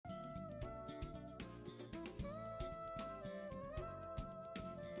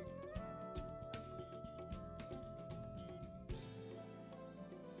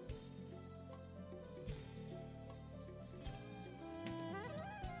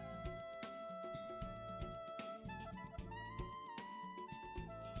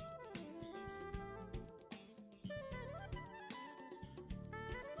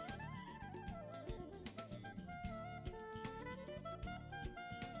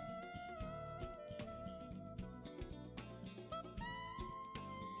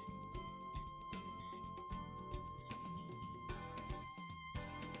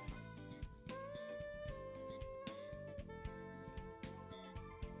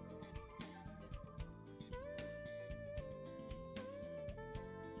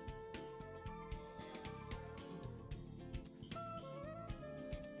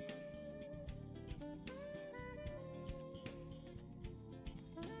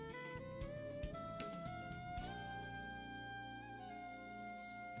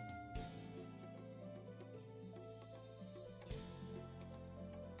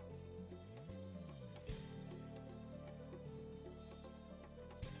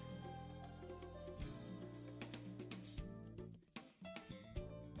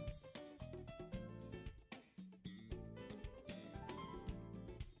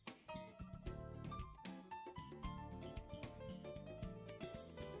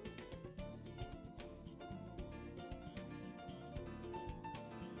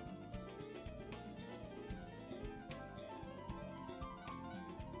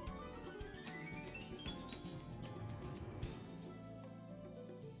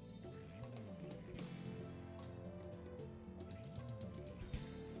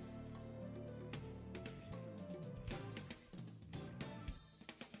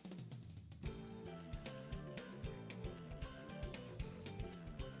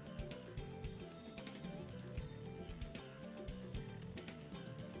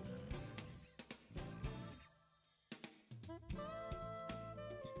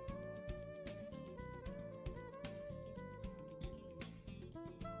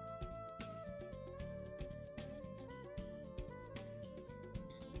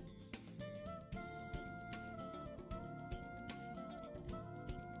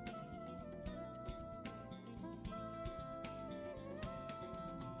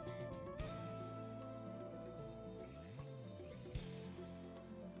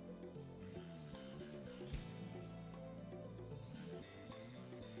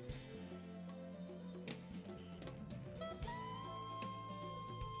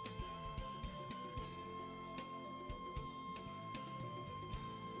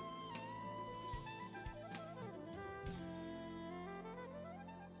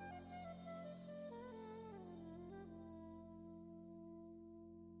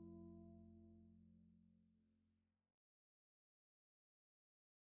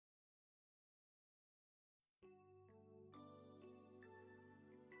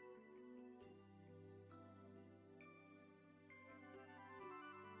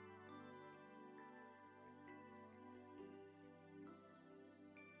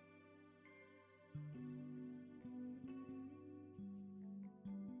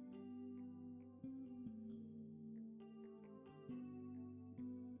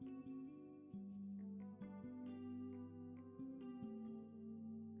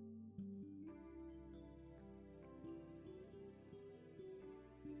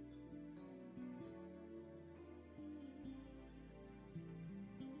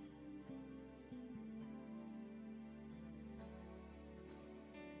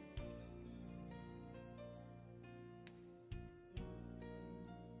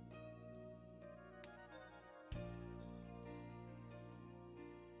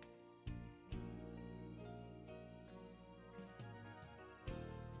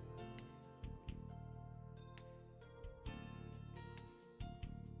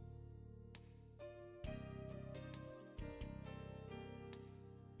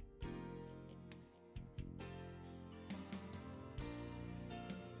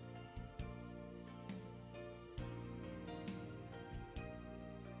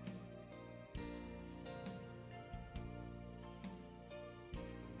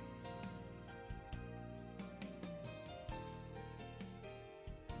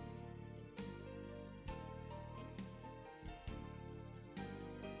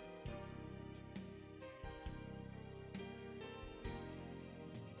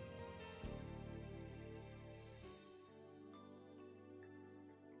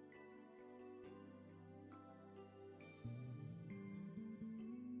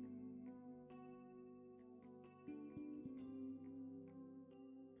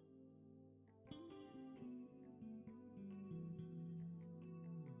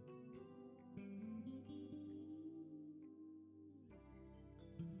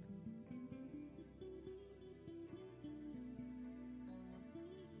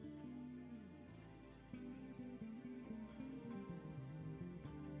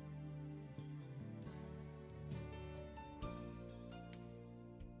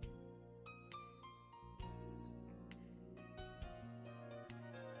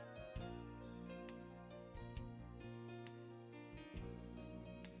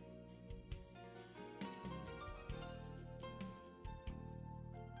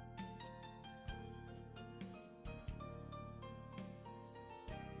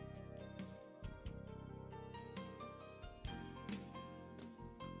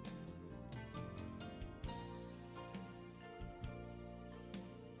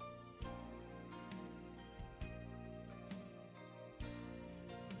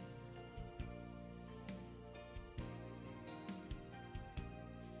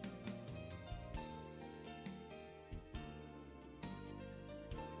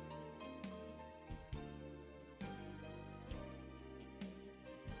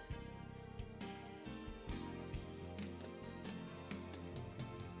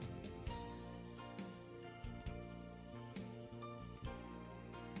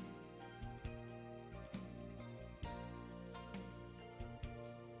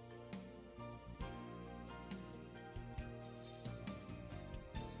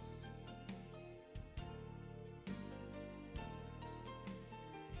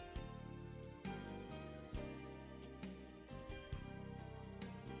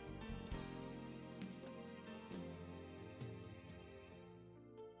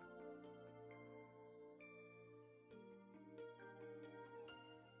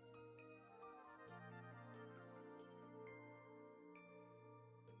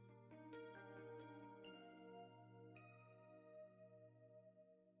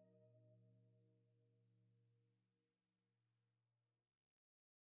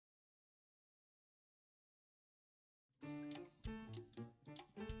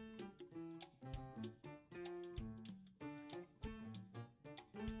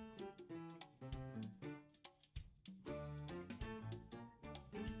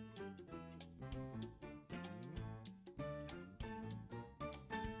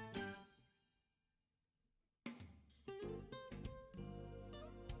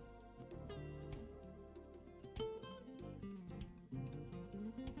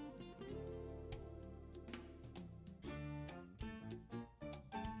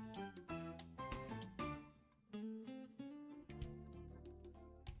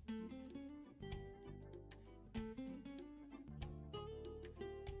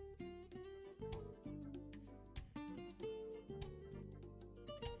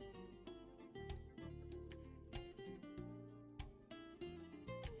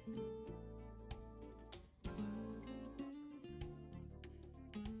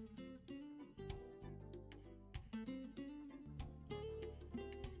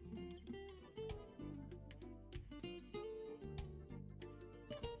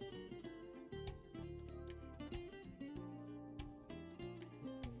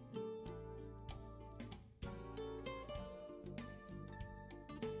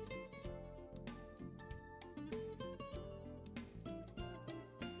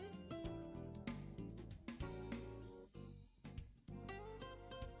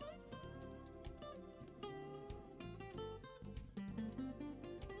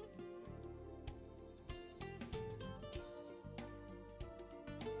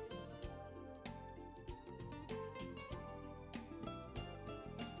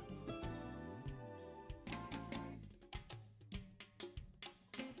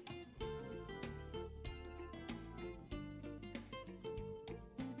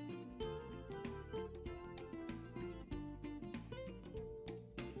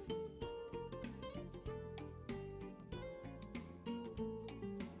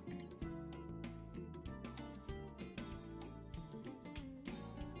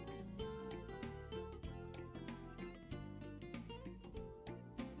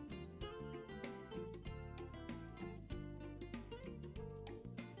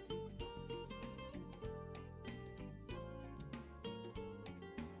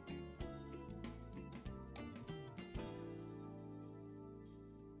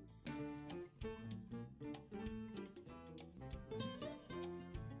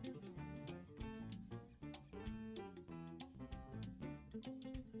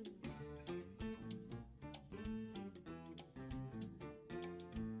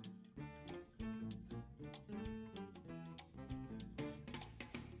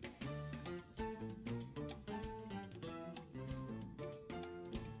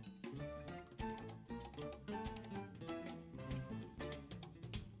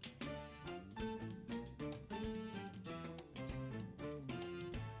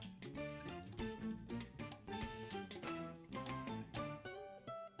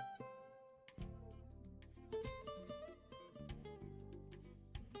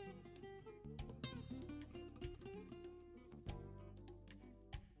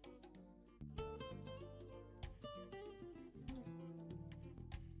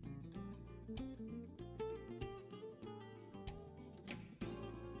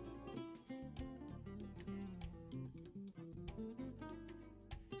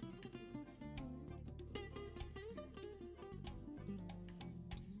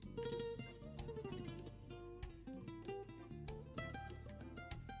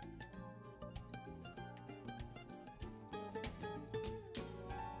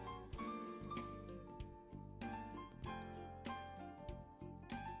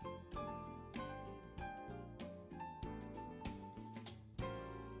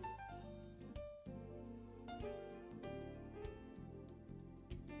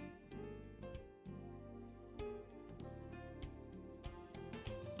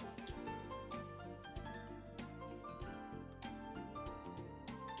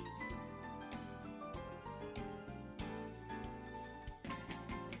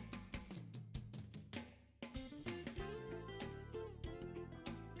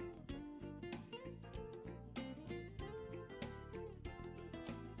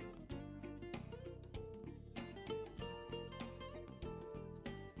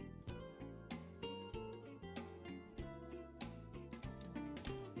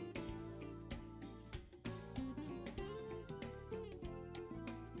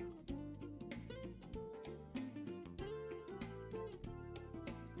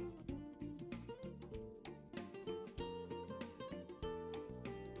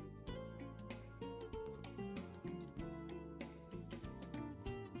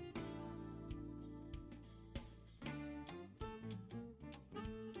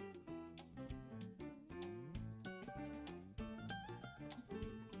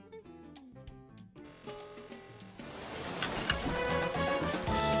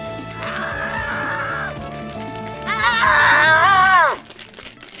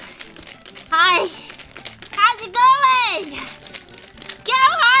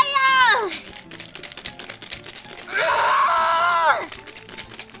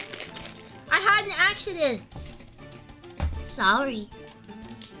accident. Sorry.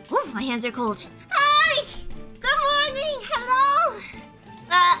 Ooh, my hands are cold. Hi! Good morning! Hello!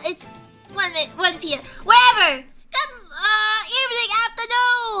 It's 1 p.m. Whatever! Good evening,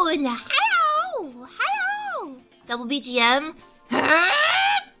 afternoon! Hello! Hello! Double BGM?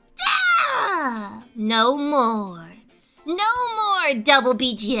 No more. No more double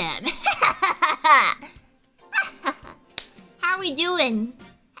BGM. How are we doing?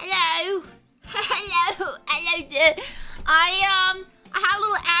 Hello? Hello? Hello there. I had a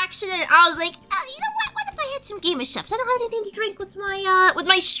little accident. I was like, oh, you know what? What if I had some gamer subs? I don't have anything to drink with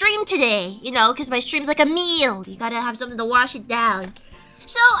my stream today. You know, because my stream's like a meal. You gotta have something to wash it down.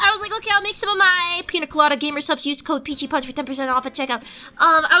 So I was like, okay, I'll make some of my pina colada gamer subs. Use code Peachy Punch for 10% off at checkout.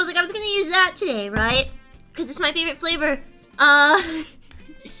 I was like, I was gonna use that today, right? Because it's my favorite flavor.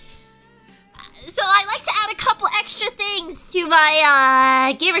 So I like to add a couple extra things to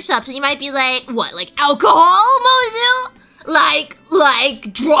my gamer subs, and you might be like, what? Like alcohol, Mozu? Like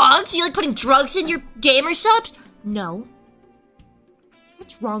drugs? You like putting drugs in your gamer subs? No.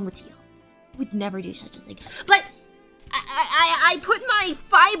 What's wrong with you? We'd never do such a thing. But I put my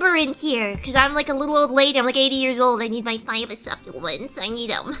fiber in here because I'm like a little old lady. I'm like 80 years old. I need my fiber supplements. I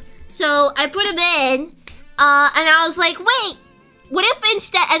need them. So I put them in, and I was like, wait, what if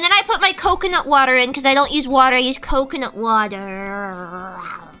instead? And then I put my coconut water in because I don't use water. I use coconut water.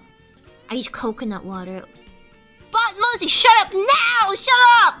 I use coconut water. But Mosey, shut up now! Shut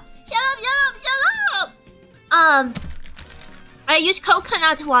up! Shut up! Shut up! Shut up! I use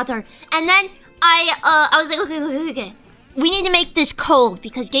coconut water, and then I was like, okay. We need to make this cold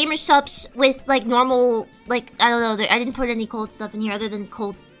because gamer subs with like normal, like I don't know, I didn't put any cold stuff in here other than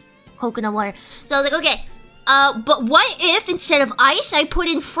cold coconut water. So I was like, okay, but what if instead of ice I put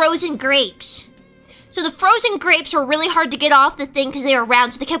in frozen grapes? So the frozen grapes were really hard to get off the thing because they were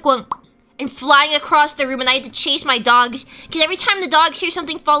round, so they kept going and flying across the room, and I had to chase my dogs because every time the dogs hear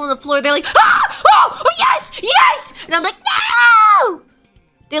something fall on the floor, they're like, ah! Oh, yes! Yes! And I'm like, no!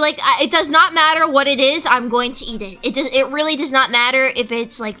 They're like, it does not matter what it is, I'm going to eat it. It really does not matter if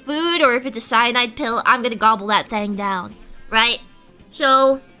it's like food or if it's a cyanide pill, I'm gonna gobble that thing down, right?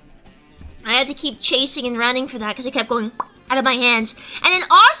 So, I had to keep chasing and running for that because it kept going out of my hands. And then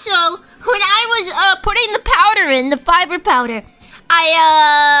also, when I was putting the powder in, the fiber powder,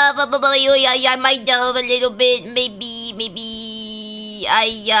 I might have a little bit, maybe,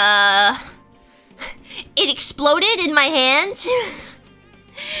 it exploded in my hands.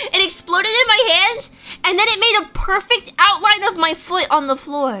 It exploded in my hands, and then it made a perfect outline of my foot on the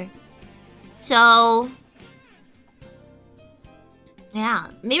floor. So, yeah,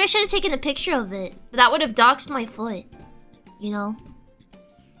 maybe I should have taken a picture of it. But that would have doxed my foot, you know?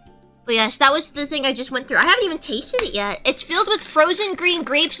 But yes, that was the thing I just went through. I haven't even tasted it yet. It's filled with frozen green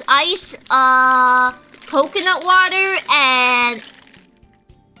grapes, ice, coconut water, and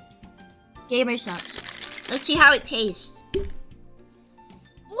gamer subs. Let's see how it tastes.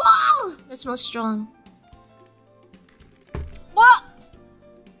 Whoa! That smells strong. Whoa!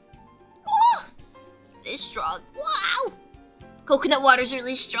 Whoa! It's strong. Wow! Coconut water's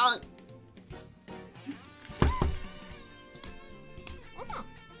really strong.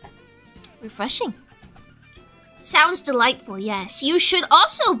 Refreshing. Sounds delightful, yes. You should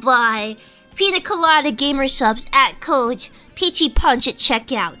also buy Pina Colada Gamer Subs at code PeachyPunch at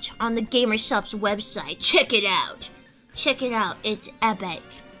checkout on the Gamer Subs website. Check it out. Check it out. It's epic.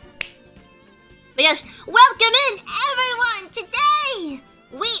 But yes, welcome in everyone! Today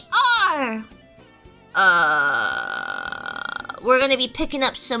we are we're gonna be picking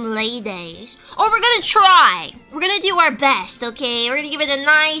up some ladies. Or we're gonna try. We're gonna do our best, okay? We're gonna give it a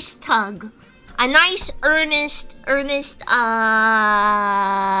nice tug. A nice earnest,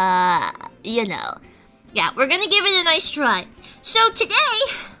 you know. Yeah, we're gonna give it a nice try. So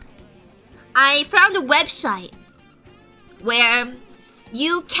today, I found a website where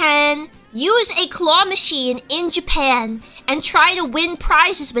you can use a claw machine in Japan and try to win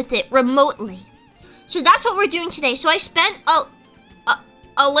prizes with it remotely. So that's what we're doing today. So I spent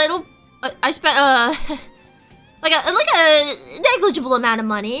a little, I spent like a negligible amount of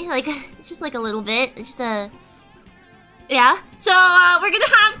money, like just like a little bit, just yeah. So we're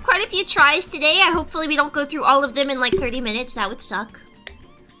gonna have quite a few tries today. Hopefully we don't go through all of them in like 30 minutes. That would suck.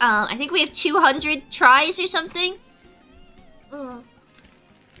 I think we have 200 tries or something.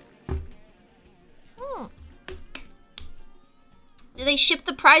 Do they ship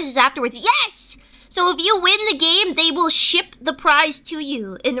the prizes afterwards? Yes! So if you win the game, they will ship the prize to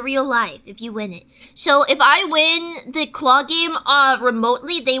you in real life if you win it. So if I win the claw game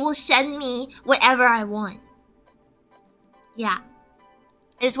remotely, they will send me whatever I want. Yeah.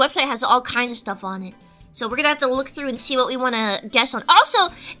 This website has all kinds of stuff on it. So we're gonna have to look through and see what we want to guess on. Also,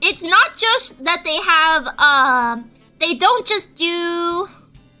 it's not just that they have, they don't just do...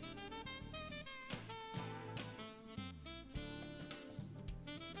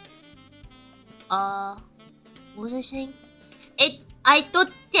 what was I saying? They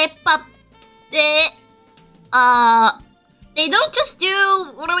don't just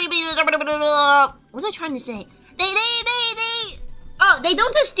do, what was I trying to say? They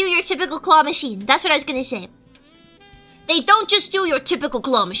don't just do your typical claw machine. That's what I was gonna say. They don't just do your typical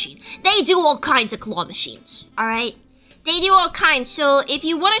claw machine. They do all kinds of claw machines, alright? They do all kinds, so if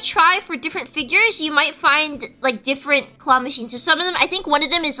you want to try for different figures, you might find, like, different claw machines. So some of them, I think one of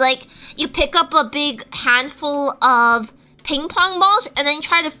them is, like, you pick up a big handful of ping pong balls and then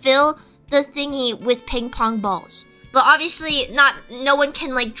try to fill the thingy with ping pong balls. But obviously, no one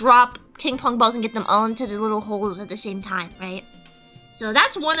can, like, drop ping pong balls and get them all into the little holes at the same time, right? So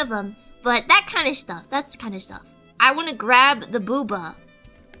that's one of them, but that kind of stuff, I want to grab the booba.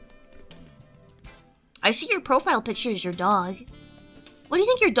 I see your profile picture is your dog. What do you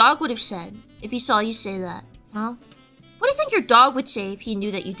think your dog would have said if he saw you say that? Huh? What do you think your dog would say if he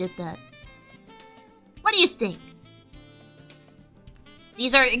knew that you did that? What do you think?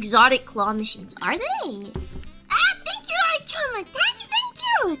 These are exotic claw machines. Are they? Ah, thank you, Aichama. Thank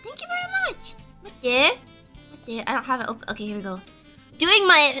you. Thank you very much. What there? I don't have it open. Okay, here we go. Doing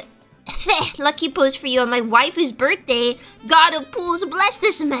my lucky pose for you on my waifu's birthday. God of pools, bless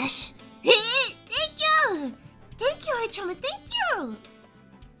this mess. Thank you! Thank you, Aichama, thank you!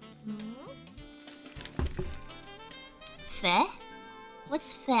 Fe?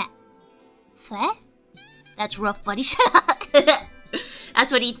 What's fe? Fe? That's rough, buddy.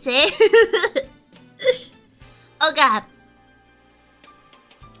 That's what he'd say. Oh god.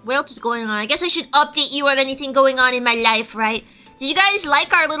 What else is going on? I guess I should update you on anything going on in my life, right? Did you guys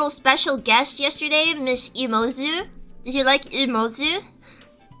like our little special guest yesterday, Miss Imozu? Did you like Imozu?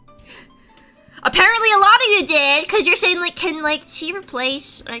 Apparently a lot of you did, because you're saying, like, can, like, she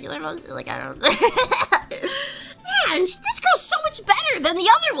replace regular Mozu? Like, I don't know. Man, this girl's so much better than the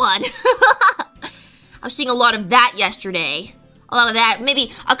other one. I was seeing a lot of that yesterday. A lot of that.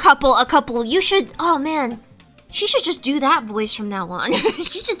 Maybe a couple. You should, oh man. She should just do that voice from now on.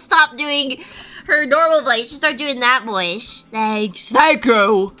 She should stop doing her normal voice. She should start doing that voice. Thanks. Thank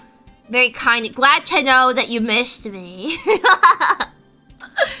you. Very kind. Glad to know that you missed me.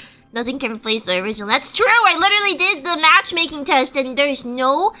 Nothing can replace the original. That's true. I literally did the matchmaking test, and there's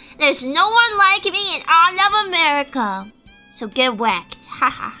no one like me in all of America. So get whacked. Ha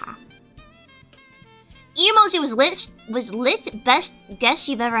ha ha. Emoji was lit. Best guess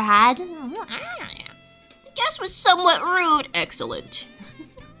you've ever had. The guess was somewhat rude. Excellent.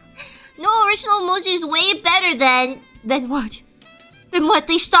 No, original emoji is way better than what? Than what?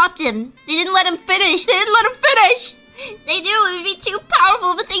 They stopped him. They didn't let him finish. They knew it would be too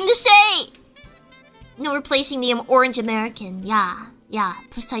powerful of a thing to say. No replacing the orange American. Yeah.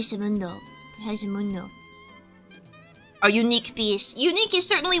 Precisemundo. A unique beast. Unique is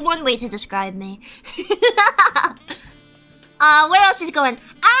certainly one way to describe me. What else is going?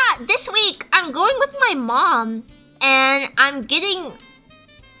 This week I'm going with my mom, and I'm getting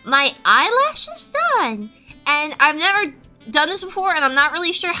my eyelashes done. And I've never done this before, and I'm not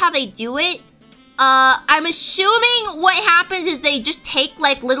really sure how they do it. I'm assuming what happens is they just take,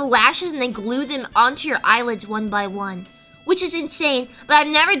 like, little lashes and they glue them onto your eyelids one by one. Which is insane, but I've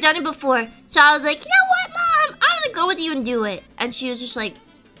never done it before. So I was like, you know what, Mom? I'm gonna go with you and do it. And she was just like,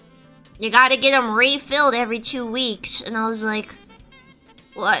 you gotta get them refilled every 2 weeks. And I was like,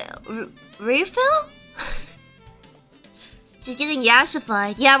 what? Refill? She's getting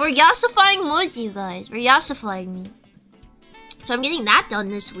yassified. Yeah, we're yassifying Mozu, guys. We're yassifying me. So I'm getting that done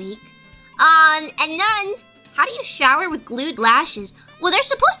this week. And then, how do you shower with glued lashes? Well, they're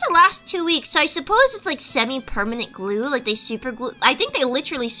supposed to last 2 weeks, so I suppose it's like semi-permanent glue, like they super glue. I think they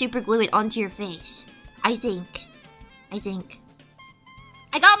literally super glue it onto your face. I think. I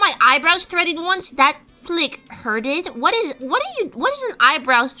got my eyebrows threaded once. That flick hurted. What is an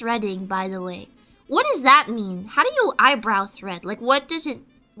eyebrow threading, by the way? What does that mean? How do you eyebrow thread? Like, what does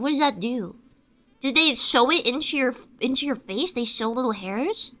that do? Did they sew it into your face? They sew little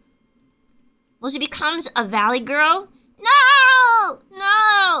hairs? Well, she becomes a valley girl? No!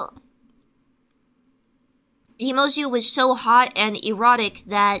 Emoji was so hot and erotic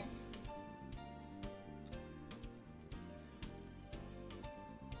that...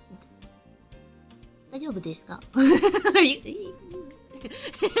 That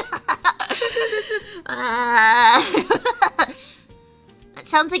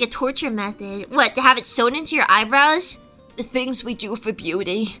sounds like a torture method. What, to have it sewn into your eyebrows? The things we do for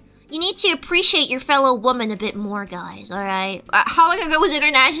beauty. You need to appreciate your fellow woman a bit more, guys, alright? How long ago was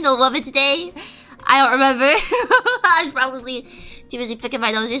International Women's Day? I don't remember. I was probably too busy picking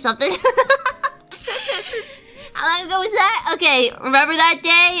my nose or something. How long ago was that? Okay, remember that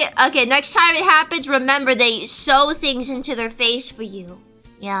day? Okay, next time it happens, remember they sew things into their face for you.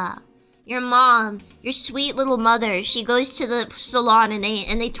 Yeah. Your mom, your sweet little mother, she goes to the salon and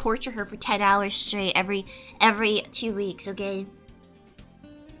they torture her for 10 hours straight every 2 weeks, okay?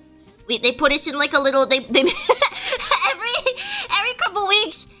 They put us in like a little, they every couple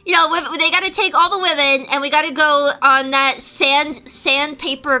weeks, you know, they gotta take all the women and we gotta go on that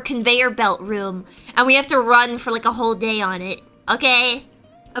sandpaper conveyor belt room. And we have to run for like a whole day on it, okay?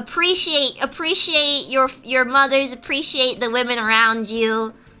 Appreciate your mothers, appreciate the women around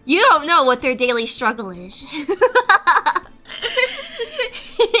you. You don't know what their daily struggle is.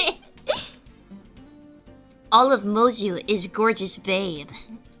 All of Mozu is gorgeous, babe.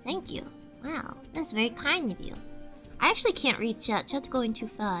 Thank you. Wow, that's very kind of you. I actually can't read chat. Chat's going too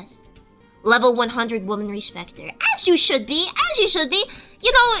fast. Level 100 woman respecter. As you should be. As you should be.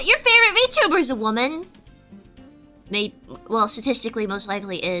 You know, your favorite VTuber's a woman. Well, statistically, most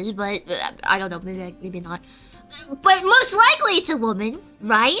likely is, but I don't know. Maybe not. But most likely it's a woman,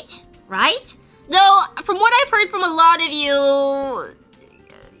 right? Right? Though, from what I've heard from a lot of you...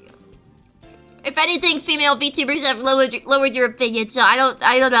 If anything, female VTubers have lowered your opinion, so I don't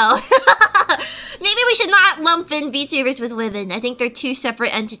know. Maybe we should not lump in VTubers with women. I think they're two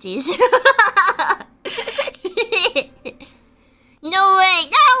separate entities. No way!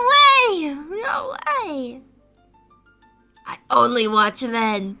 No way! I only watch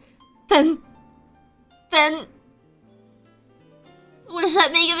men. Then... What does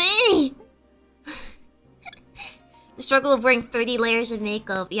that make of me? The struggle of wearing 30 layers of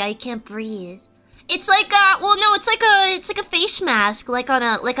makeup. Yeah, I can't breathe. It's like well, no, it's like a face mask, like on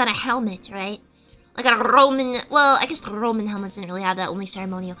a helmet, right? Like a Roman. Well, I guess the Roman helmets didn't really have that, only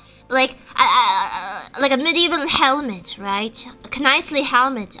ceremonial. But like like a medieval helmet, right? A knightly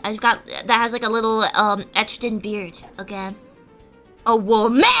helmet. I've got that has like a little etched in beard. Okay. A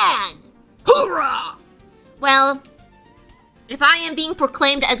woman! Hoorah! Well, if I am being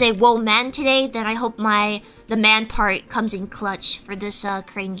proclaimed as a woman today, then I hope the man part comes in clutch for this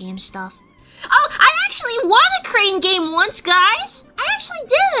crane game stuff. Oh, I actually won a crane game once, guys! I actually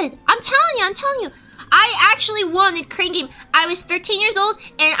did! I'm telling you. I actually won a crane game. I was 13 years old,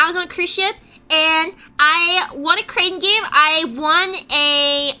 and I was on a cruise ship, and I won a crane game. I won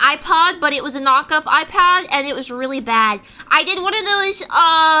a iPod, but it was a knockoff iPad, and it was really bad. I did one of those,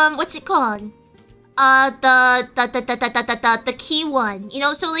 what's it called? The key one. You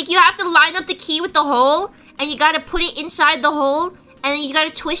know, so like you have to line up the key with the hole, and you gotta put it inside the hole, and then you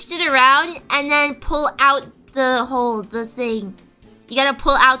gotta twist it around, and then pull out the hole, the thing. You gotta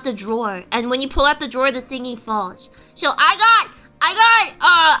pull out the drawer, and when you pull out the drawer, the thingy falls. So I got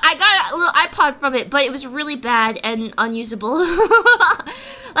a little iPod from it, but it was really bad and unusable.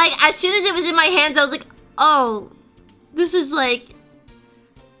 Like as soon as it was in my hands, I was like, oh, this is like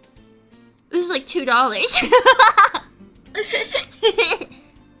 $2.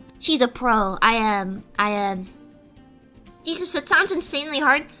 She's a pro. I am. Jesus, that sounds insanely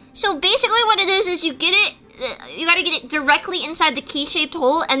hard. So basically what it is you get it, you gotta get it directly inside the key-shaped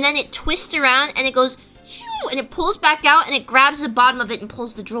hole, and then it twists around, and it goes, and it pulls back out, and it grabs the bottom of it and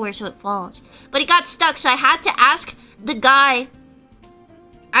pulls the drawer so it falls. But it got stuck, so I had to ask the guy,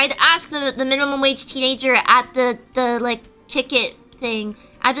 I had to ask the minimum wage teenager at the like, ticket thing.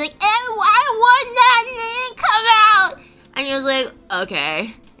 I'd be like, I won that, and it didn't come out! And he was like, okay.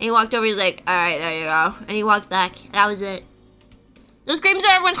 And he walked over, he was like, alright, there you go. And he walked back. That was it. Those games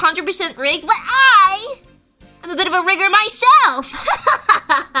are 100% rigged, but I'm a bit of a rigger myself!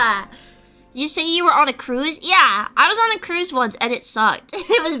 Did you say you were on a cruise? Yeah, I was on a cruise once, and it sucked.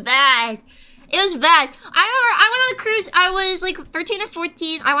 It was bad. It was bad. I remember I went on a cruise, I was like 13 or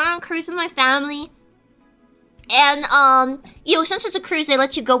 14. I went on a cruise with my family. And, you know, since it's a cruise, they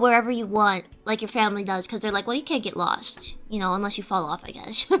let you go wherever you want, like your family does, because they're like, well, you can't get lost, you know, unless you fall off, I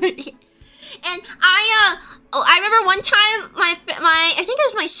guess. And I remember one time, I think it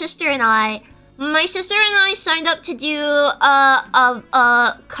was my sister and I signed up to do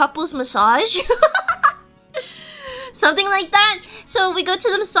a couples massage. Something like that. So we go to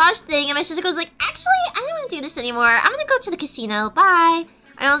the massage thing, and my sister goes like, actually, I don't want to do this anymore. I'm gonna go to the casino. Bye.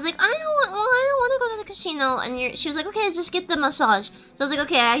 And I was like, I don't want to go to the casino. And she was like, okay, just get the massage. So I was like,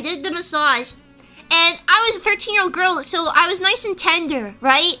 okay, I did the massage. And I was a 13-year-old girl, so I was nice and tender,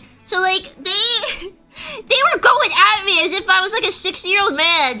 right? So like, they were going at me as if I was like a 60-year-old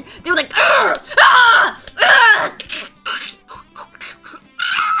man. They were like, and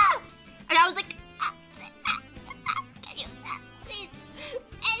I was like, can you please,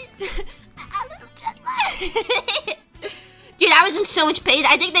 a little gentler? Dude, I was in so much pain.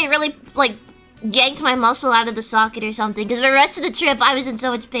 I think they really, like, yanked my muscle out of the socket or something. Because the rest of the trip, I was in so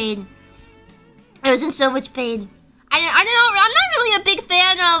much pain. I was in so much pain. I don't know, I'm not really a big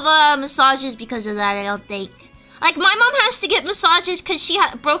fan of massages because of that, I don't think. Like, my mom has to get massages because she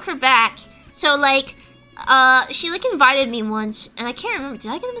broke her back. So, like, she, like, invited me once. And I can't remember,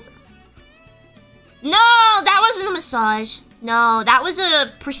 did I get a massage? No, that wasn't a massage. No, that was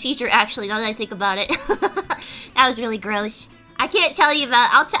a procedure, actually, now that I think about it. That was really gross. I can't tell you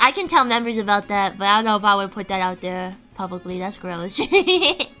about, I can tell members about that, but I don't know if I would put that out there publicly. That's gross.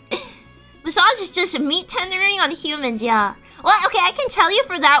 Massage is just meat tendering on humans, yeah. Well, okay, I can tell you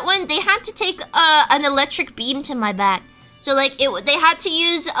for that one, they had to take an electric beam to my back. So, like, they had to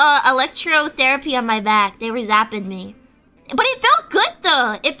use electrotherapy on my back. They were zapping me. But it felt good,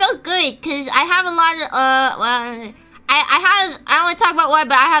 though. It felt good, because I have a lot of, I don't want to talk about why,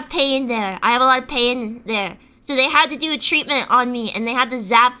 but I have pain there. I have a lot of pain there. So they had to do a treatment on me, and they had to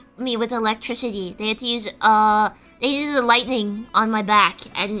zap me with electricity. They had to use, they used the lightning on my back,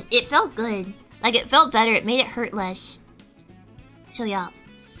 and it felt good. Like, it felt better. It made it hurt less. So, yeah.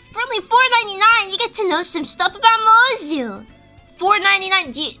 For only $4.99, you get to know some stuff about Mozu.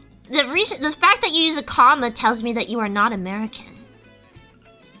 $4.99. The fact that you use a comma tells me that you are not American.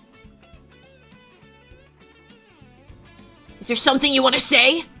 Is there something you want to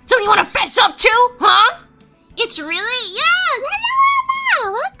say? Something you want to fess up to? Huh? It's really? Yeah! Hello,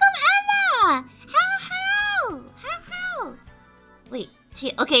 Emma! Welcome, Emma! How? Wait.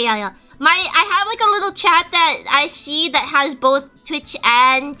 Okay, yeah. I have like a little chat that I see that has both Twitch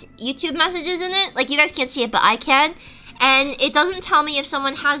and YouTube messages in it. Like, you guys can't see it, but I can. And it doesn't tell me if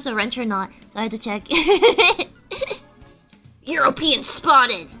someone has a wrench or not. So I had to check. European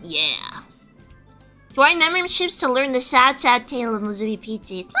spotted! Yeah. Join memberships to learn the sad tale of Mozumi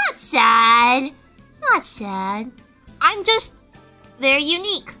Pizza. It's not sad. It's It's not sad. I'm just very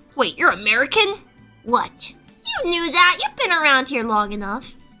unique. Wait, you're American? What? You knew that. You've been around here long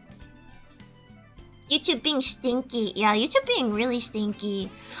enough. YouTube being stinky. Yeah, YouTube being really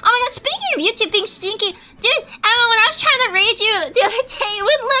stinky. Oh my god, speaking of YouTube being stinky, dude, I don't know, when I was trying to raid you the other day, it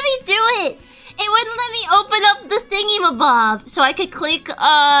wouldn't let me do it. It wouldn't let me open up the thingy-mabob so I could click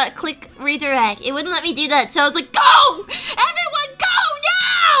redirect. It wouldn't let me do that, so I was like, go! Everyone go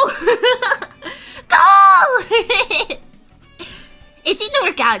now! Go! It seemed to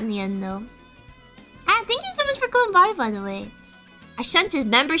work out in the end, though. Ah, thank you so much for coming by the way. I sent a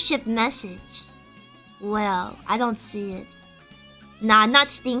membership message. Well, I don't see it. Nah,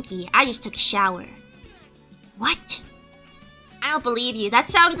 not stinky. I just took a shower. What? I don't believe you. That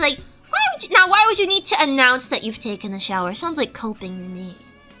sounds like... Why would you need to announce that you've taken a shower? Sounds like coping to me.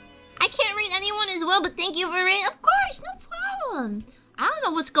 I can't read anyone as well, but thank you for reading. Of course, no problem. I don't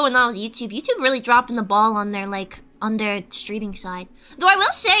know what's going on with YouTube. YouTube really dropping the ball on their, on their streaming side. Though I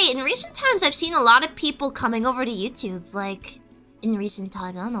will say, in recent times, I've seen a lot of people coming over to YouTube, in recent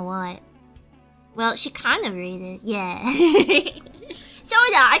times. I don't know why. Well, she kind of rated, yeah. So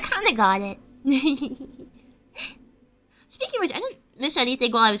yeah, I kind of got it. Speaking of which, I didn't miss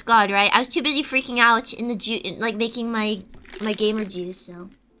anything while I was gone, right? I was too busy freaking out in the making my gamer juice. So.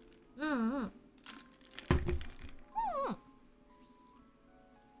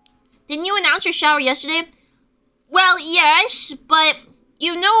 Didn't you announce your shower yesterday? Well, yes, but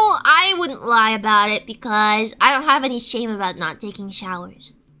you know I wouldn't lie about it because I don't have any shame about not taking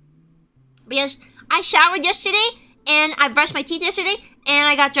showers. Because I showered yesterday, and I brushed my teeth yesterday, and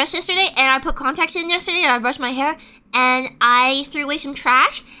I got dressed yesterday, and I put contacts in yesterday, and I brushed my hair, and I threw away some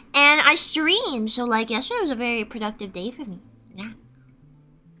trash, and I streamed. So, yesterday was a very productive day for me. Yeah.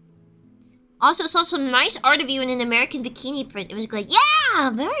 Also saw some nice art of you in an American bikini print. It was good. Yeah!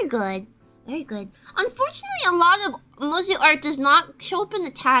 Very good. Very good. Unfortunately, a lot of emoji art does not show up in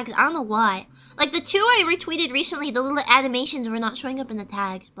the tags. I don't know why. The two I retweeted recently, the little animations were not showing up in the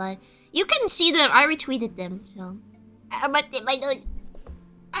tags, but... You can see them. I retweeted them, so. I'm gonna dip my nose.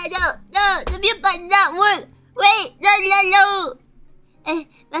 No, the mute button not work. Wait, no.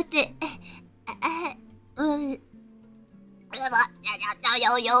 That's it.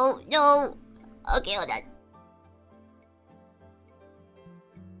 No. Okay, hold on.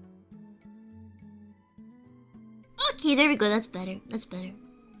 Okay, there we go. That's better.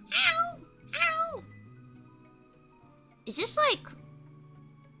 Ow. Is this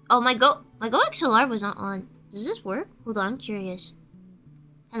Oh, my Go XLR was not on. Does this work? Hold on, I'm curious.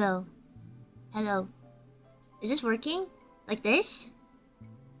 Hello. Is this working? Like this?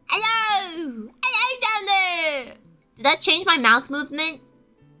 Hello down there! Did that change my mouth movement?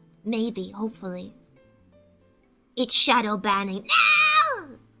 Maybe, hopefully. It's shadow banning. No!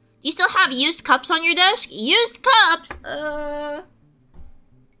 Do you still have used cups on your desk? Used cups?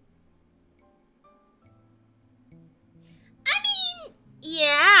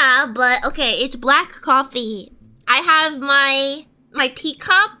 Yeah, but okay, it's black coffee. I have my pea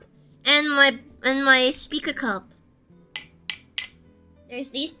cup and my speaker cup.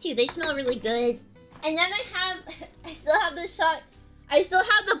 There's these two. They smell really good. And then I still have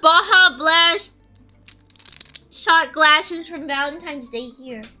the Baja Blast shot glasses from Valentine's Day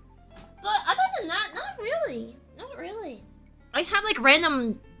here. But other than that, not really. I just have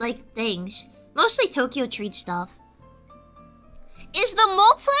random things. Mostly Tokyo Treat stuff. Is the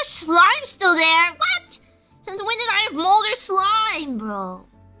mold/slime still there? What? Since when did I have mold or slime, bro?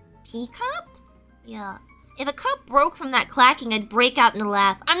 Pea cup? Yeah. If a cup broke from that clacking, I'd break out in a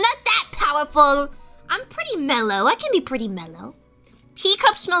laugh. I'm not that powerful. I'm pretty mellow. I can be pretty mellow. Pea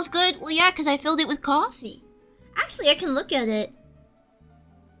cup smells good. Well, yeah, because I filled it with coffee. Actually, I can look at it.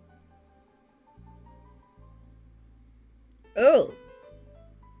 Oh.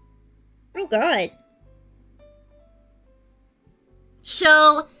 Oh, God.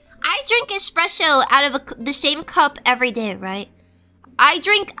 So, I drink espresso out of the same cup every day, right? I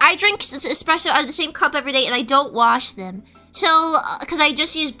drink espresso out of the same cup every day, and I don't wash them. So, because I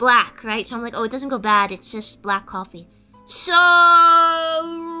just use black, right? So I'm like, oh, it doesn't go bad. It's just black coffee. So,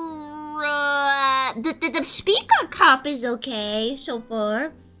 the speaker cup is okay so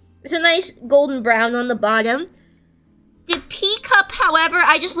far. It's a nice golden brown on the bottom. The pea cup, however,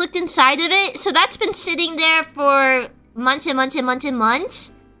 I just looked inside of it. So that's been sitting there for months and months and months and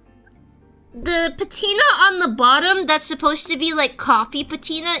months. The patina on the bottom that's supposed to be like coffee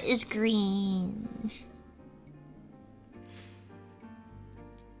patina is green.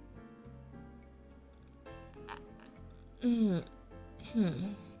 Okay.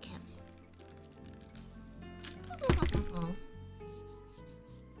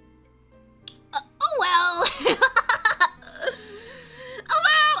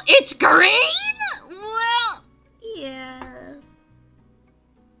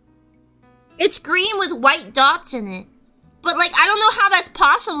 dots in it. But, like, I don't know how that's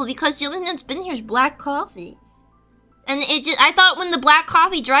possible because the only thing that's been here is black coffee. And it just, I thought when the black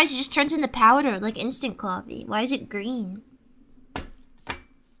coffee dries, it just turns into powder, like instant coffee. Why is it green?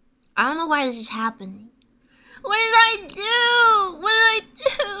 I don't know why this is happening. What did I do? What did I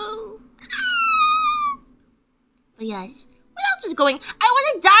do? But yes. What else is going? I want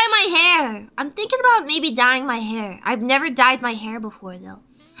to dye my hair. I'm thinking about maybe dyeing my hair. I've never dyed my hair before though.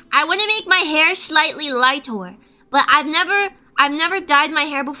 I want to make my hair slightly lighter, but I've never dyed my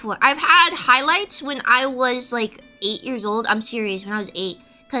hair before. I've had highlights when I was like 8 years old. I'm serious, when I was 8.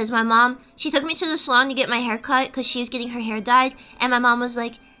 Because my mom, she took me to the salon to get my hair cut because she was getting her hair dyed. And my mom was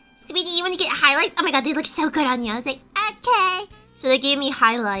like, "Sweetie, you want to get highlights? Oh my god, they look so good on you." I was like, "Okay." So they gave me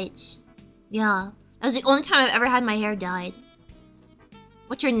highlights. Yeah. That was the only time I've ever had my hair dyed.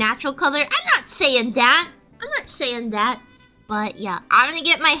 What's your natural color? I'm not saying that. I'm not saying that. But yeah, I'm gonna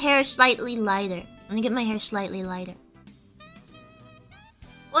get my hair slightly lighter.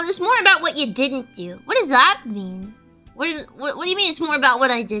 Well, it's more about what you didn't do. What does that mean? What do you mean it's more about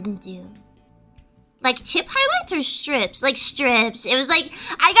what I didn't do? Like tip highlights or strips? Like strips. It was like,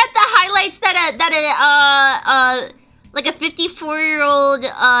 I got the highlights that like a 54-year-old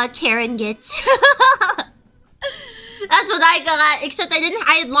Karen gets. That's what I got, except I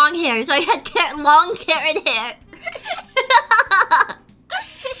had long hair, so I had long Karen hair.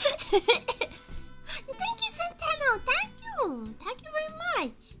 Thank you, Centeno. Thank you. Thank you very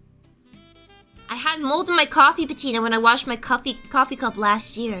much. I had mold in my coffee patina when I washed my coffee cup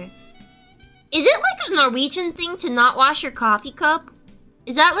last year. Is it like a Norwegian thing to not wash your coffee cup?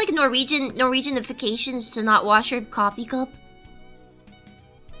 Is that like Norwegianifications to not wash your coffee cup?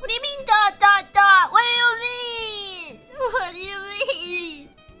 What do you mean dot dot dot? What do you mean? What do you mean?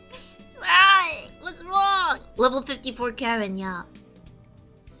 Right, what's wrong? Level 54 Karen, yeah.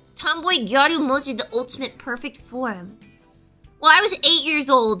 Tomboy Gyaru Mozu, the ultimate perfect form. Well, I was 8 years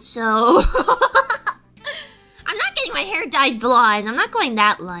old, so... I'm not getting my hair dyed blonde. I'm not going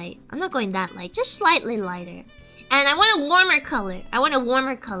that light. Just slightly lighter. And I want a warmer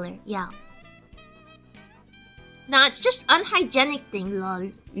color. Yeah. No, it's just unhygienic thing,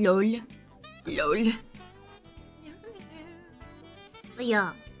 lol. Lol. But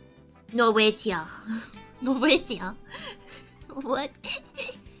yeah. No, wait, yeah. What?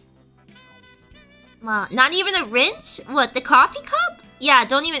 Wow, not even a rinse? What, the coffee cup? Yeah, I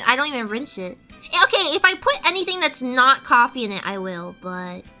don't even rinse it. Okay, if I put anything that's not coffee in it, I will,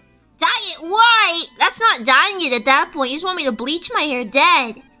 but... Dye it white! That's not dyeing it at that point. You just want me to bleach my hair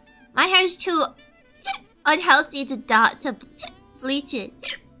dead. My hair's too unhealthy to bleach it.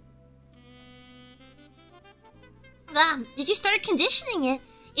 Did you start conditioning it?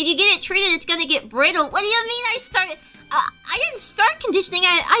 If you get it treated, it's gonna get brittle. What do you mean I started? I didn't start conditioning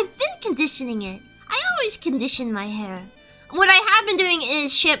it. I've been conditioning it. I always condition my hair. What I have been doing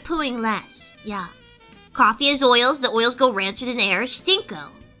is shampooing less. Yeah. Coffee is oils. The oils go rancid in air. Stinko.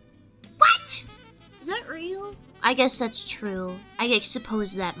 What? Is that real? I guess that's true. I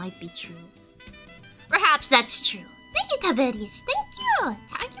suppose that might be true. Perhaps that's true. Thank you, Tiberius. Thank you.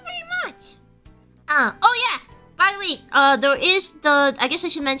 Thank you very much. Oh yeah. By the way, there is the... I guess I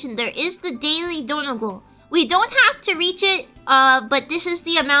should mention, there is the daily donor goal. We don't have to reach it, but this is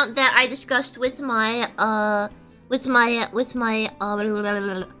the amount that I discussed with my, this is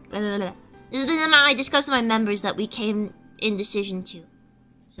the amount I discussed with my members that we came in decision to.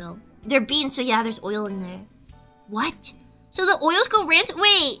 So, they're beans, so yeah, there's oil in there. What? So the oils go rancid?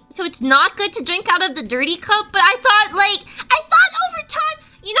 Wait, so it's not good to drink out of the dirty cup? But I thought over time,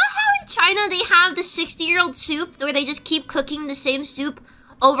 you know how in China they have the 60-year-old soup where they just keep cooking the same soup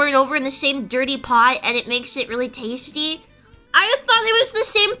over and over in the same dirty pot and it makes it really tasty? I thought it was the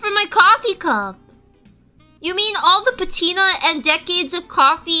same for my coffee cup. You mean all the patina and decades of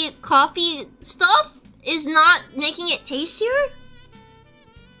coffee stuff is not making it tastier?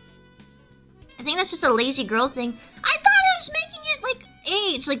 I think that's just a lazy girl thing. I thought I was making it like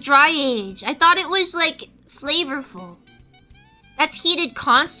age, like dry age. I thought it was like flavorful. That's heated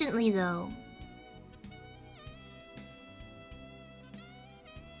constantly though.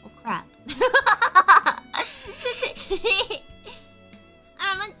 Oh crap. Thank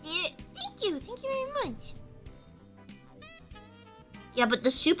you very much. Yeah, but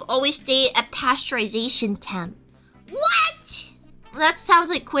the soup always stay at pasteurization temp. What? Well, that sounds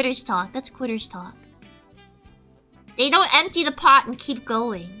like quitters talk. That's quitters talk. They don't empty the pot and keep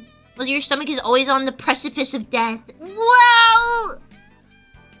going. Well, your stomach is always on the precipice of death. Wow!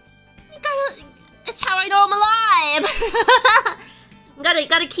 That's how I know I'm alive!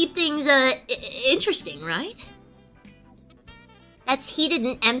 gotta keep things, interesting, right? That's heated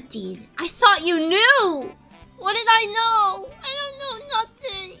and emptied. I thought you knew! What did I know? I don't know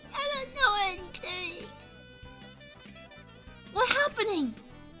nothing. I don't know anything. What's happening?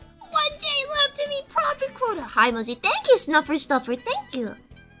 1 day left to meet profit quota. Hi, Muzzy. Thank you, Snuffer Stuffer. Thank you.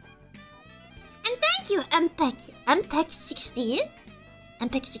 And thank you, MPEC16.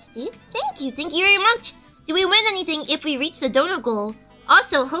 MPEC16. Thank you. Thank you very much. Do we win anything if we reach the donut goal?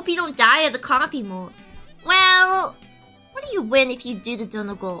 Also, hope you don't die of the copy mode. Well, what do you win if you do the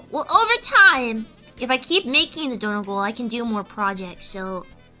donut goal? Well, over time, if I keep making the donut goal, I can do more projects. So,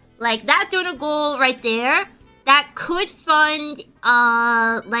 like that donut goal right there, that could fund,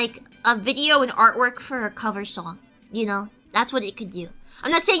 like a video and artwork for a cover song. You know, that's what it could do.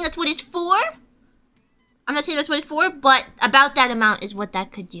 I'm not saying that's what it's for. But about that amount is what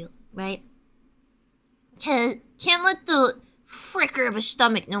that could do, right? Can't let the fricker of a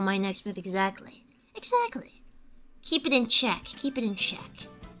stomach know my next move exactly. Exactly. Keep it in check. Keep it in check.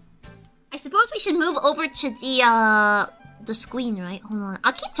 I suppose we should move over to the screen, right? Hold on.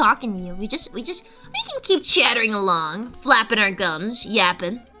 I'll keep talking to you. We can keep chattering along, flapping our gums,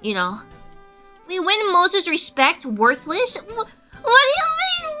 yapping, you know. We win Moses' respect, worthless? What do you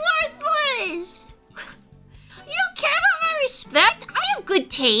mean, worthless? You don't care about my respect? I have good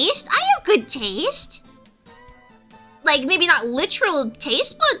taste. Like, maybe not literal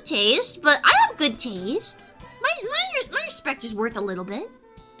taste, but I have good taste. My respect is worth a little bit.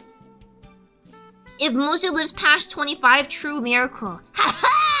 If Mozu lives past 25, true miracle. Ha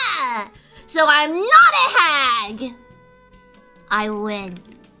ha! So I'm not a hag! I win.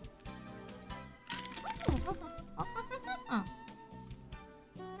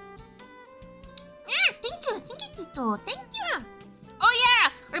 Yeah, thank you, Tito. Thank you. Oh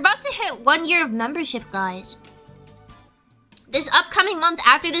yeah, we're about to hit 1 year of membership, guys. This upcoming month,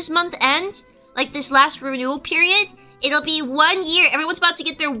 after this month ends, like this last renewal period, it'll be 1 year. Everyone's about to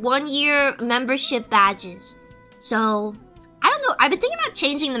get their 1 year membership badges. So, I don't know. I've been thinking about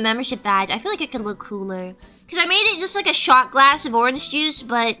changing the membership badge. I feel like it could look cooler. Because I made it just like a shot glass of orange juice,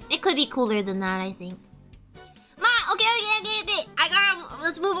 but it could be cooler than that, I think. Okay. I got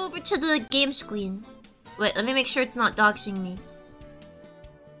let's move over to the game screen. Wait, let me make sure it's not doxing me.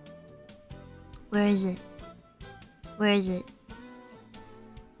 Where is it?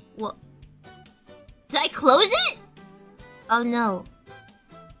 What? Did I close it? Oh no.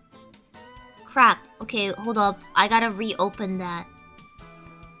 Crap. Okay, hold up. I gotta reopen that.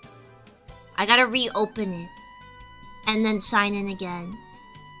 I gotta reopen it. And then sign in again.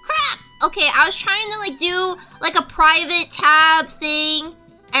 Crap! Okay, I was trying to like do like a private tab thing.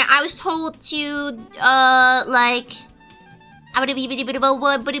 And I was told to, like...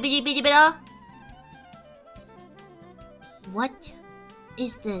 What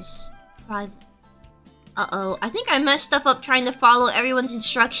is this? Private... Uh-oh, I think I messed stuff up trying to follow everyone's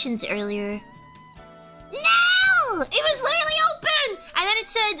instructions earlier. No! It was literally open! And then it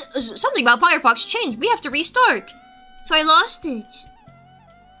said, something about Firefox changed, we have to restart. So I lost it.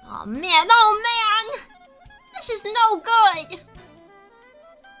 Oh man, This is no good!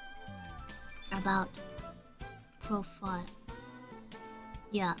 About profile.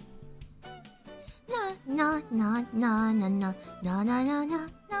 Yeah. Na na na na na na na na na na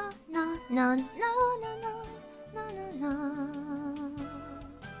na na na na na na.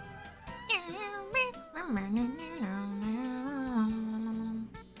 I'm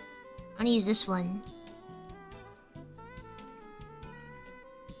gonna use this one.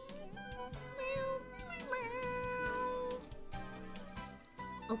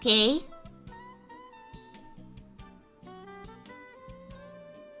 Okay.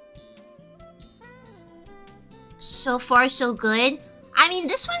 So far, so good. I mean,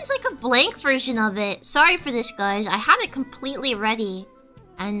 this one's like a blank version of it. Sorry for this, guys. I had it completely ready.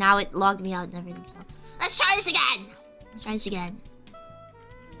 And now it logged me out and everything. So let's try this again.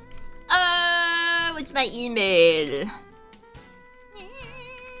 What's my email?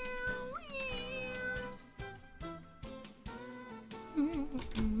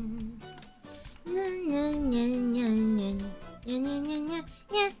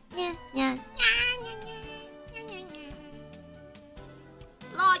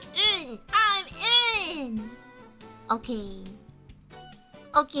 Log in! I'm in! Okay.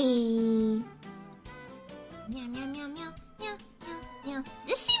 Meow, meow, meow, meow, meow, meow.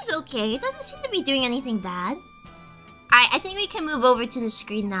 This seems okay. It doesn't seem to be doing anything bad. Alright, I think we can move over to the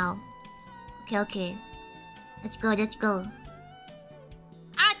screen now. Okay. Let's go.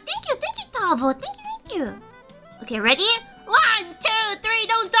 Thank you, Tavo. Thank you. Okay, ready? 1, 2, 3,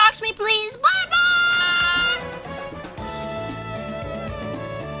 don't dox me, please. Bye-bye!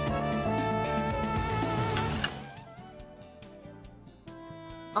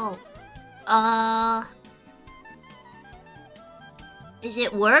 Oh. Is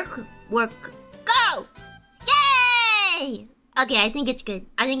it work? Work. Go! Yay! Okay, I think it's good.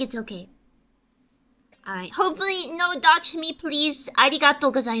 I think it's okay. Alright, hopefully no dox me, please.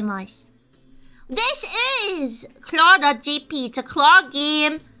 Arigatou gozaimasu. This is claw.jp. It's a claw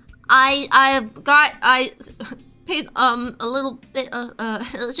game. I paid a little bit of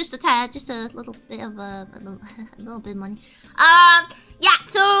just a tad, just a little bit of a little bit of money. Yeah,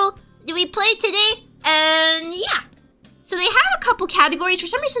 so we played today, and yeah. So they have a couple categories. For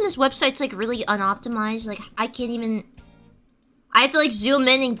some reason, this website's like really unoptimized. Like I can't even. I have to like zoom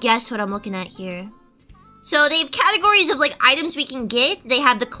in and guess what I'm looking at here. So they have categories of like items we can get. They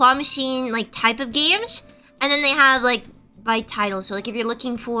have the claw machine like type of games, and then they have like by title. So like if you're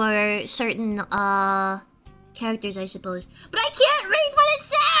looking for certain characters, I suppose. But I can't read what it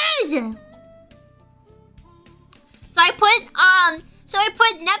says. So I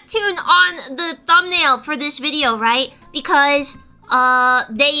put Neptune on the thumbnail for this video, right? Because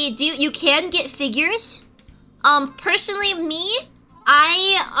you can get figures. Personally, me,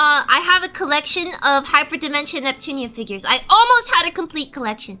 I have a collection of Hyperdimension Neptunia figures. I almost had a complete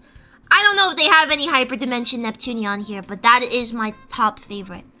collection. I don't know if they have any Hyperdimension Neptunia on here, but that is my top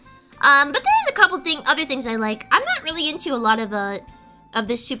favorite. But there's a couple other things I like. I'm not really into a lot of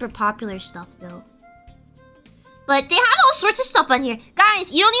this super popular stuff though. But they have all sorts of stuff on here.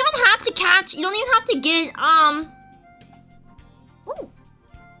 Guys, you don't even have to catch, you don't even have to get, ooh.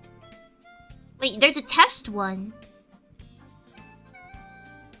 Wait, there's a test one.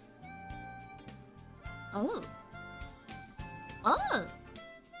 Oh. Oh.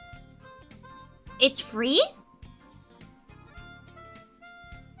 It's free?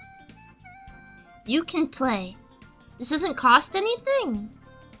 You can play. This doesn't cost anything.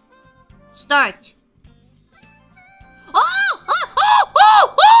 Start. Oh! Oh! Oh!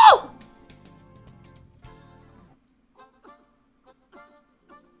 Oh! Oh!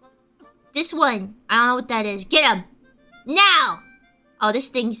 This one. I don't know what that is. Get him! Now! Oh, this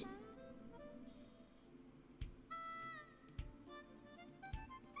thing's...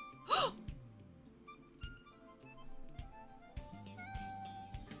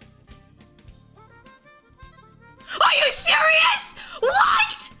 Are you serious?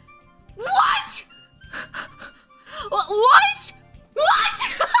 What? What? What? What?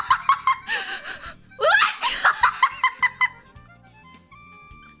 What?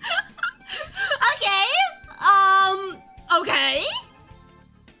 Okay. Okay.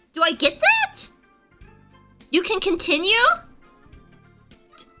 Do I get that? You can continue?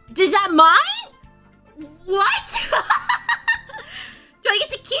 Is that mine? What? Do I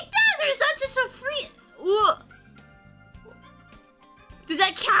get to keep that, or is that just a free... Does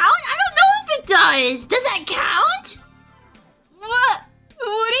that count? I don't know if it does. Does that count? What?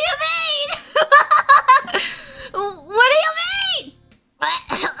 What do you mean? What do you mean?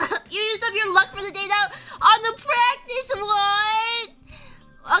 You used up your luck for the day now on the practice one.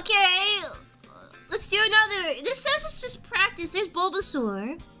 Okay, let's do another. This says it's just practice. There's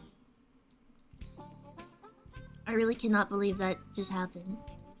Bulbasaur. I really cannot believe that just happened.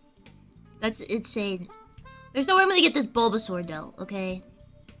 That's insane. There's no way I'm gonna get this Bulbasaur though, okay?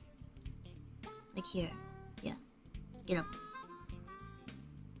 Like here. Yeah. Get up.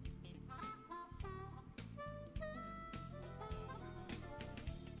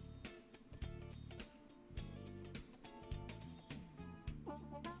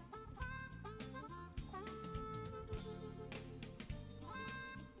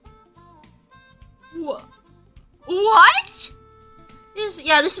 What?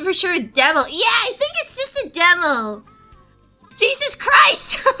 This is for sure a demo. Yeah, I think it's just a demo. Jesus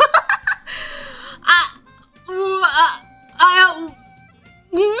Christ!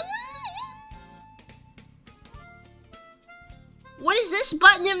 What does this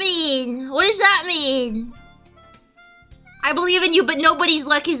button mean? What does that mean? I believe in you, but nobody's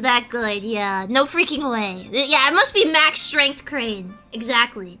luck is that good. Yeah, no freaking way. Yeah, it must be max strength crane.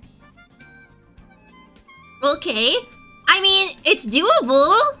 Exactly. Okay. I mean, it's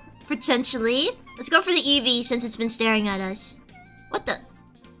doable, potentially. Let's go for the Eevee since it's been staring at us. What the?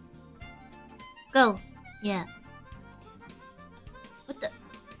 Go. Yeah. What the?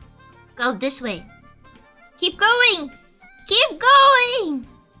 Go this way. Keep going! Keep going!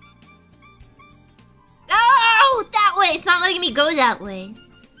 Go! That way! It's not letting me go that way.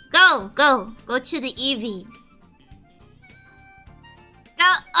 Go, go. Go to the Eevee.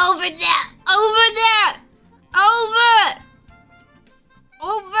 Go over there! Over there! Over!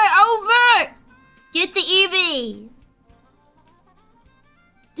 Over! Get the Eevee!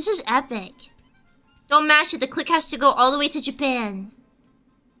 This is epic. Don't mash it, the click has to go all the way to Japan.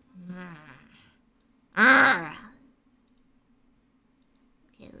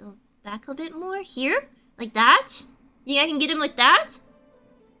 back a bit more. Here? Like that? You think I can get him like that?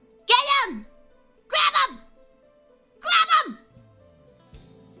 Get him! Grab him! Grab him!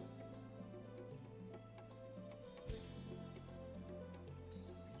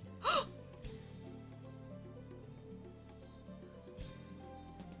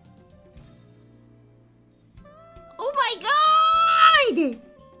 Oh my god!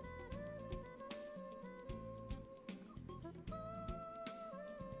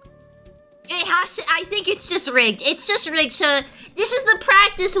 It has to, I think it's just rigged. It's just rigged. So this is the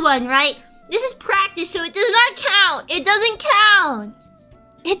practice one, right? This is practice, so it does not count. It doesn't count.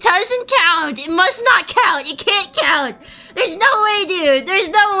 It doesn't count. It must not count. It can't count. There's no way, dude. There's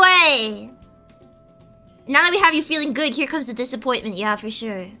no way. Now that we have you feeling good, here comes the disappointment. Yeah, for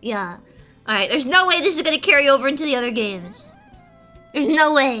sure. Yeah. Alright, there's no way this is gonna carry over into the other games. There's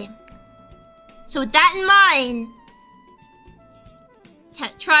no way. So with that in mind,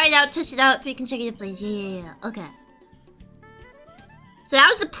 try it out, test it out, 3 consecutive plays. Yeah. Okay. So that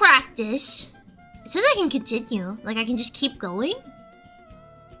was the practice. It says I can continue. Like, I can just keep going?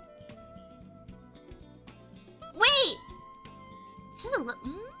 Wait! It says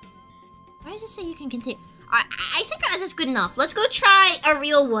why does it say you can continue? I think that's good enough. Let's go try a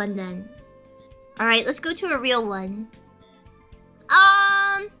real one then. Alright, let's go to a real one.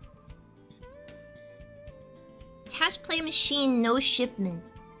 Test play machine, no shipment.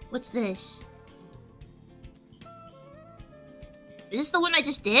 What's this? Is this the one I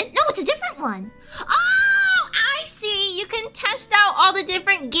just did? No, it's a different one. Oh, I see. You can test out all the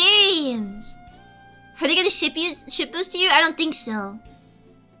different games. Are they gonna ship those to you? I don't think so.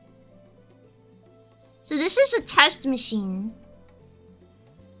 So this is a test machine.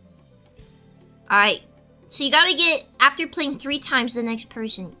 Alright. So you gotta get, after playing 3 times the next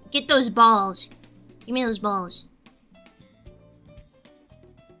person, get those balls. Give me those balls.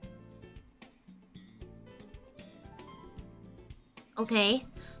 Okay.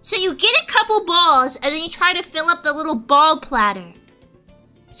 So you get a couple balls, and then you try to fill up the little ball platter.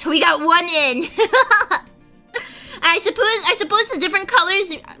 So we got 1 in. I suppose the different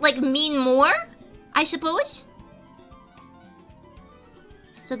colors, like, mean more? I suppose?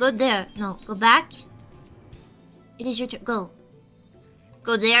 So go there. No, go back. It is your turn. Go.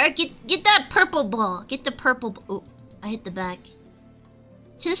 Go there. Get that purple ball. Get the purple ball. Oh, I hit the back.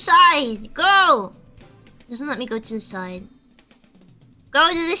 To the side. Go. Doesn't let me go to the side. Go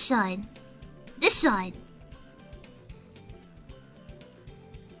to this side. This side.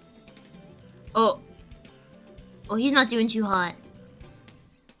 Oh. Oh, he's not doing too hot.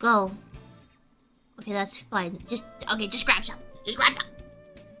 Go. Okay, that's fine. Just grab some. Just grab some.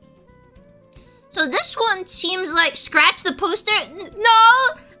 So this one seems like scratch the poster.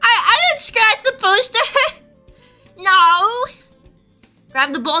 No! I didn't scratch the poster. No!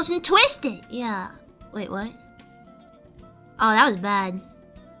 Grab the balls and twist it. Yeah. Wait, what? Oh, that was bad.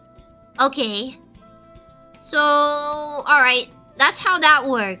 Okay. So, alright. That's how that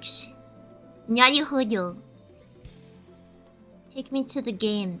works. Naruhodo. Take me to the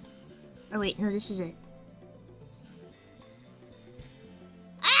game. Oh wait, no, this is it.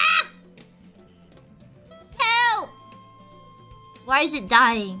 Ah! Help! Why is it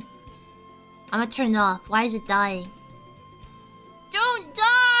dying? I'm gonna turn it off. Why is it dying? Don't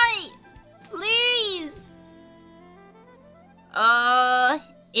die! Please!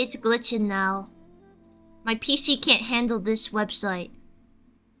 It's glitching now. My PC can't handle this website.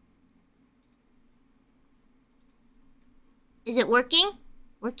 Is it working?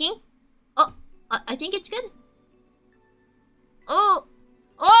 Working? Oh, I think it's good. Oh!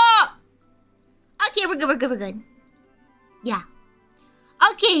 Oh! Okay, we're good. Yeah.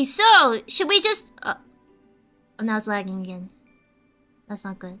 Okay, so, should we just... Oh, now it's lagging again. That's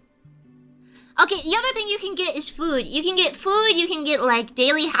not good. Okay, the other thing you can get is food. You can get food, you can get, like,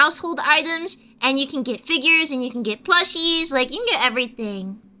 daily household items, and you can get figures, and you can get plushies. Like, you can get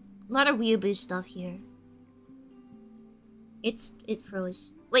everything. A lot of weeaboo stuff here. It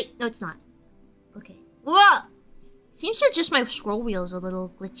froze. Wait, no, it's not. Okay. Whoa! Seems that just my scroll wheel is a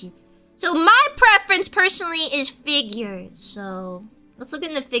little glitchy. So my preference personally is figures. So let's look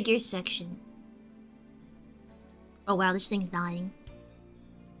in the figures section. Oh wow, this thing's dying.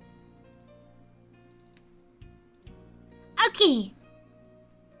 Okay.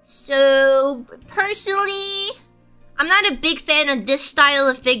 So personally, I'm not a big fan of this style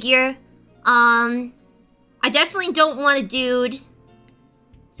of figure. I definitely don't want a dude.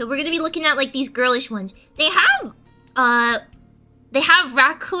 So we're gonna be looking at like these girlish ones. They have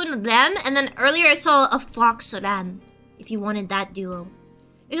Raccoon Rem, and then earlier I saw a Fox Rem, if you wanted that duo.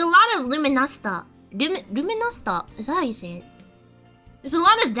 There's a lot of Luminasta. Luminasta, is that how you say it? There's a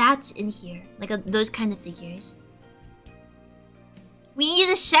lot of that in here. Like those kind of figures. We need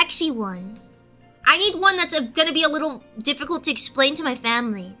a sexy one. I need one that's gonna be a little difficult to explain to my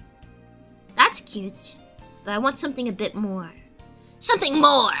family. That's cute. But I want something a bit more. Something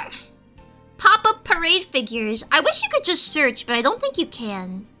more! Pop-up parade figures. I wish you could just search, but I don't think you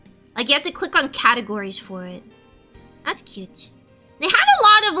can. Like, you have to click on categories for it. That's cute. They have a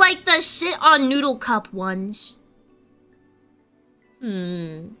lot of, like, the sit-on noodle cup ones.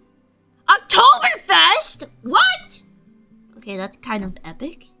 Oktoberfest? What? Okay, that's kind of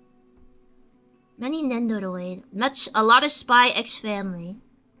epic. Many Nendoroid. A lot of Spy X Family.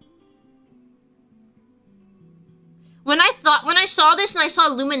 When I saw this and I saw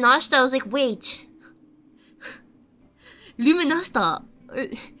Luminasta, I was like, wait. Luminasta.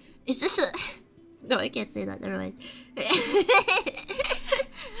 Is this a... No, I can't say that. Never mind.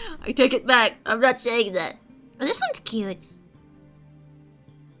 I take it back. I'm not saying that. Oh, this one's cute.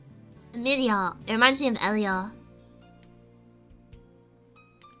 Emilia. It reminds me of Elia.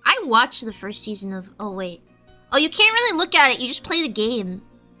 I watched the first season of... Oh, wait. Oh, you can't really look at it. You just play the game.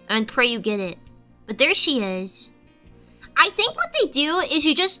 And pray you get it. But there she is. I think what they do is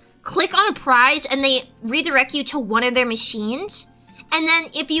you just click on a prize and they redirect you to one of their machines. And then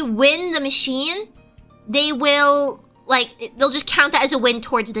if you win the machine, they will, like, they'll just count that as a win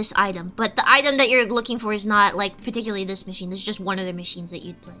towards this item. But the item that you're looking for is not, like, particularly this machine. This is just one of the machines that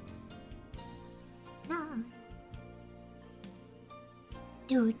you'd play.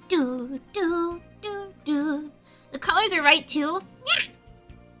 Do, do, do, do, do. The colors are right, too. Yeah.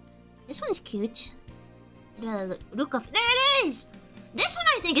 This one's cute. There it is! This one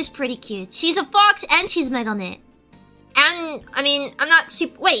I think is pretty cute. She's a fox and she's Megane. And, I mean, I'm not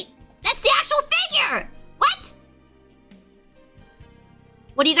super... Wait! That's the actual figure! What?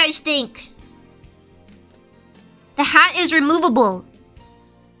 What do you guys think? The hat is removable.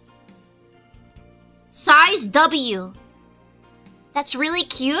 Size W. That's really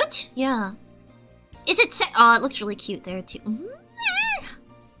cute? Yeah. Is it set? Oh, it looks really cute there, too.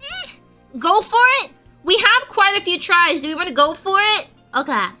 Go for it! We have quite a few tries. Do we want to go for it?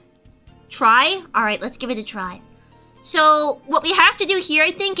 Okay. Try? Alright, let's give it a try. So, what we have to do here,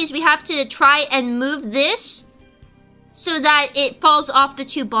 I think, is we have to try and move this so that it falls off the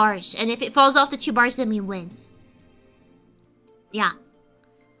 2 bars. And if it falls off the 2 bars, then we win. Yeah.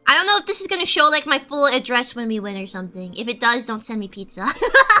 I don't know if this is going to show, like, my full address when we win or something. If it does, don't send me pizza.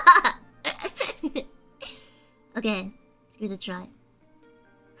 Okay, let's give it a try.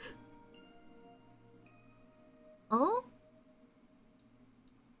 Oh?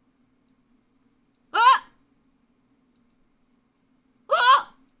 Ah!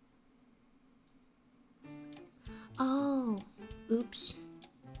 Ah! Oh, oops.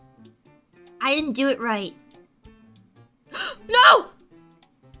 I didn't do it right. No!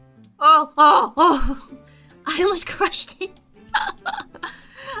 Oh. I almost crushed it.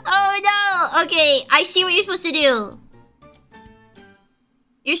 Oh no! Okay, I see what you're supposed to do.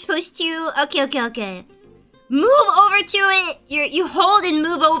 You're supposed to... Okay. Move over to it. You hold and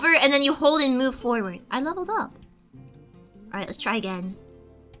move over, and then you hold and move forward. I leveled up. Alright, let's try again.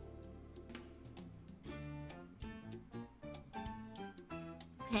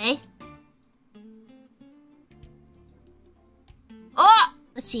 Okay. Oh!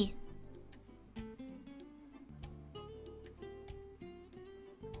 Let's see.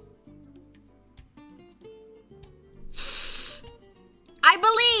 I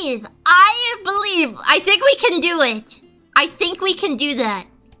believe. I think we can do it. I think we can do that.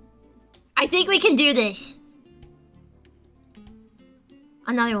 I think we can do this.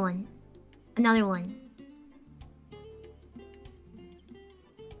 Another one. Another one.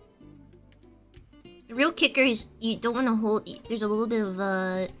 The real kicker is you don't want to hold... There's a little bit of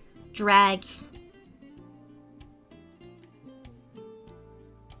a drag.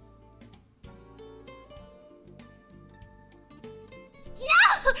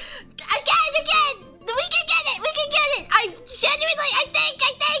 No! Again! We can get it! I genuinely, I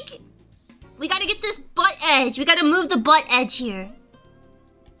think! We gotta get this butt edge. We gotta move the butt edge here.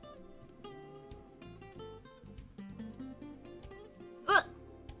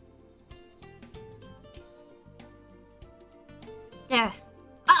 There.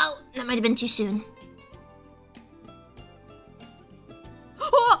 Uh-oh, that might have been too soon.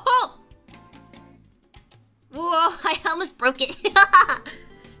 Oh! Whoa, I almost broke it. Not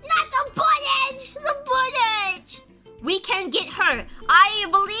the butt edge! The butt edge! We can get her. I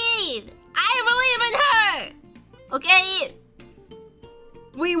believe in her! Okay?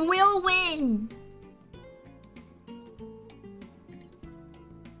 We will win.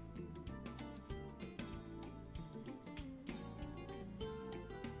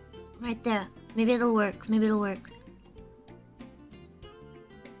 Right there. Maybe it'll work. Maybe it'll work.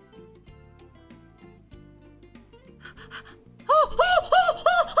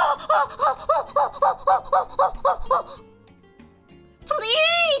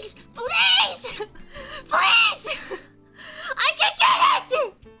 Please! Please! Please! I can get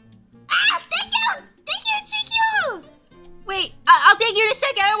it! Ah! Thank you! Thank you! Thank you! Wait, I'll take you in a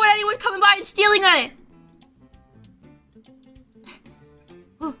second. I don't want anyone coming by and stealing it.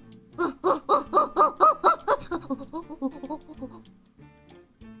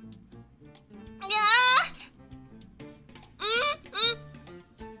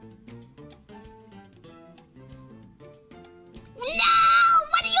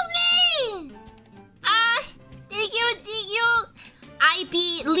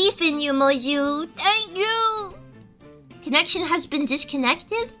 You. Thank you! Connection has been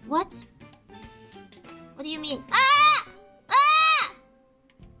disconnected? What? What do you mean? Ah! Ah!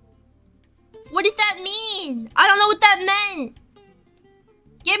 What did that mean? I don't know what that meant!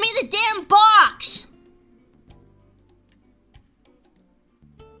 Give me the damn box!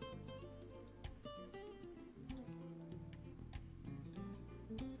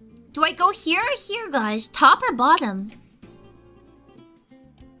 Do I go here or here, guys? Top or bottom?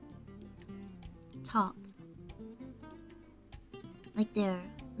 Top. Like there.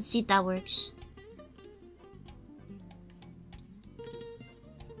 Let's see if that works.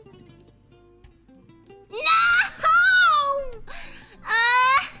 No!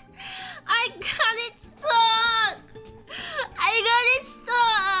 I got it stuck! I got it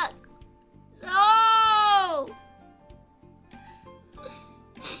stuck! No!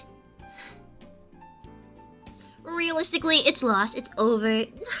 Realistically, it's lost. It's over.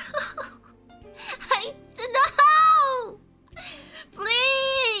 No!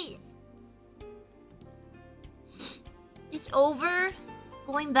 Please! It's over.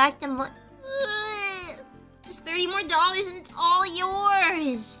 Going back to just $30 more and it's all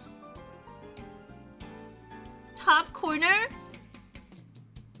yours. Top corner.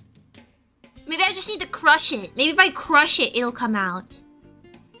 Maybe I just need to crush it. Maybe if I crush it, it'll come out.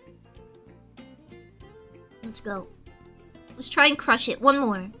 Let's go. Let's try and crush it. One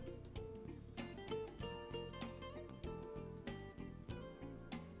more.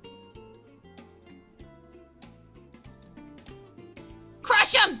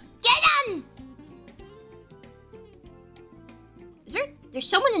 Crush him! Get him! Is there... There's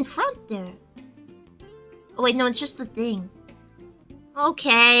someone in front there. Oh wait, no, it's just the thing.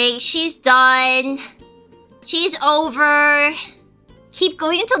 Okay, she's done. She's over. Keep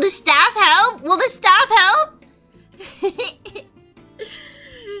going until the staff help? Will the staff help?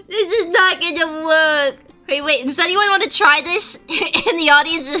 This is not gonna work. Wait, does anyone want to try this? In the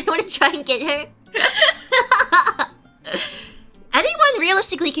audience, does anyone want to try and get her? Anyone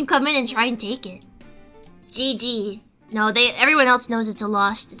realistically can come in and try and take it. GG. No, everyone else knows it's a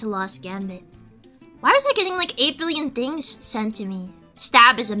lost gambit. Why was I getting like 8 billion things sent to me?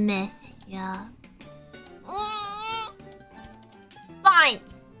 Stab is a myth. Yeah. Fine.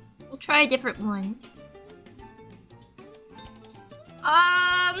 We'll try a different one.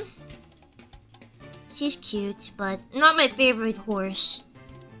 She's cute, but not my favorite horse.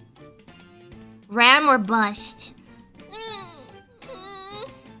 Ram or bust?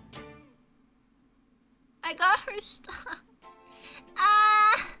 I got her stuff.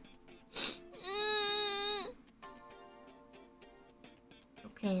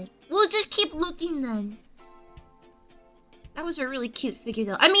 Okay, we'll just keep looking then. That was a really cute figure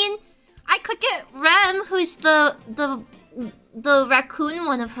though. I mean, I could get Rem, who's the raccoon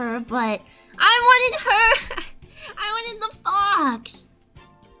one of her, but I wanted her. I wanted the fox.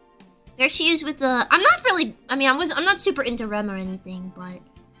 There she is with the... I'm not really... I mean, I'm not super into Rem or anything, but...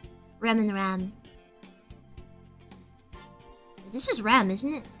 Rem and Ram. This is Ram,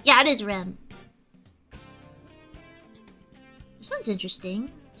 isn't it? Yeah, it is Ram. This one's interesting.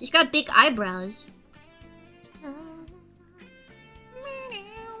 She's got big eyebrows.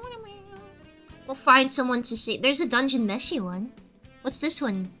 We'll find someone to see. There's a Dungeon Meshi one. What's this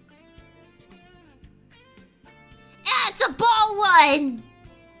one? Ah, it's a ball one!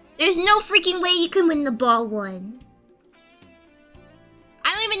 There's no freaking way you can win the ball one.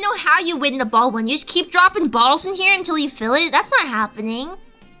 I don't even know how you win the ball one. You just keep dropping balls in here until you fill it? That's not happening.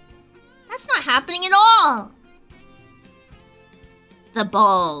 That's not happening at all. The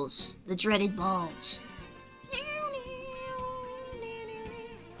balls. The dreaded balls.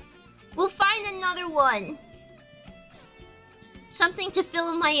 We'll find another one. Something to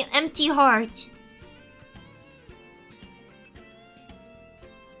fill my empty heart.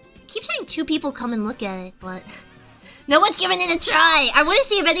 I keep saying 2 people come and look at it, but... No one's giving it a try. I want to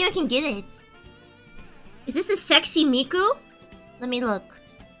see if anyone can get it. Is this a sexy Miku? Let me look.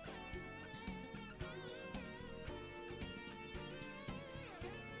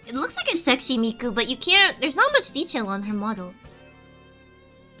 It looks like a sexy Miku, but you can't... There's not much detail on her model.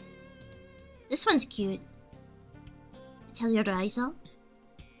 This one's cute. Atelier Raizo.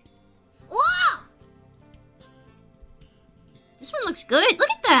 Whoa! This one looks good. Look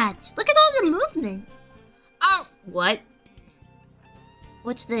at that. Look at all the movement. Oh, what?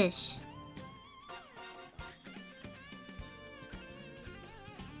 What's this?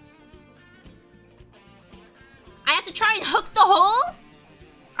 I have to try and hook the hole?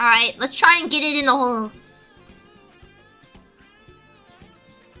 Alright, let's try and get it in the hole.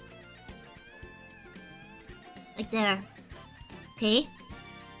 Like there. Okay.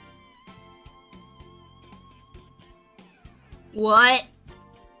 What?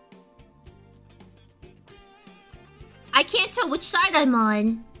 I can't tell which side I'm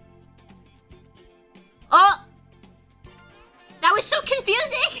on. Oh! That was so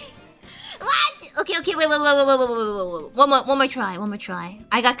confusing! What? Okay, wait. One more try.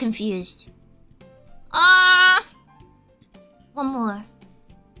 I got confused. One more.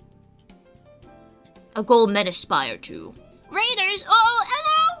 A goal men aspire to. Raiders! Oh,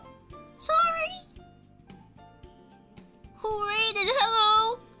 hello! Sorry. Who raided?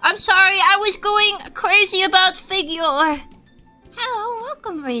 Hello? I'm sorry, I was going crazy about figure. Hello,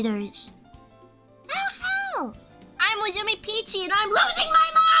 welcome, Raiders. How? I'm Uzumi Peachy and I'm losing my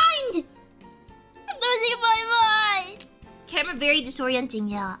mind! I'm losing my mind! Camera very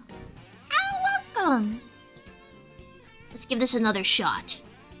disorienting, yeah. How welcome. Let's give this another shot.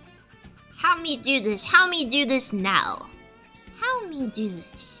 How me do this? How me do this now? How me do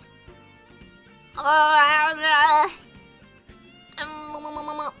this?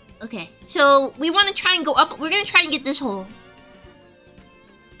 Okay, so we want to try and go up. We're gonna try and get this hole.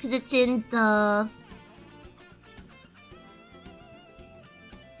 Because it's in the...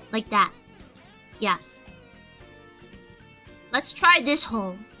 Like that. Yeah. Let's try this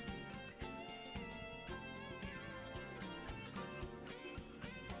hole.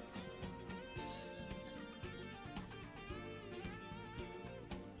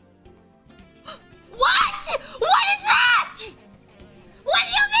 What? What is that? What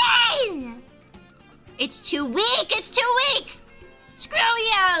do you mean? It's too weak. It's too weak. Screw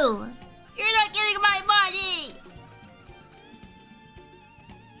you. You're not getting my money.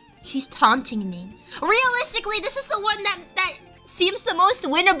 She's taunting me. Realistically, this is the one that seems the most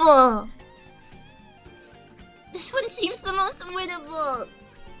winnable. This one seems the most winnable.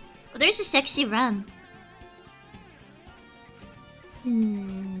 Oh, there's a sexy Rem.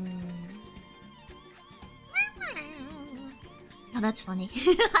 Oh, that's funny.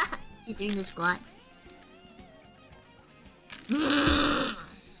 He's doing the squat.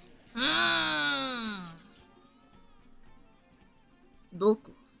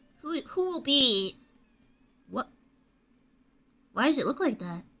 Doku. Who will be... What? Why does it look like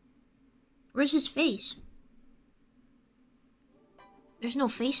that? Where's his face? There's no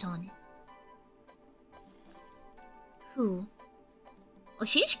face on it. Who? Oh,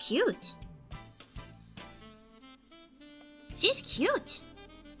 she's cute. She's cute.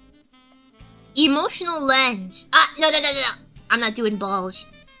 Emotional lens. Ah, no. I'm not doing balls.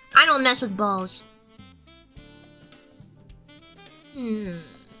 I don't mess with balls.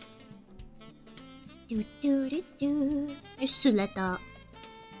 There's Suleta.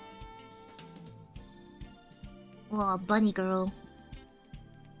 Oh, bunny girl.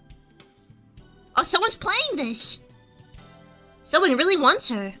 Oh, someone's playing this. Someone really wants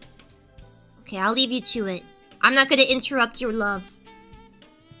her. Okay, I'll leave you to it. I'm not gonna interrupt your love.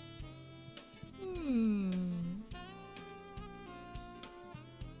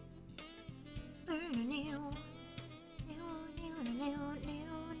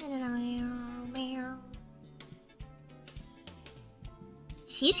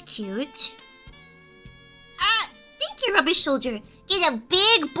 She's cute. Ah, thank you, Rubbish Soldier. Get a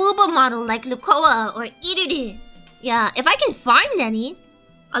big booba model like Lukoa or Iruru. Yeah, if I can find any.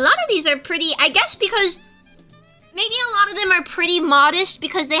 A lot of these are pretty, I guess because maybe a lot of them are pretty modest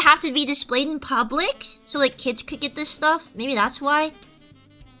because they have to be displayed in public. So like kids could get this stuff. Maybe that's why.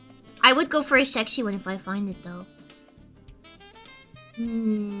 I would go for a sexy one if I find it though.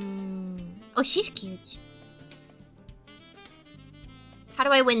 Oh, she's cute. How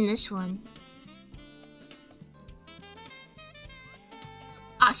do I win this one?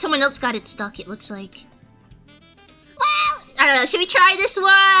 Ah, someone else got it stuck, it looks like. Well, I don't know, should we try this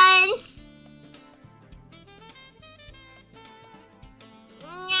one?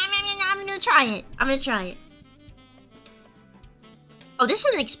 I'm gonna try it. Oh, this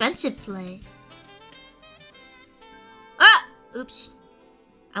is an expensive play. Ah! Oops.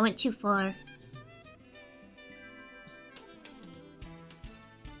 I went too far.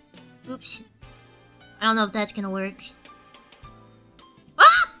 Oops. I don't know if that's gonna work.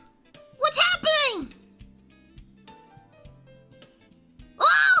 Ah! What's happening?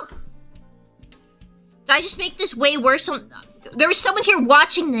 Oh! Did I just make this way worse? There was someone here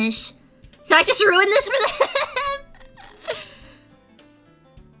watching this. Did I just ruin this for them?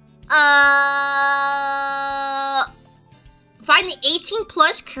 Find the 18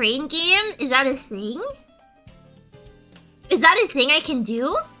 plus crane game? Is that a thing? Is that a thing I can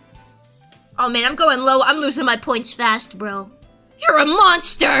do? Oh man, I'm going low. I'm losing my points fast, bro. You're a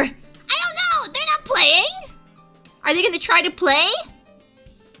monster! I don't know! They're not playing! Are they gonna try to play?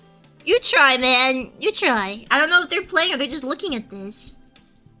 You try, man. You try. I don't know if they're playing or they're just looking at this.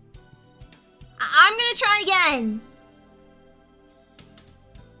 I'm gonna try again.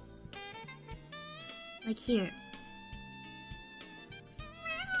 Like here.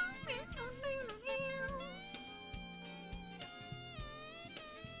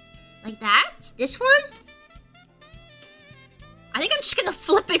 Like that? This one? I think I'm just gonna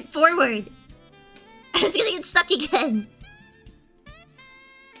flip it forward. And it's gonna get stuck again.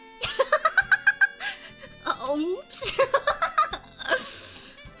 Oops.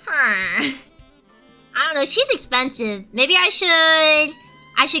 I don't know, she's expensive. Maybe I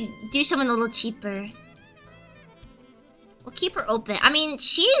should do something a little cheaper. We'll keep her open. I mean,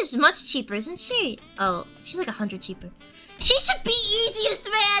 she's much cheaper, isn't she? Oh, she's like 100 cheaper. She should be easiest,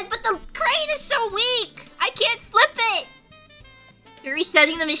 man, but the crane is so weak. I can't flip it. You're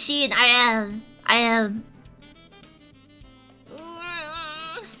resetting the machine. I am.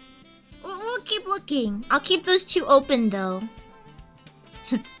 We'll keep looking. I'll keep those two open, though.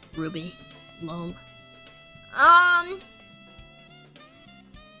 Ruby. Lol.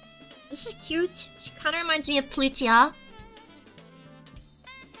 This is cute. She kind of reminds me of Plutia.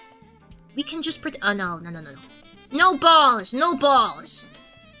 We can just oh, no. No balls! No balls!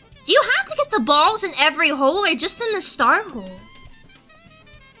 Do you have to get the balls in every hole or just in the star hole?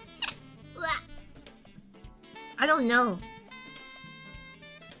 I don't know.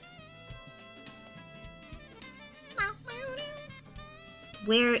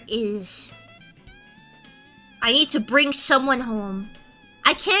 Where is... I need to bring someone home.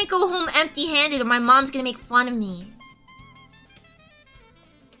 I can't go home empty-handed or my mom's gonna make fun of me.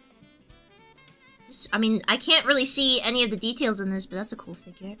 I mean, I can't really see any of the details in this, but that's a cool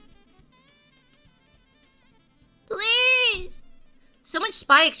figure. Please! So much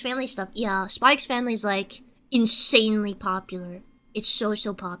Spy X Family stuff. Yeah, Spy X Family is like insanely popular. It's so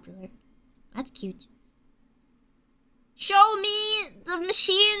popular. That's cute. Show me the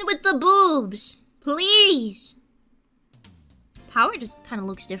machine with the boobs, please. Power just kind of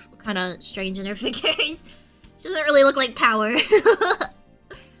looks different, kind of strange in her figures. She doesn't really look like Power.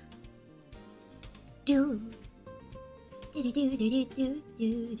 Do.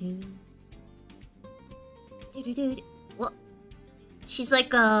 Well, she's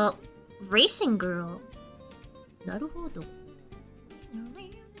like a racing girl. Naruhodo.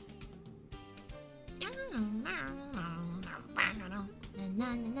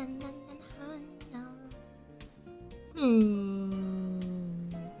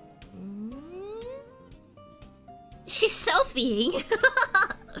 She's selfieing.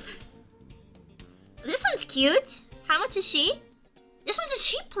 This one's cute. How much is she? This one's a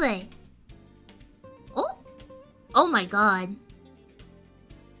cheap play. Oh. Oh my god.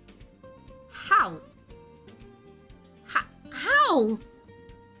 How? How?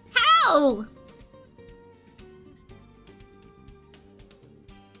 How?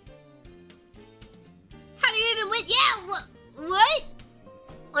 How do you even win? Yeah, what?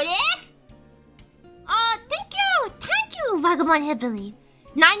 What is? Thank you! Thank you, Vagabond Hillbilly.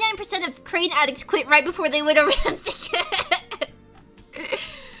 99% of crane addicts quit right before they win a ramp figure.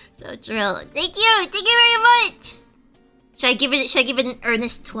 So true. Thank you very much. Should I give it an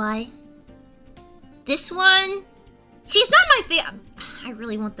earnest try? This one, she's not my favorite. I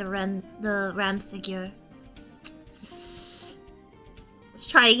really want the ram figure. Let's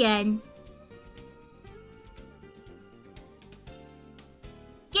try again.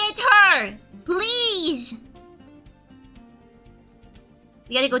 Get her, please.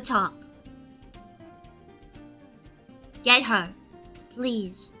 We gotta go top. Get her.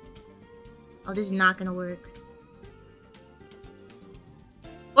 Please. Oh, this is not gonna work.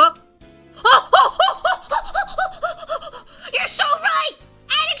 Oh! You're so right!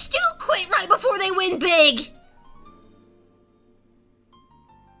 Addicts do quit right before they win big!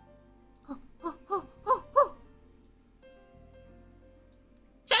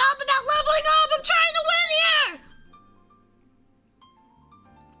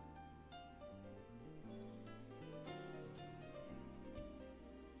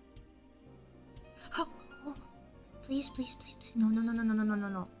 No! Again!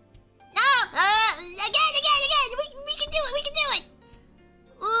 We can do it!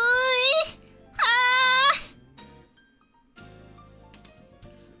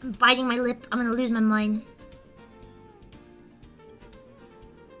 I'm biting my lip. I'm gonna lose my mind.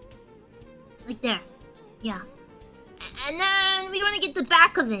 Like there. Yeah. And then we're gonna get the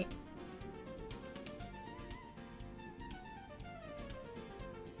back of it.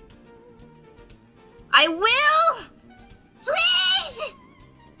 I will! Please!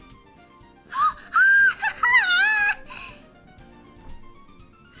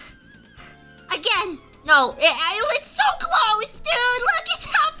 Again! No, it's so close, dude! Look, it's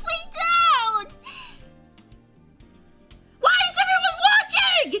halfway down! Why is everyone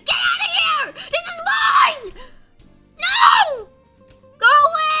watching? Get out of here! This is mine! No! Go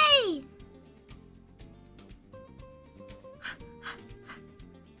away!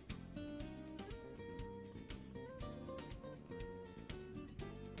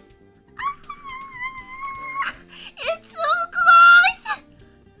 It's so close!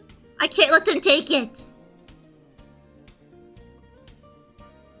 I can't let them take it.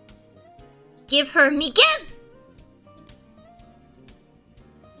 Give her me, give!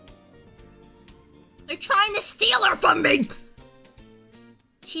 They're trying to steal her from me!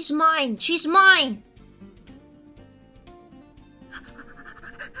 She's mine, she's mine!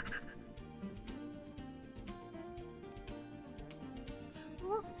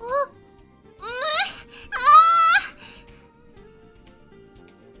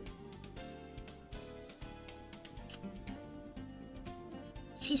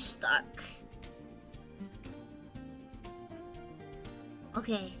 She's stuck.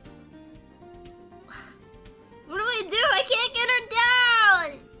 Okay. What do I do? I can't get her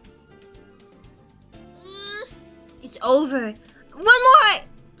down! It's over. One more!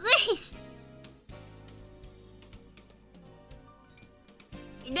 Please!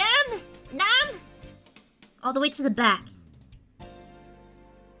 Damn! All the way to the back.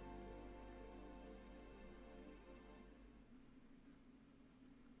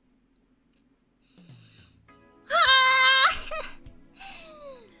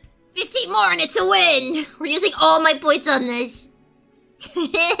 More and it's a win! We're using all my points on this.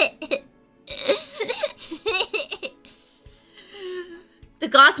 The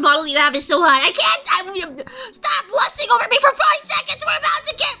goth model you have is so high. I can't! Stop lusting over me for 5 seconds! We're about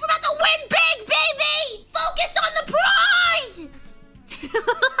to win big, baby! Focus on the prize!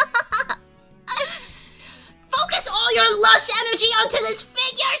 Focus all your lust energy onto this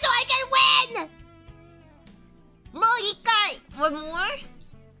figure so I can win! One more?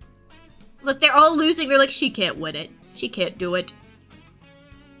 Look, they're all losing. They're like, she can't win it. She can't do it.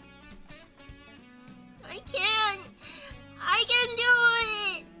 I can do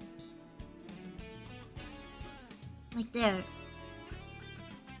it! Like there.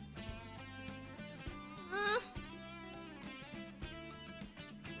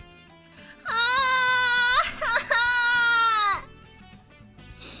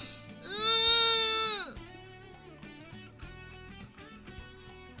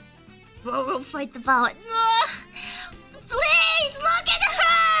 We'll fight the power. Please, look at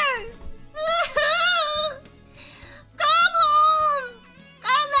her! Come home!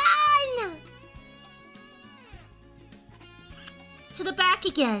 Come on! To the back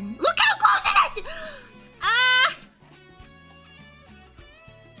again. Look how close it is!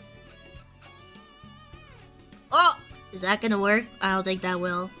 Oh! Is that gonna work? I don't think that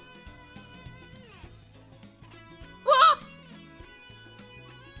will.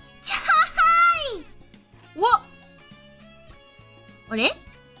 What? What it?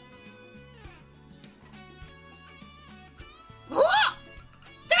 What?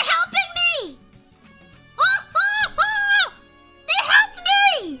 They're helping me! They helped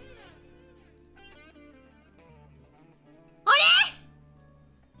me! What it?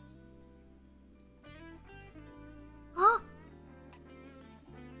 Huh?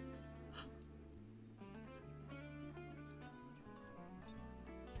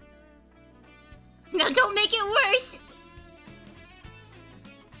 No, don't make it worse!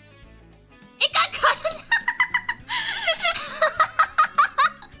 It got caught in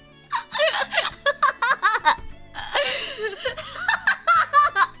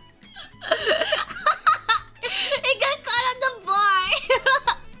It got caught on the bar!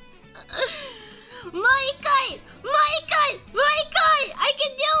 Maikai! I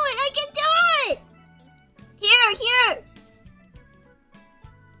can do it! Here!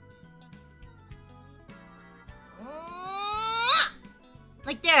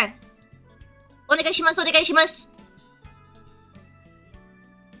 Like there. Onegaishimasu.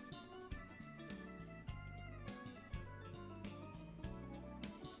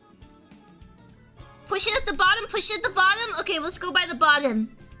 Push it at the bottom, push it at the bottom. Okay, let's go by the bottom.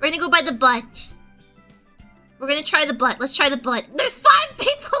 We're gonna go by the butt. We're gonna try the butt. Let's try the butt. There's 5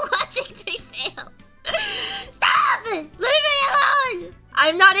 people watching me fail. Stop! Leave me alone!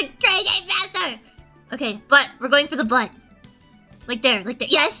 I'm not a great master. Okay, butt. We're going for the butt. Like there, like there.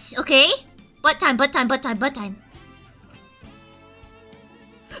 Yes, okay. Butt time, butt time, butt time, butt time.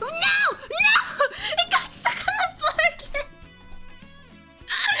 No! No! It got stuck on the floor again.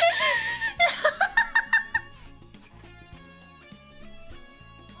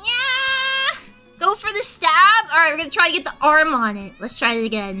 Yeah! Go for the stab. Alright, we're gonna try to get the arm on it. Let's try it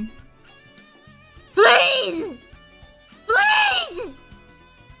again. Please! Please!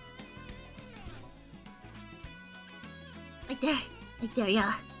 Like there. Like there,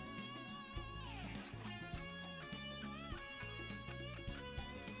 yeah.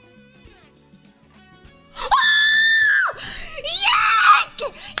 Oh! Yes!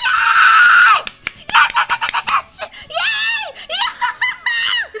 Yes! Yes! Yes! Yes! Yes! Yay! Yeah!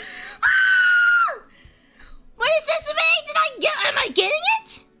 Oh! What does this mean? Did I get? Am I getting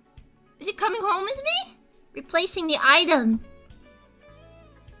it? Is it coming home with me? Replacing the item.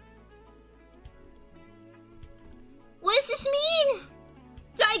 What does this mean?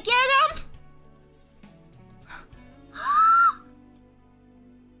 Did I get him?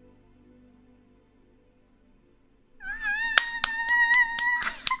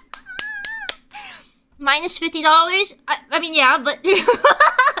 Minus $50? I mean, yeah, but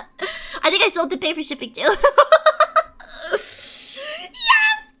I think I still have to pay for shipping too. Yes!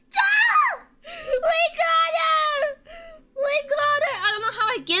 We got it! We got it! I don't know how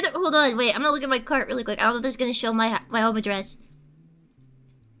I get it. Hold on, wait. I'm gonna look at my cart really quick. I don't know if this is gonna show my home address.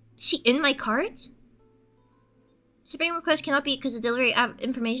 Is she in my cart? Shipping request cannot be because the delivery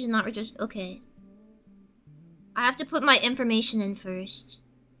information is not registered. Okay. I have to put my information in first.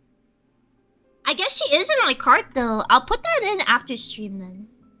 I guess she is in my cart though. I'll put that in after stream then.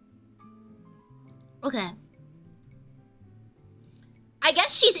 Okay. I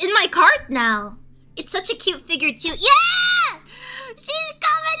guess she's in my cart now. It's such a cute figure too. Yeah! She's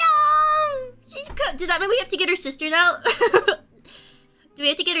coming home! Does that mean we have to get her sister now? Do we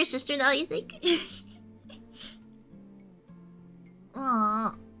have to get her sister now, you think?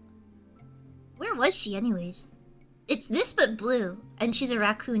 Aww. Where was she anyways? It's this but blue. And she's a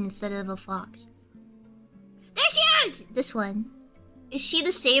raccoon instead of a fox. There she is! This one. Is she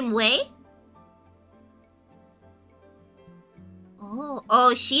the same way? Oh,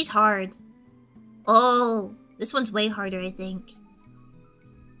 oh, she's hard. Oh, this one's way harder, I think.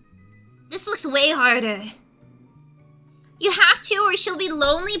 This looks way harder. You have to or she'll be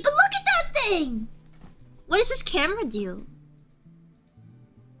lonely. But look at that thing! What does this camera do?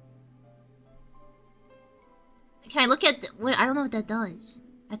 Can I look at... what? I don't know what that does.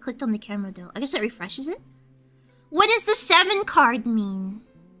 I clicked on the camera though. I guess that refreshes it? What does the 7 card mean?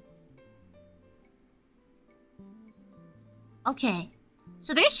 Okay.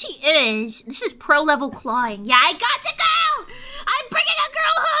 So there she is. This is pro level clawing. Yeah, I got the girl! I'm bringing a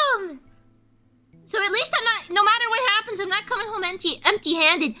girl home! So at least I'm not... no matter what happens, I'm not coming home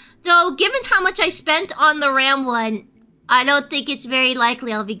empty-handed. Though, given how much I spent on the RAM one, I don't think it's very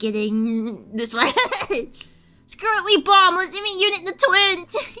likely I'll be getting this one. Screw it, we bomb. Let's even unit the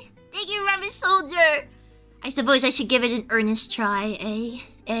twins. Thank you, Rubber Soldier. I suppose I should give it an earnest try, eh?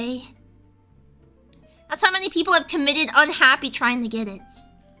 Eh? That's how many people have committed unhappy trying to get it.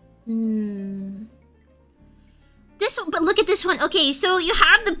 This one, but look at this one. Okay, so you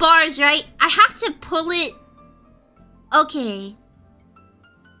have the bars, right? I have to pull it. Okay.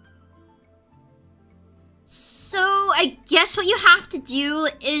 So I guess what you have to do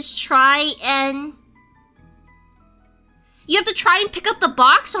is try and... you have to try and pick up the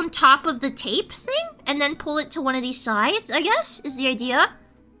box on top of the tape thing and then pull it to one of these sides, I guess, is the idea.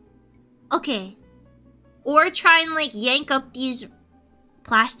 Okay. Or try and, like, yank up these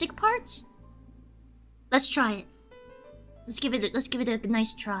plastic parts. Let's try it. Let's give it a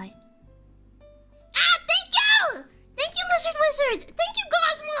nice try. Ah, thank you! Thank you, Lizard Wizard! Thank you,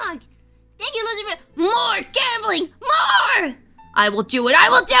 Gothmog! Thank you, Lizard Wizard! More gambling! More! I will do it! I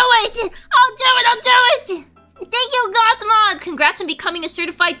will do it! I'll do it! I'll do it! Thank you, Gothmog! Congrats on becoming a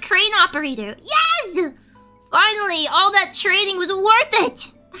certified crane operator. Yes! Finally, all that training was worth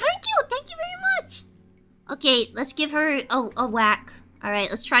it! Thank you! Thank you very much! Okay, let's give her a whack. Alright,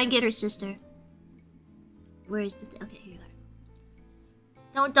 let's try and get her sister. Where is the... okay, here you are.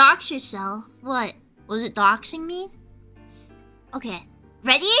 Don't dox yourself. What? Was it doxing me? Okay.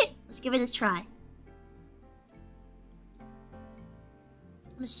 Ready? Let's give it a try.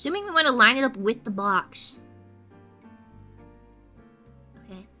 I'm assuming we want to line it up with the box.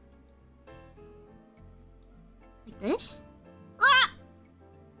 Okay. Like this? Ah!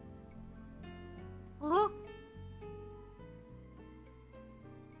 Oh.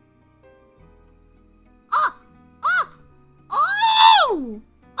 Oh! Oh! Oh!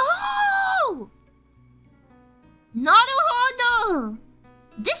 Oh! Naruhodo!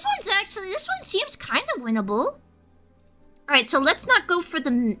 This one seems kind of winnable. Alright, so let's not go for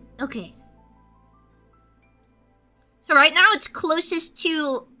the... Okay. So right now it's closest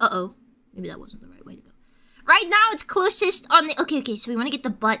to... Uh-oh. Maybe that wasn't the right way to go. Right now it's closest on the... Okay, so we want to get the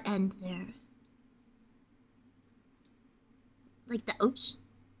butt end there. Like the... Oops.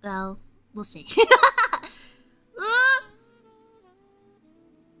 Well, we'll see.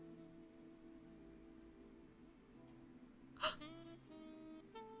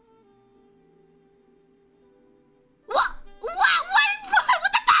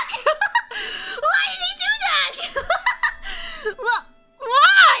 What the fuck? Why did he do that?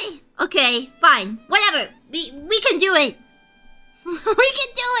 Why? Okay, fine. Whatever. We can do it. We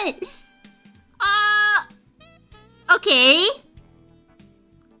can do it. Okay.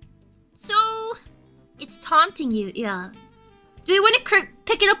 So, it's taunting you, yeah. Do we want to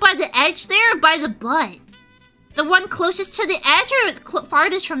pick it up by the edge there or by the butt? The one closest to the edge or the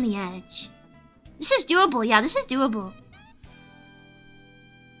farthest from the edge? This is doable, yeah, this is doable.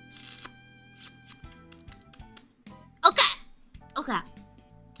 Okay.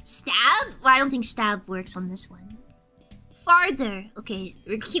 Stab? Well, I don't think stab works on this one. Farther. Okay,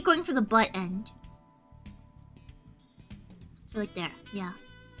 we keep going for the butt end. So like there, yeah.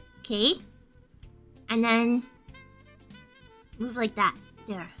 Okay. And then move like that.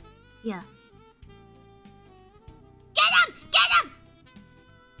 There. Yeah. Get him! Get him!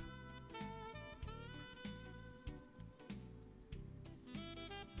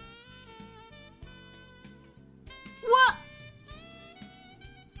 What?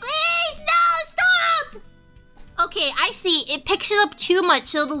 Please, no, stop! Okay, I see. It picks it up too much,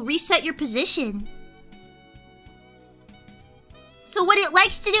 so it'll reset your position. So what it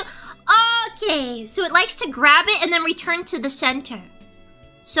likes to do... Okay, so it likes to grab it and then return to the center.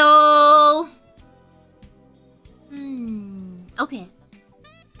 So... Okay.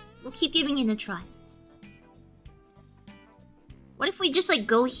 We'll keep giving it a try. What if we just, like,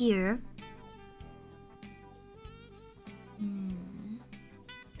 go here?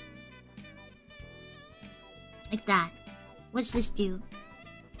 Like that. What's this do?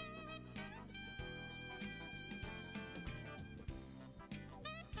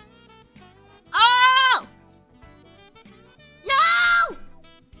 Oh! No!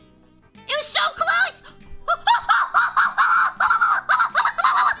 It was so close!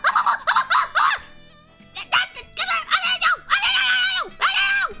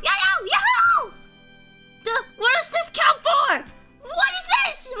 What does this count for? What is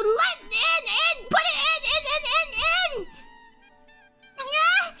this? Let in! Put it in!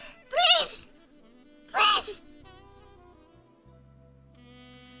 Yeah, please! Please!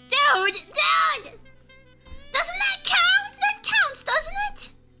 Dude! Doesn't that count? That counts, doesn't it?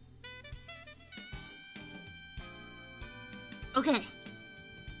 Okay.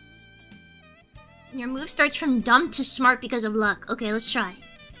 Your move starts from dumb to smart because of luck. Okay, let's try.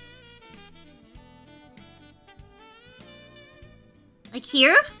 Like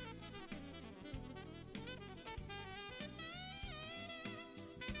here?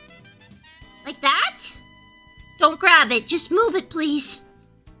 Like that? Don't grab it, just move it, please.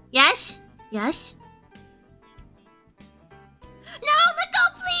 Yes? Yes? No, let go,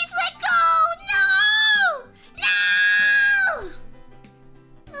 please, let go! No!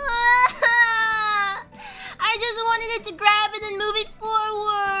 No! I just wanted it to grab it and move it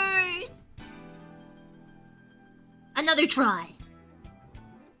forward. Another try.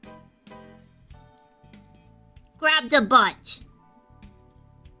 Grab the butt.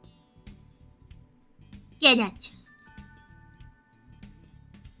 Get it.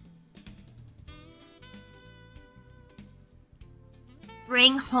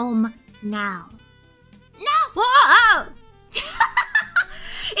 Bring home now. No! Whoa!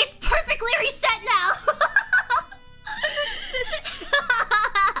 It's perfectly reset now.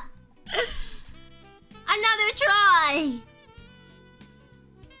 Another try.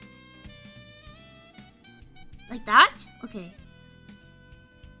 Like that? Okay.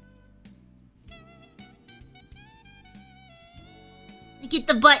 Get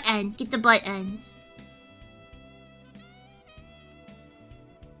the butt end. Get the butt end.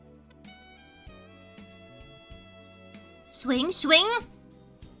 Swing, swing.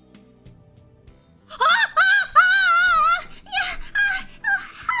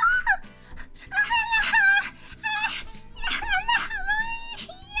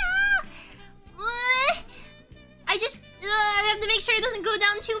 go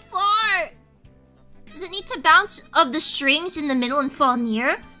down too far. Does it need to bounce of the strings in the middle and fall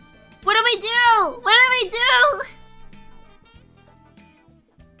near? What do we do? What do we do?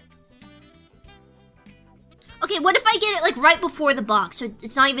 Okay, what if I get it like right before the box? So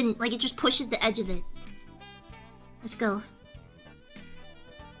it's not even like it just pushes the edge of it. Let's go.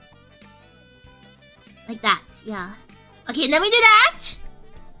 Like that, yeah. Okay, then we do that.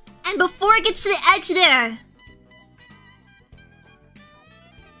 And before it gets to the edge there.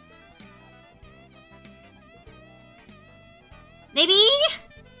 Maybe?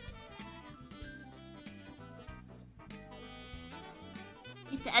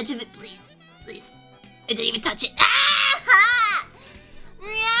 Hit the edge of it, please. Please. I didn't even touch it. Ah!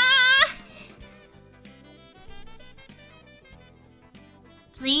 Yeah.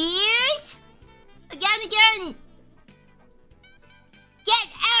 Please? Again. Get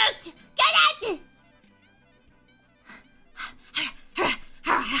out! Get out!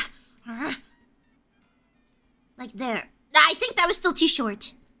 Like there. I think that was still too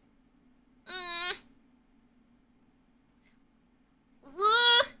short.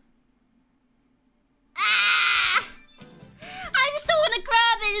 I just don't want to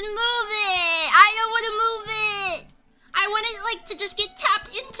grab it and move it. I don't want to move it. I want it like to just get tapped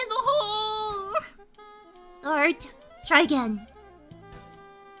into the hole. Start. Let's try again.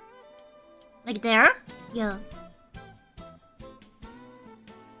 Like there? Yeah.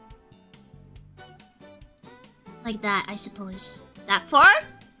 Like that, I suppose. That far?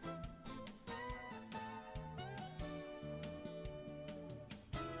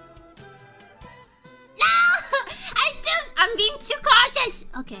 I'm being too cautious!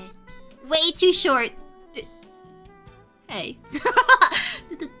 Okay. Way too short. Hey.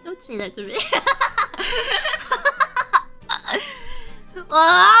 Don't say that to me.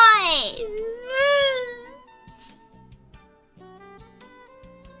 Why?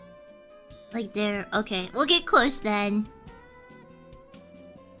 Like there. Okay. We'll get close then.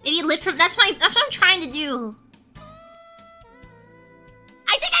 Maybe lift from... That's what I'm trying to do.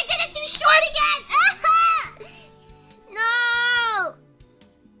 I think I did it too short again! No!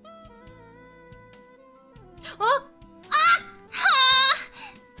 Oh! Ah!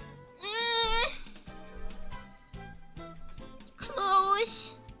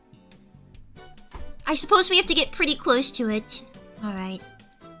 Close. I suppose we have to get pretty close to it. Alright.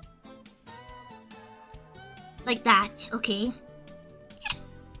 Like that, okay.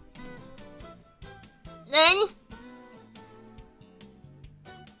 Then...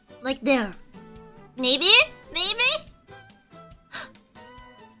 like there. Maybe? Maybe?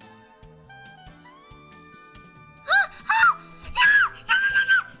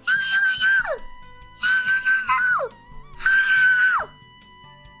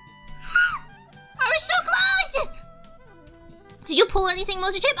 Did you pull anything,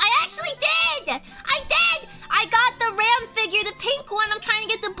 Moser Chip? I actually did! I did! I got the Ram figure, the pink one. I'm trying to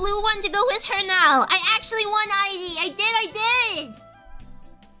get the blue one to go with her now. I actually won ID. I did!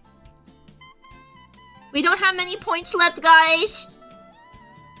 We don't have many points left, guys.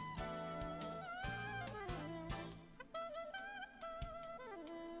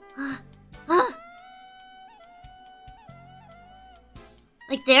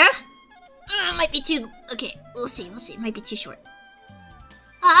 Like there? Might be too... Okay, we'll see. It might be too short.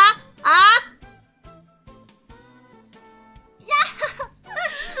 No!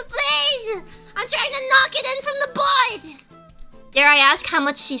 Please! I'm trying to knock it in from the butt! Dare I ask how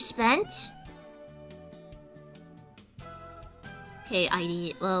much she spent? Okay,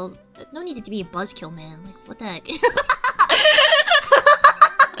 ID. Well, no need to be a buzzkill, man. Like, what the heck?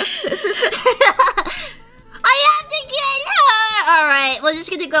 I have to get her! Alright, we're just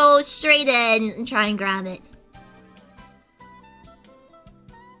gonna go straight in and try and grab it.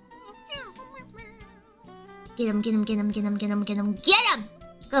 Get him!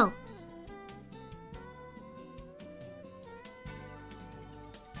 Go!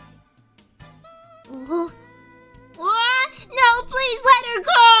 Ooh. What? No, please let her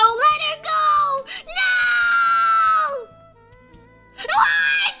go! Let her go! No!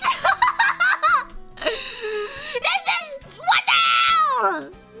 What? This is... what the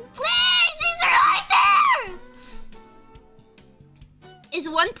hell? Please, she's right there! Is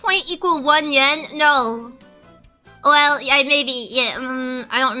 1 point equal 1 yen? No. Well, yeah, maybe, yeah,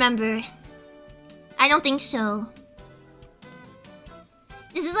 I don't remember. I don't think so.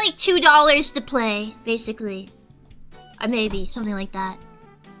 This is like $2 to play, basically. Maybe, something like that.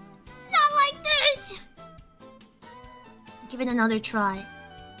 Not like this! Give it another try.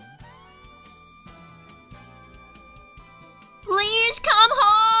 Please come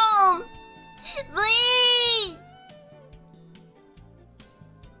home! Please!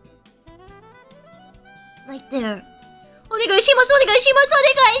 私もそ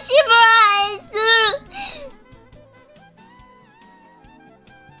れがします。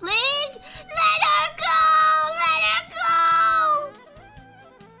Please, let her go! Let her go!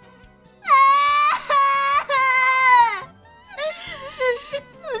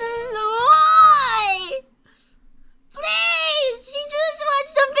 Why? Please! She just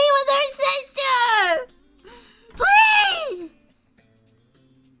wants to be with her sister! Please!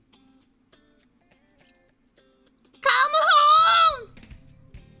 Come home!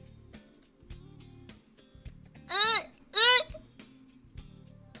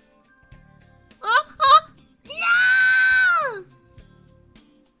 No!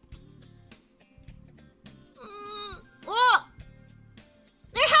 Oh!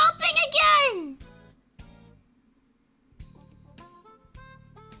 They're helping again!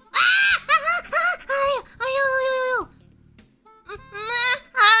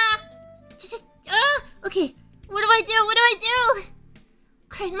 Okay, what do I do? What do I do?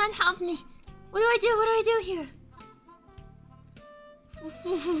 Crane help me. What do I do? What do I do here?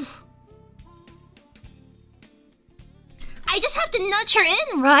 I just have to nudge her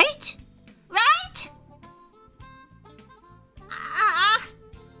in, right? Right?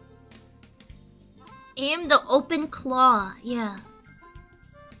 Aim the open claw, yeah.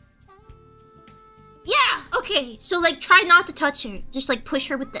 Yeah, okay. So like try not to touch her. Just like push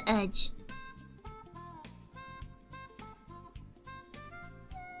her with the edge.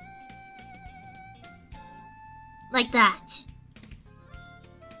 Like that.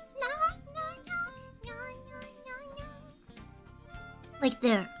 Like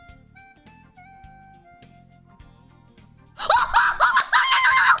there. What?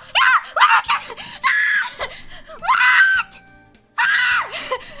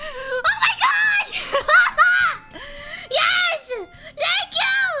 Oh my god! Yes! Thank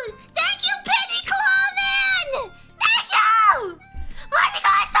you! Thank you, Penny Clawman! Thank you!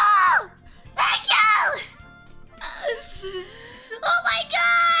 Arigato! Thank you! Oh my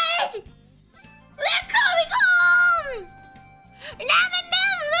god! They're coming home!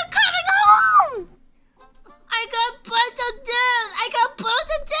 They're coming home! I got both of them! I got both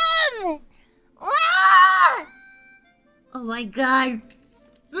of them! Ah! Oh my god.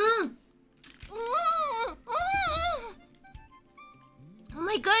 Oh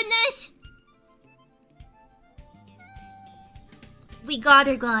my goodness! We got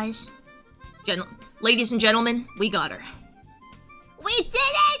her, guys. Ladies and gentlemen, we got her. We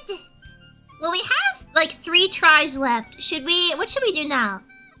did it! Well, we have like 3 tries left. What should we do now?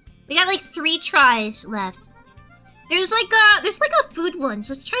 We got like 3 tries left. There's like a food ones.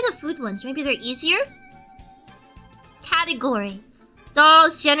 Let's try the food ones. Maybe they're easier. Category: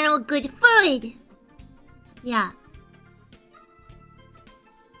 dolls, general good food. Yeah.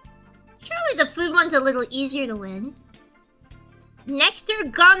 Surely the food one's a little easier to win. Nectar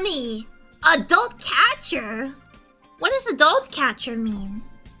gummy. Adult catcher? What does adult catcher mean?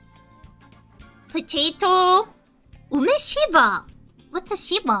 Potato. Ume shiba. What's the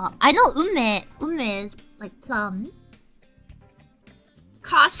shiba? I know ume. Ume is like plum.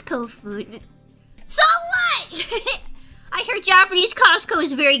 Costco food. So what? I heard Japanese Costco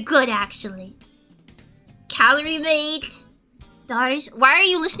is very good, actually. Calorie mate. Daughters. Why are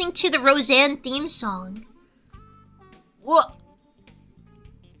you listening to the Roseanne theme song? What?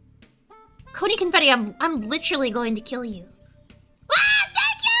 Cody Confetti, I'm literally going to kill you. Ah,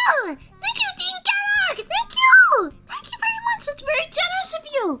 thank you! Thank you, Dean Kellogg! Thank you! Thank you very much, that's very generous of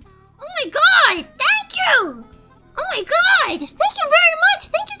you! Oh my god, thank you! Oh my god, thank you very much!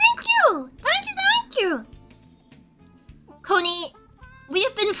 Thank you, thank you! Thank you, thank you! Coney, we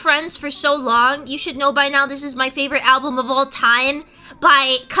have been friends for so long, you should know by now this is my favorite album of all time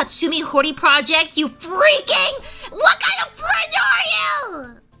by Katsumi Hori Project, you freaking... What kind of friend are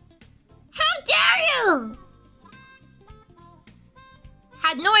you? How dare you!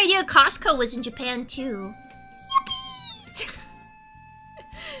 Had no idea Costco was in Japan too. Yippee!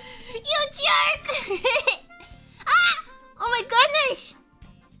 You jerk! Ah! Oh my goodness!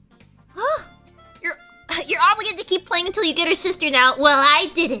 You're obligated to keep playing until you get her sister now. Well, I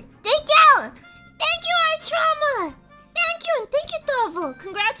did it. Thank you! Thank you, our trauma! Thank you, and thank you, Double.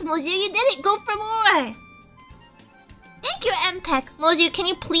 Congrats, Mozu. You did it. Go for more. Thank you, MPEC. Mozu, can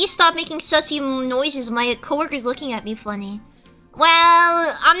you please stop making sussy noises? My coworker's looking at me funny.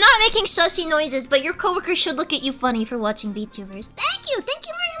 Well, I'm not making sussy noises, but your coworker should look at you funny for watching VTubers. Thank you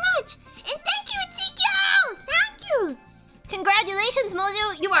very much! And thank you, Ezekiel! Thank you! Congratulations,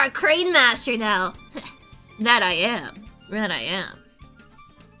 Mozu! You are a crane master now. That I am.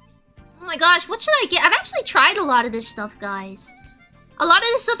 Oh my gosh, what should I get? I've actually tried a lot of this stuff, guys. A lot of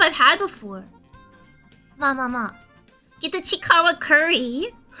this stuff I've had before. Get the Chikawa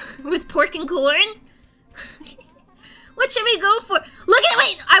curry with pork and corn. What should we go for? Look at,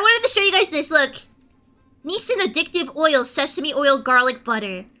 wait, I wanted to show you guys this, look. Nissin Addictive Oil, Sesame Oil, Garlic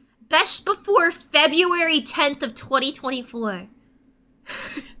Butter. Best before February 10th of 2024.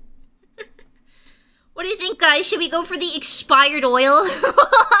 What do you think, guys? Should we go for the expired oil?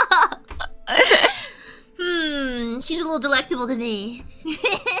 Seems a little delectable to me.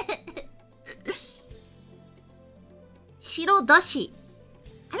 Shiro Dashi.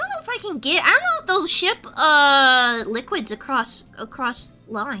 I don't know if I can get... I don't know if they'll ship liquids across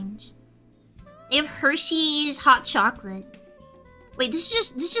lines. They have Hershey's hot chocolate. Wait, this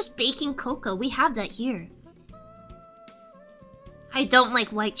is just baking cocoa. We have that here. I don't like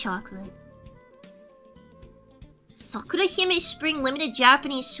white chocolate. Sakura Hime Spring Limited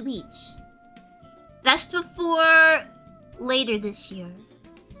Japanese Sweets. Best before later this year.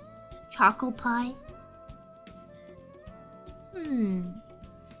 Choco pie.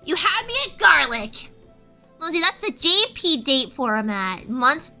 You had me at garlic. Mosey, that's the JP date format.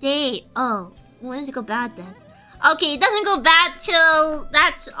 Month date. Oh, when does it go bad then? Okay, it doesn't go bad till...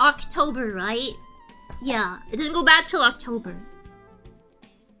 That's October, right? Yeah, it doesn't go bad till October.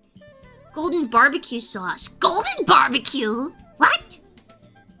 Golden barbecue sauce. Golden barbecue? What?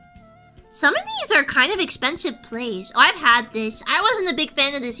 Some of these are kind of expensive plays. Oh, I've had this. I wasn't a big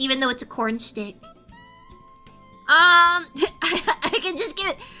fan of this, even though it's a corn stick. I can just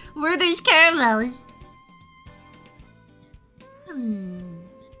get Werther's caramels.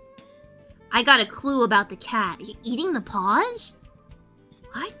 I got a clue about the cat. Are you eating the paws?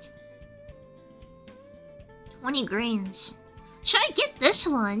 What? 20 grains. Should I get this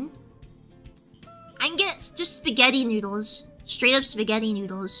one? I can get just spaghetti noodles. Straight up spaghetti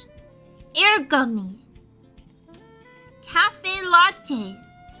noodles. Air gummy. Cafe latte.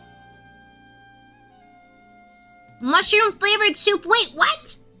 Mushroom flavored soup. Wait,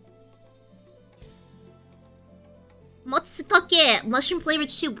 what? Matsutake. Mushroom flavored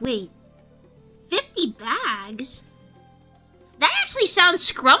soup. Wait. 50 bags? That actually sounds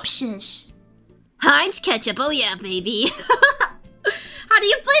scrumptious. Heinz ketchup. Oh yeah, baby. How do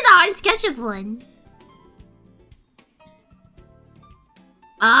you play the Heinz ketchup one?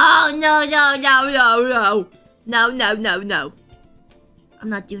 Oh, no. No. I'm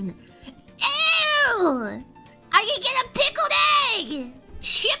not doing that. Ew! I can get a pickled egg!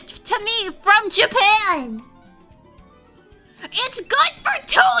 Shipped to me from Japan! It's good for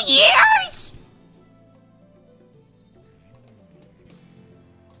 2 years?!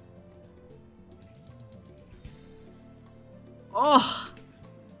 Oh!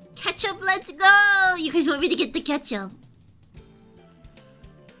 Ketchup, let's go! You guys want me to get the ketchup?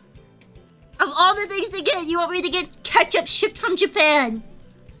 Of all the things to get, you want me to get ketchup shipped from Japan?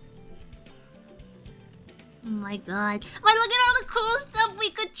 Oh my god. Look at all the cool stuff we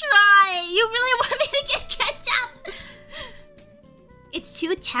could try! You really want me to get ketchup? It's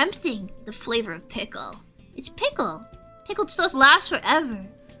too tempting, the flavor of pickle. It's pickle. Pickled stuff lasts forever.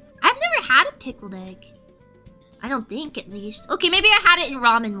 I've never had a pickled egg. I don't think, at least. Okay, maybe I had it in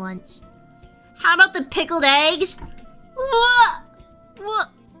ramen once. How about the pickled eggs? What?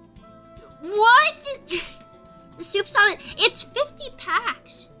 The soup's on it. It's 50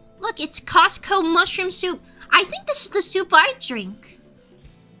 packs. Look, it's Costco mushroom soup. I think this is the soup I drink.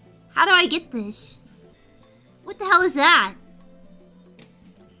 How do I get this? What the hell is that?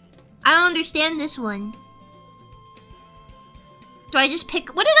 I don't understand this one. Do I just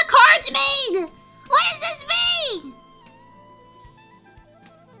pick... What do the cards mean? What does this mean?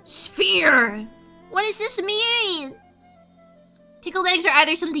 Sphere. What does this mean? Pickled eggs are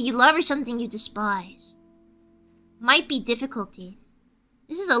either something you love or something you despise. Might be difficulty.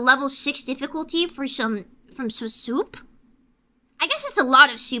 This is a level 6 difficulty for some soup? I guess it's a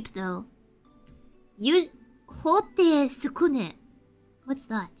lot of soup though. Use Hote Sukune. What's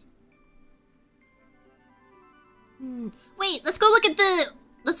that? Wait, let's look at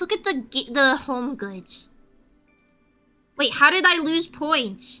the home goods. Wait, how did I lose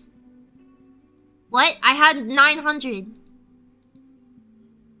points? What? I had 900.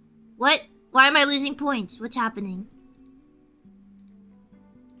 What? Why am I losing points? What's happening?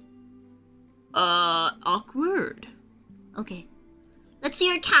 Awkward. Okay. Let's see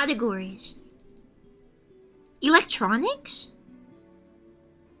your categories. Electronics?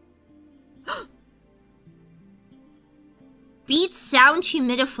 Beats sound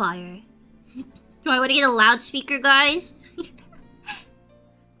humidifier. Do I want to get a loudspeaker, guys?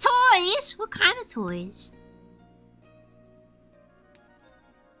 Toys? What kind of toys?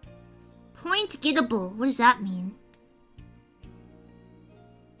 Point gettable. What does that mean?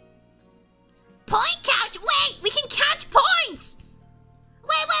 Point couch! Wait! We can catch points!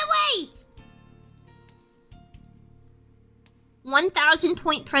 1,000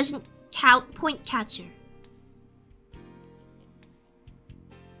 point present point catcher.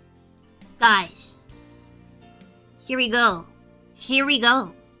 Guys. Here we go. Here we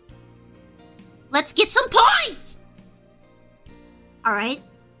go. Let's get some points! Alright.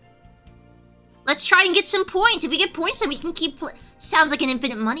 Let's try and get some points. If we get points, then we can keep sounds like an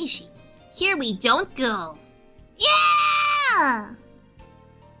infinite money sheet. Here we don't go. Yeah!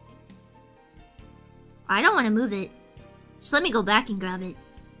 I don't want to move it. Just let me go back and grab it.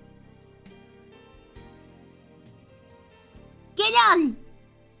 Get on!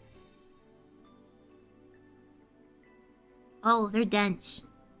 Oh, they're dense.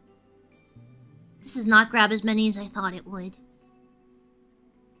 This does not grab as many as I thought it would.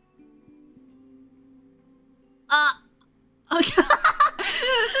 Okay.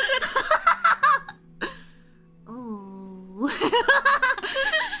 Oh.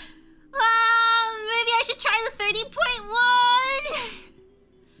 Maybe I should try the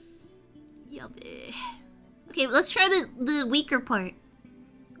 30.1. Yubby. Okay, let's try the weaker part.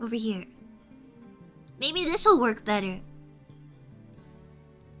 Over here. Maybe this will work better.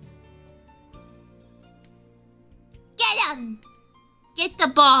 Get him! Get the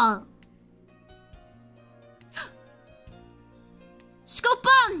ball! Scoop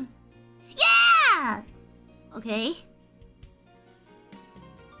on! Yeah! Okay.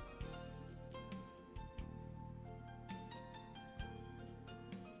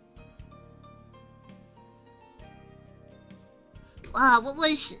 What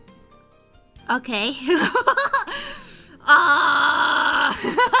was... Okay. This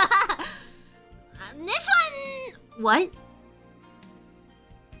one... What?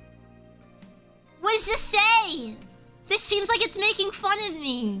 What does this say? This seems like it's making fun of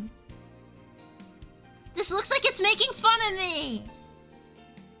me. This looks like it's making fun of me.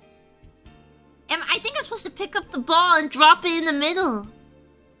 And I think I'm supposed to pick up the ball and drop it in the middle.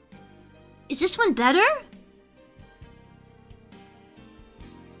 Is this one better?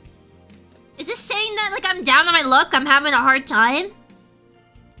 Is this saying that like I'm down on my luck? I'm having a hard time?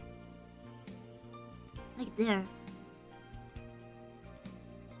 Like there.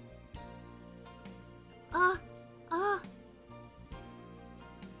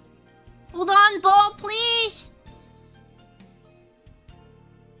 Hold on, ball, please.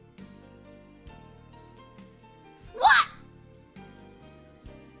 What?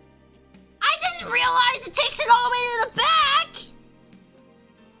 I didn't realize it takes it all the way to the back.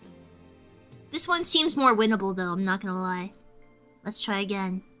 This one seems more winnable, though. I'm not gonna lie. Let's try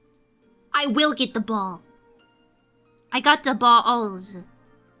again. I will get the ball. I got the balls.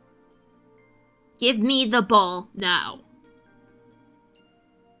 Give me the ball now.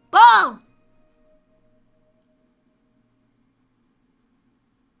 Ball!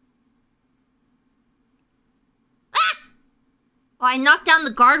 Ah! Oh, I knocked down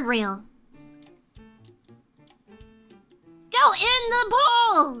the guardrail. Go in the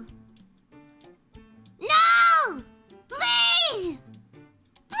ball! No! Please!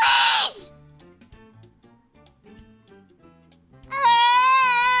 Please!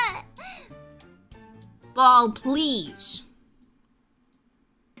 Ball, please.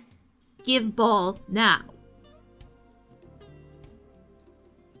 Give ball now.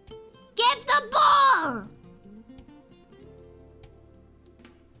 Give the ball!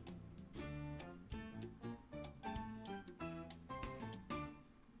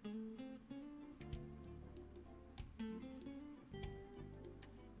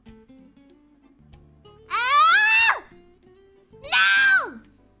 Ah! No!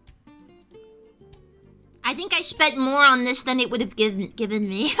 I think I spent more on this than it would have given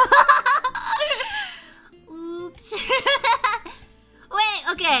me. Oops. Wait,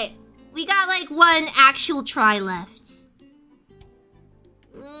 okay. We got like one actual try left.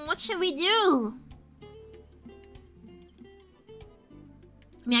 What should we do?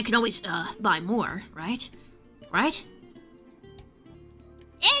 I mean, I could always buy more, right? Right?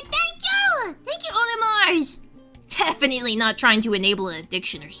 Hey, thank you! Thank you, Olimars! Definitely not trying to enable an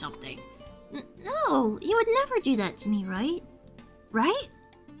addiction or something. No, you would never do that to me, right? Right?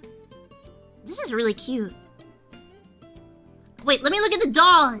 This is really cute. Wait, let me look at the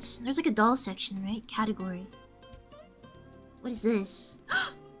dolls. There's like a doll section, right? Category. What is this?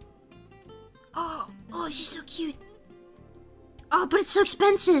 Oh, she's so cute. Oh, but it's so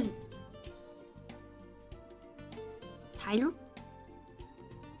expensive. Title?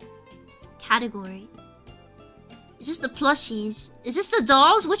 Category. Is this the plushies? Is this the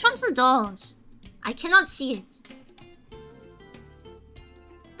dolls? Which one's the dolls? I cannot see it.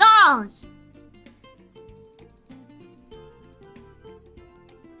 Dolls!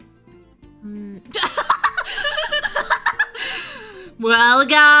 Well,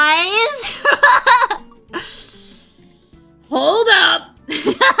 guys. Hold up.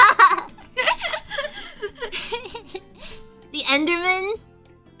 The Enderman?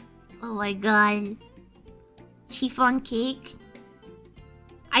 Oh my god. Chiffon cake?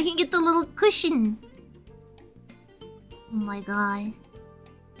 I can get the little cushion. Oh my god.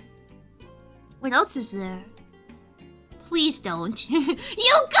 What else is there? Please don't. You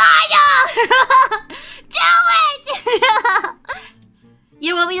gotta! Do it!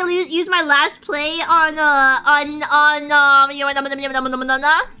 You want me to use my last play on, you want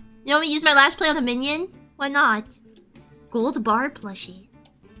me to use my last play on a minion? Why not? Gold bar plushie.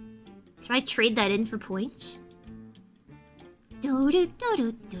 Can I trade that in for points?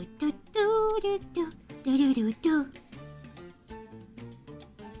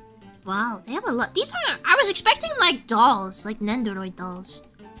 Wow, they have a lot. These are. I was expecting like dolls, like Nendoroid dolls,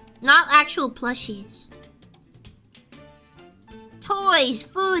 not actual plushies. Toys,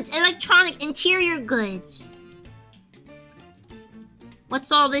 foods, electronic, interior goods.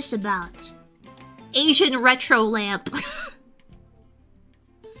 What's all this about? Asian retro lamp.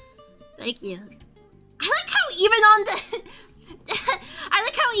 Thank you. I like how even on the I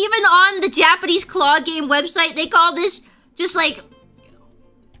like how even on the Japanese claw game website they call this just like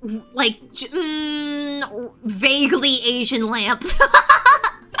vaguely Asian lamp.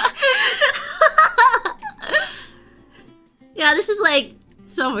 Yeah, this is like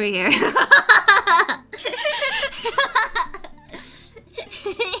somewhere here.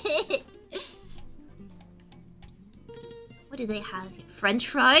 What do they have here? French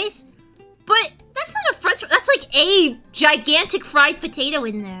fries? But that's not a French fry. That's like a gigantic fried potato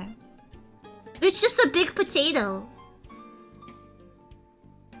in there. There's just a big potato.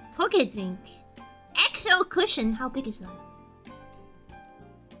 Toge drink. XL cushion. How big is that?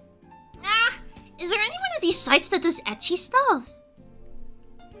 Ah, is there any one of these sites that does ecchi stuff?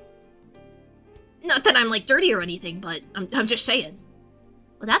 Not that I'm like dirty or anything, but I'm just saying.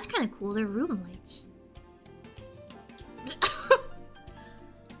 Well, that's kind of cool. They're room lights.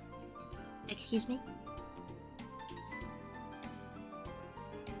 Excuse me?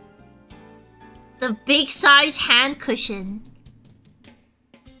 The big size hand cushion.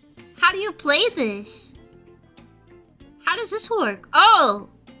 How do you play this? How does this work? Oh!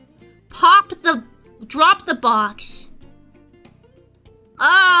 Drop the box.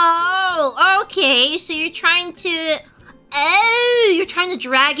 Oh, okay. So you're trying to... Oh, you're trying to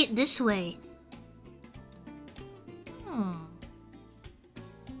drag it this way.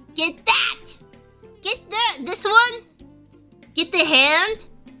 Get that! Get that! This one? Get the hand?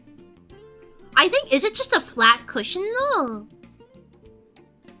 I think, is it just a flat cushion though?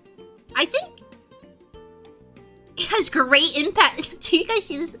 I think it has great impact. Do you guys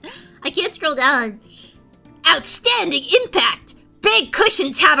see this? I can't scroll down. Outstanding impact! Big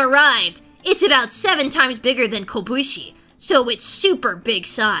cushions have arrived! It's about 7 times bigger than Kobushi, so it's super big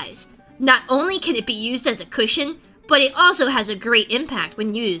size. Not only can it be used as a cushion, but it also has a great impact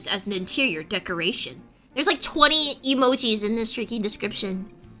when used as an interior decoration. There's like 20 emojis in this freaking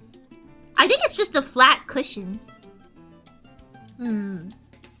description. I think it's just a flat cushion. Now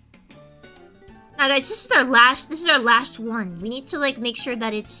guys, this is our last one. We need to like make sure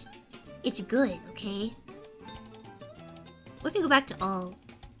that it's good, okay? What if we go back to all?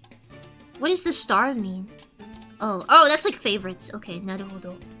 What does the star mean? Oh, that's like favorites. Okay,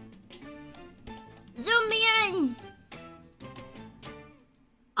 naruhodo. Zoom in!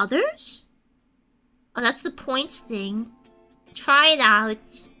 Others? Oh, that's the points thing. Try it out.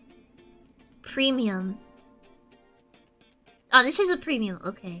 Premium. Oh, this is a premium.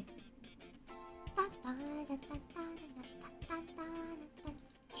 Okay.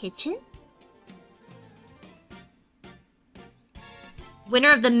 Kitchen?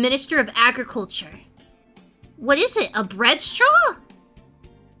 Winner of the Minister of Agriculture. What is it? A bread straw?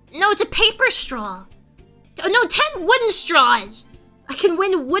 No, it's a paper straw. Oh, no, 10 wooden straws. I can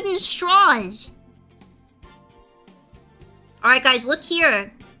win wooden straws. Alright, guys, look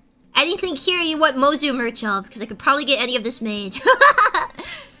here. Anything here you want Mozu merch of? Because I could probably get any of this made.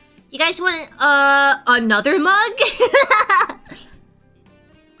 You guys want, another mug?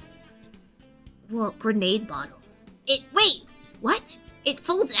 Whoa, grenade bottle. Wait, what? It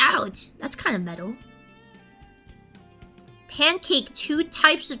folds out. That's kind of metal. Pancake, 2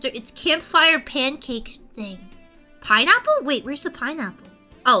 types of... It's campfire pancake thing. Pineapple? Wait, where's the pineapple?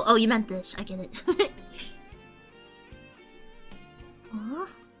 Oh, you meant this. I get it. Oh.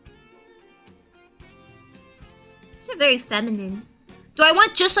 These are very feminine. Do I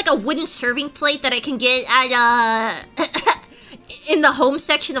want just like a wooden serving plate that I can get at, in the home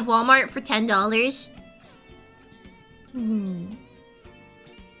section of Walmart for $10?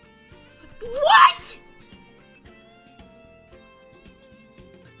 What?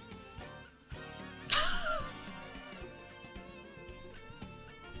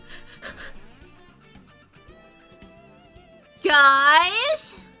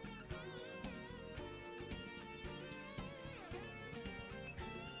 Guys?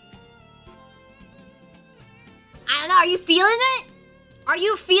 I don't know, are you feeling it? Are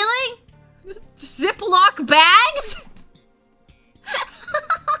you feeling Ziploc bags?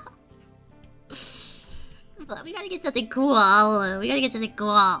 But we gotta get something cool. We gotta get something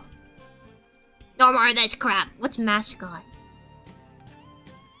cool. No more of this crap. What's mascot?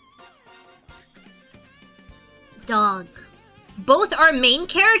 Dog. Both are main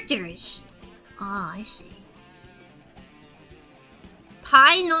characters. Ah, I see.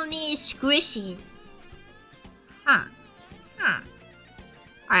 Pie no mi squishy. Huh. Alright,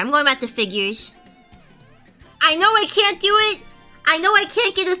 I'm going back to figures. I know I can't do it. I know I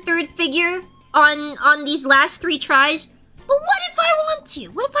can't get a third figure on these last 3 tries. But what if I want to?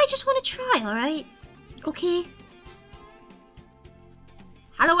 What if I just want to try, alright? Okay.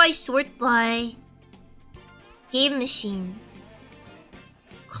 How do I sort by game machine?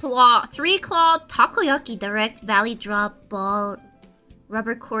 Claw. 3-claw, takoyaki, direct, valley drop, ball,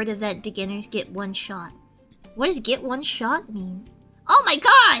 rubber cord event, beginners get 1 shot. What does get 1 shot mean? Oh my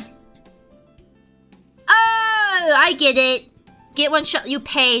god! Oh, I get it. Get 1 shot, you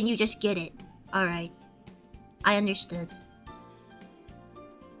pay and you just get it. Alright. I understood.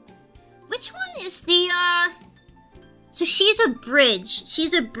 Which one is the, So she's a bridge.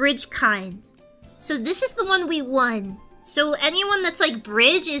 She's a bridge kind. So this is the one we won. So anyone that's like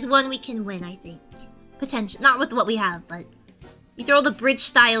bridge is one we can win, I think. Potential. Not with what we have, but... These are all the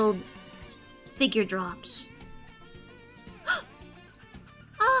bridge-styled figure drops.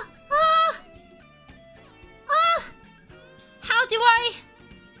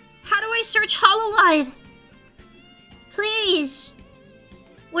 How do I search Hololive? Please.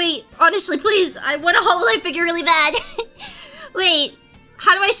 Wait, honestly, please. I want a Hololive figure really bad. Wait,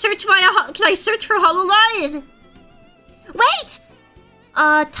 how do I search can I search for Hololive? Wait!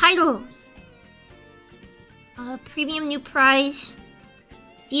 Title. Premium new prize.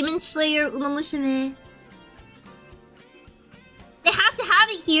 Demon Slayer Umamusume. They have to have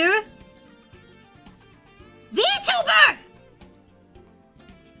it here. Vtuber!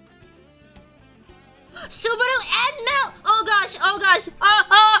 Subaru and Mel! Oh gosh, oh gosh.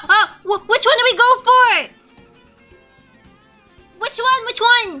 Which one do we go for? Which one? Which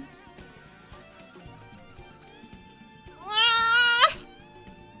one?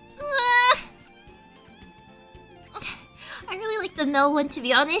 I really like the Mel one, to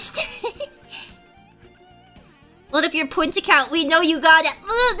be honest. What if your points account? We know you got it.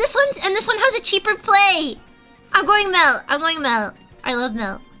 This one has a cheaper play. I'm going Mel. I'm going Mel. I love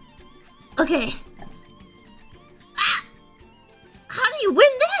Mel. Okay. How do you win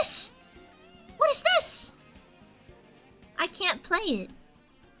this? What is this? I can't play it.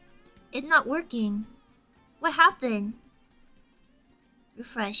 It's not working. What happened?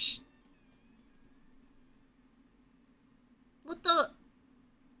 Refresh. What the?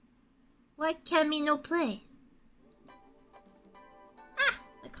 Why can't me no play?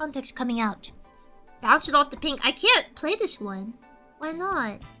 My contact's coming out. Bounce it off the pink. I can't play this one. Why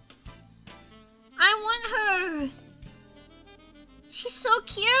not? I want her. She's so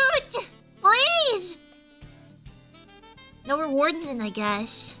cute. Please. No reward then, I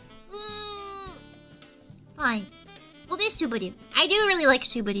guess. Fine. We'll do Subaru. I do really like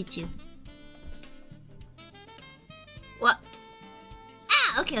Subaru too. What?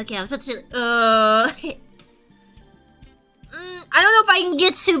 Okay. I was about to say. I don't know if I can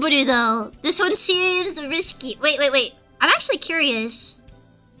get Subaru though. This one seems risky. Wait. I'm actually curious.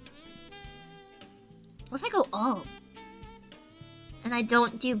 What if I go all? And I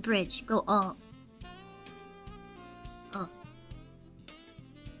don't do bridge. Go all. Oh.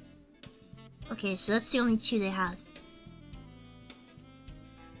 Okay, so that's the only 2 they have.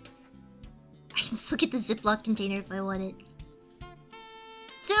 I can still get the Ziploc container if I want it.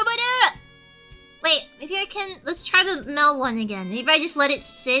 Subaru! Wait, maybe I can... Let's try the Mel one again. Maybe if I just let it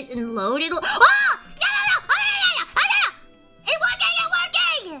sit and load, it'll... Oh! No!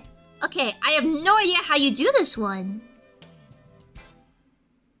 It's working! Okay, I have no idea how you do this one.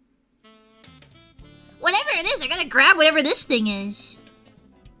 Whatever it is, I gotta grab whatever this thing is.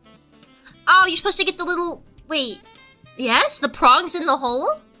 Oh, you're supposed to get the little... Wait. Yes? The prongs in the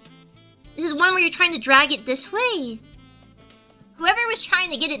hole? This is one where you're trying to drag it this way. Whoever was trying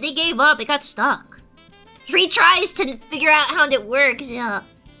to get it, they gave up. It got stuck. 3 tries to figure out how it works, yeah.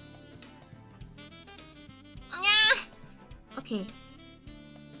 Okay.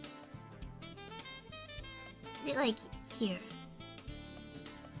 Put it like here.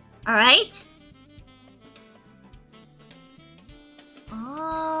 Alright?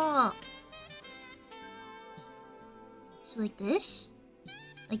 Oh. So like this?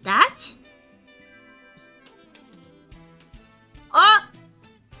 Like that? Oh!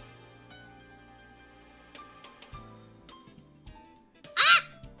 Ah!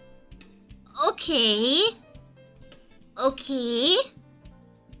 Okay. Okay.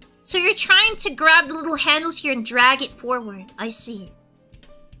 So you're trying to grab the little handles here and drag it forward. I see.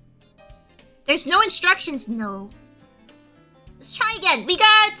 There's no instructions, no. Let's try again. We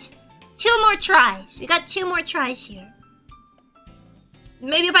got 2 more tries. We got 2 more tries here.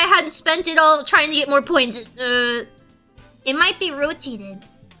 Maybe if I hadn't spent it all trying to get more points, it might be rotated.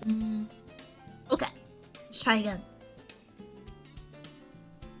 Okay. Let's try again.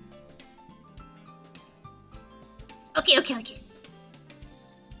 Okay.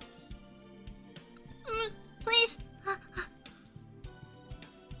 Please.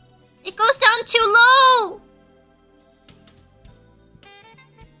 It goes down too low.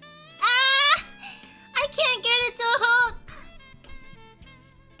 Ah! I can't get it to hook.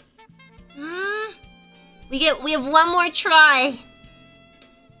 We have 1 more try.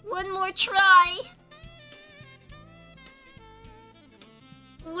 1 more try.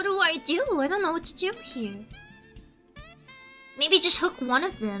 What do I do? I don't know what to do here. Maybe just hook one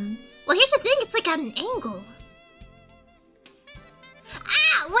of them. Well, here's the thing. It's like at an angle.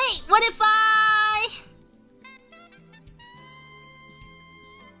 Ah! Wait! What if I...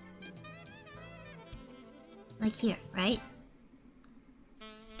 Like here, right?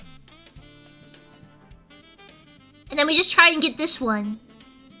 And then we just try and get this one.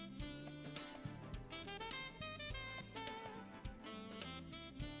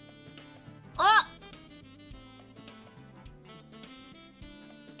 Oh!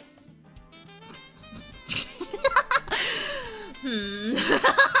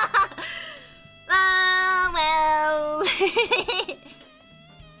 Well.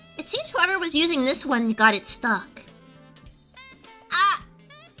 It seems whoever was using this one got it stuck.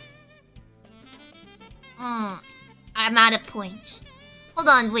 I'm out of points. Hold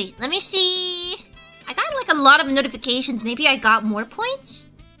on, wait. Let me see. I got like a lot of notifications. Maybe I got more points?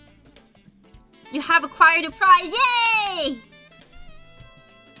 You have acquired a prize. Yay!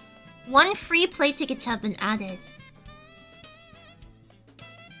 1 free play tickets have been added.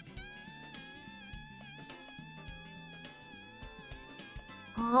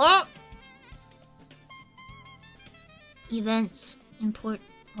 Oh. Events. Import.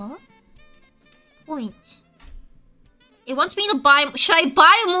 Huh? Point. It wants me to buy... Should I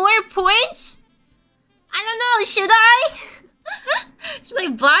buy more points? I don't know. Should I? Should I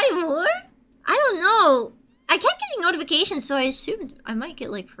buy more? I don't know. I kept getting notifications, so I assumed I might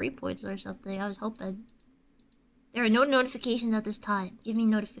get like free points or something. I was hoping. There are no notifications at this time. Give me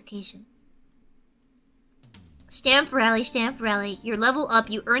notification. Stamp rally, stamp rally. Your level up.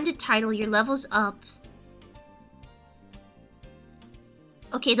 You earned a title. Your level's up.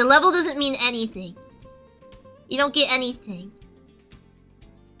 Okay, the level doesn't mean anything. You don't get anything.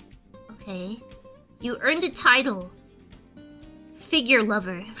 Okay. You earned a title. Figure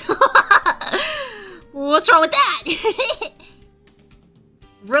lover. What's wrong with that?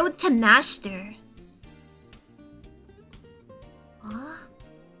 Road to master. Huh?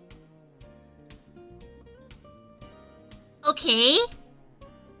 Okay.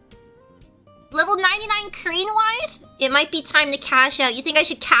 Level 99 Crane wife? It might be time to cash out. You think I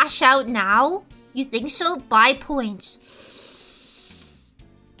should cash out now? You think so? Buy points.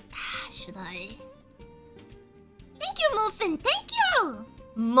 Should I? Thank you, Muffin. Thank you.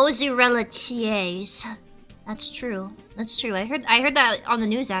 Mozzarella cheese. That's true. That's true. I heard that on the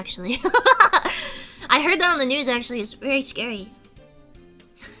news actually. I heard that on the news actually. It's very scary.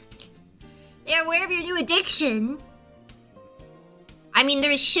 They're aware of your new addiction. I mean,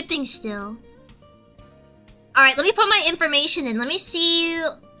 there is shipping still. Alright, let me put my information in. Let me see.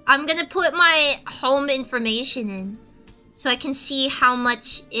 I'm gonna put my home information in so I can see how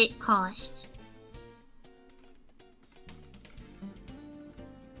much it cost.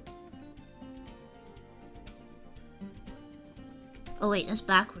 Oh wait, that's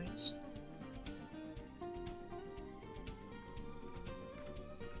backwards.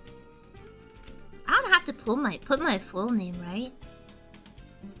 I don't have to put my full name, right?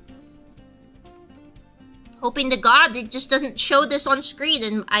 Hoping to God it just doesn't show this on screen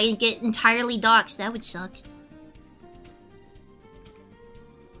and I get entirely doxxed. That would suck.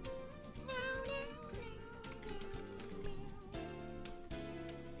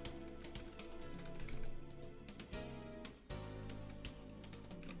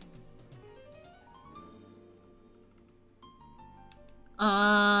 Don't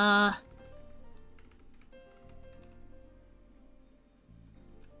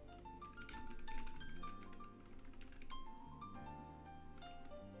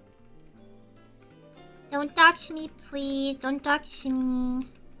dox me, please. Don't dox me.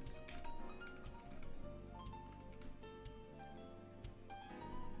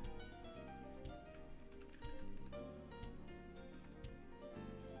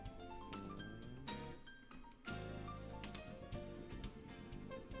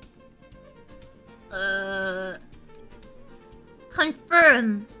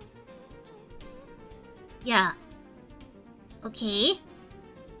 Confirm. Yeah. Okay.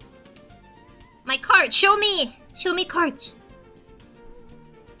 My cart, show me! Show me cart.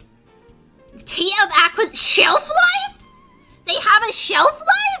 Tea of Aqua shelf life? They have a shelf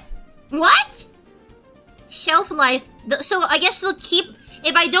life? What? Shelf life. So I guess they'll keep,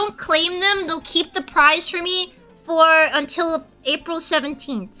 if I don't claim them, they'll keep the prize for me for until April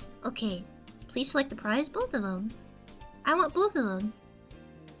 17th. Okay. Please select the prize, both of them. I want both of them.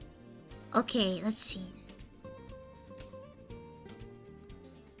 Okay, let's see.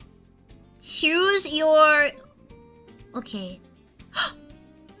 Choose your... Okay.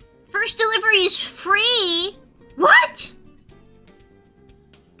 First delivery is free? What?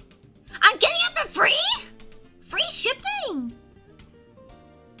 I'm getting it for free? Free shipping?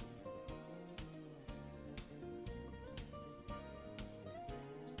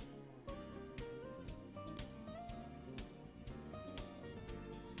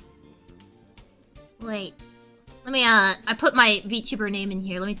 Wait. Let me, I put my VTuber name in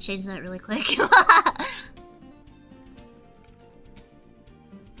here. Let me change that really quick.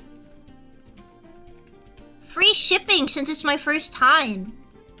 Free shipping since it's my first time.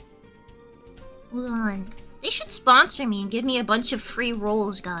 Hold on. They should sponsor me and give me a bunch of free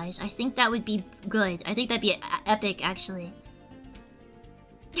rolls, guys. I think that would be good. I think that'd be epic, actually.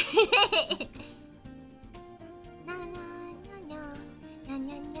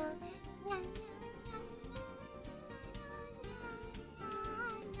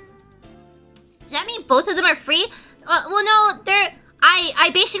 Does that mean both of them are free? Well, no, they're... I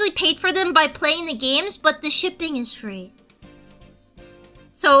basically paid for them by playing the games, but the shipping is free.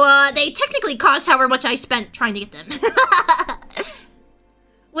 So, they technically cost however much I spent trying to get them.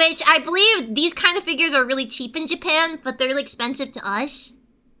 Which, I believe these kind of figures are really cheap in Japan, but they're really expensive to us.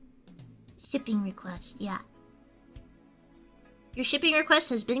 Shipping request, yeah. Your shipping request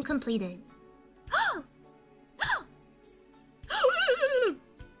has been completed.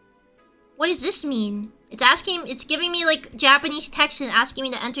 What does this mean? It's giving me like Japanese text and asking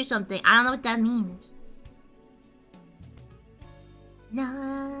me to enter something. I don't know what that means.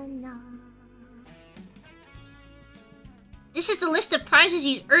 Nah. This is the list of prizes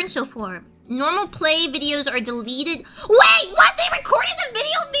you've earned so far. Normal play videos are deleted. Wait, what? They recorded the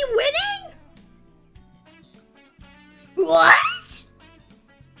video of me winning? What?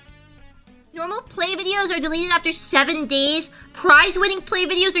 Normal play videos are deleted after 7 days. Prize-winning play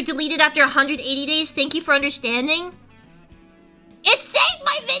videos are deleted after 180 days. Thank you for understanding. It saved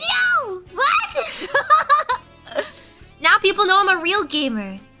my video! What? Now people know I'm a real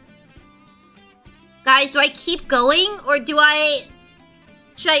gamer. Guys, do I keep going? Or do I...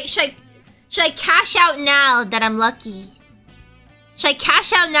 Should I cash out now that I'm lucky? Should I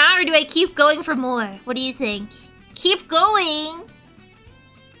cash out now or do I keep going for more? What do you think? Keep going!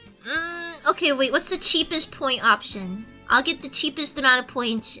 Okay, wait, what's the cheapest point option? I'll get the cheapest amount of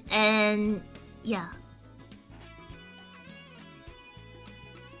points and... yeah.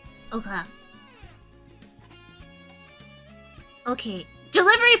 Okay. Okay.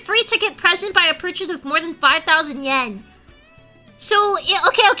 Delivery free ticket present by a purchase of more than 5,000 yen. So,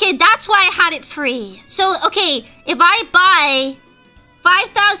 okay, that's why I had it free. So, okay, if I buy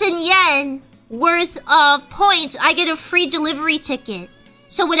 5,000 yen worth of points, I get a free delivery ticket.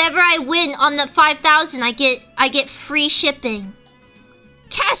 So whatever I win on the 5,000, I get free shipping.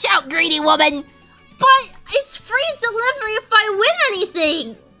 Cash out, greedy woman! But it's free delivery if I win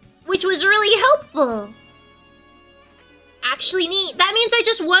anything! Which was really helpful. Actually neat. That means I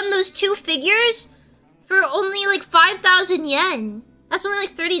just won those 2 figures for only like 5,000 yen. That's only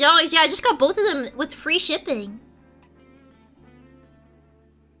like $30. Yeah, I just got both of them with free shipping.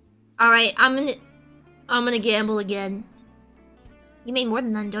 Alright, I'm gonna gamble again. You made more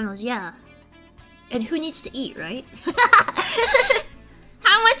than $9, yeah. And who needs to eat, right?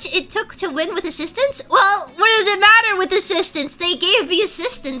 How much it took to win with assistance? Well, what does it matter with assistance? They gave me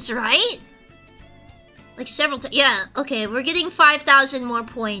assistance, right? Like several times. Yeah, okay, we're getting 5,000 more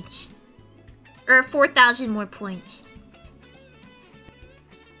points. Or 4,000 more points.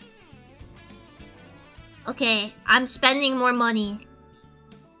 Okay, I'm spending more money.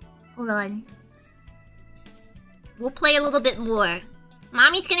 Hold on. We'll play a little bit more.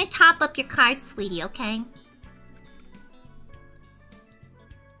 Mommy's gonna top up your card, sweetie, okay?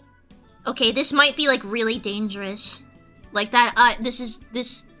 Okay, this might be, like, really dangerous. Like that,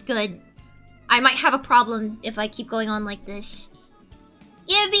 this good. I might have a problem if I keep going on like this.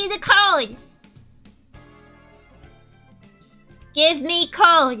 Give me the code! Give me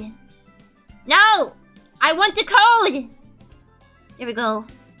code! No! I want the code! There we go.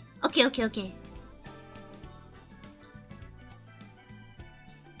 Okay.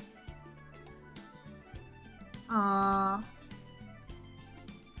 Aww.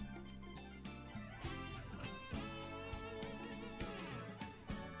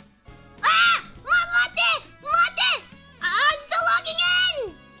 I'm still logging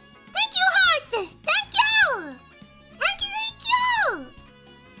in! Thank you, Heart! Thank you! Thank you!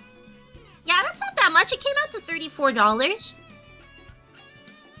 Yeah, that's not that much. It came out to $34.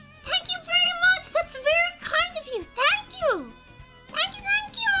 Thank you very much! That's very kind of you! Thank you! Thank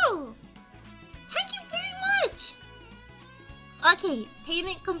you! Thank you very much! Okay,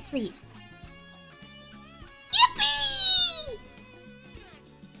 payment complete. Yippee!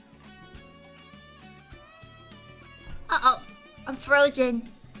 Uh-oh. I'm frozen.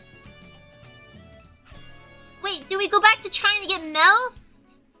 Wait, do we go back to trying to get Mel?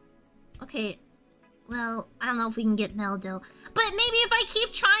 Okay. Well, I don't know if we can get Mel, though. But maybe if I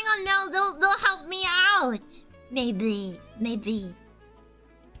keep trying on Mel, they'll help me out. Maybe.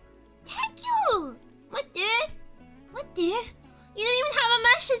 Thank you! What, dear? You didn't even have a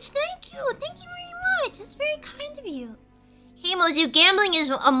message. Thank you very much. That's very kind of you. Hey, Mozu, gambling is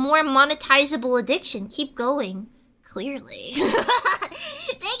a more monetizable addiction. Keep going. Clearly.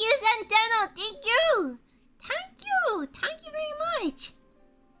 Thank you, Centeno. Thank you. Thank you very much.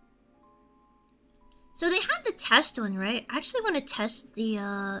 So they have the test one, right? I actually want to test the,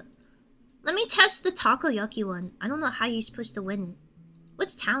 Let me test the takoyaki one. I don't know how you're supposed to win it.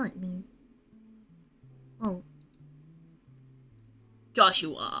 What's talent mean? Oh.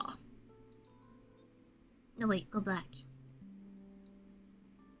 Joshua. No, wait. Go back.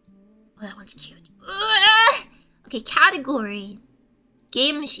 Oh, that one's cute. Okay, category.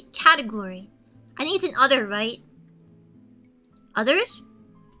 Game machine. Category. I think it's an other, right? Others?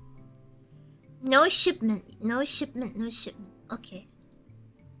 No shipment. Okay.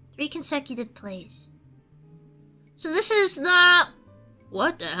 3 consecutive plays. So this is the...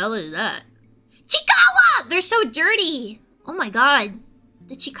 What the hell is that? Chikawa! They're so dirty! Oh my god.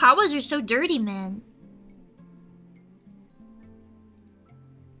 The Chikawas are so dirty, man.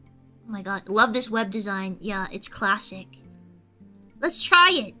 Oh my god. Love this web design. Yeah, it's classic. Let's try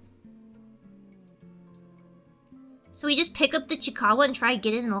it. So we just pick up the Chikawa and try to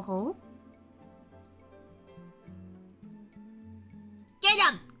get it in a hole? Get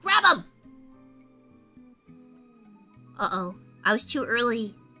him! Grab him! Uh-oh. I was too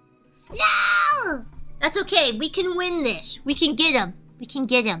early. No! That's okay. We can win this. We can get him.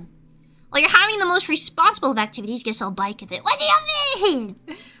 Well, you're having the most responsible of activities. Guess I'll bike of it. What do you mean?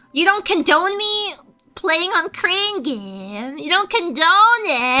 You don't condone me playing on Crane Game. You don't condone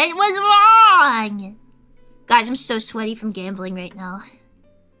it. What's wrong? Guys, I'm so sweaty from gambling right now.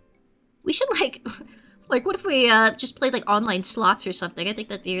 We should, like, what if we just played, like, online slots or something? I think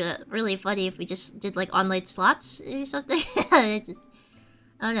that'd be really funny if we just did, like, online slots or something. I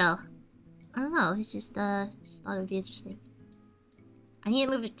don't know. It's just thought it would be interesting. I need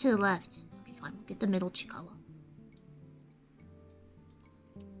to move it to the left. Okay, fine. We'll get the middle Chikawa.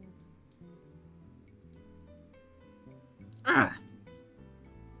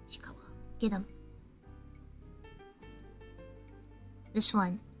 Chikawa. Get him. This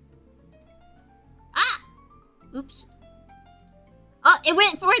one. Ah! Oops. Oh, it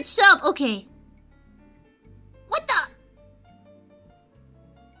went for itself. Okay. What the?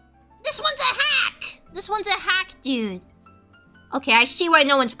 This one's a hack, dude. Okay, I see why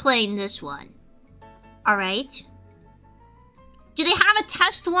no one's playing this one. Alright. Do they have a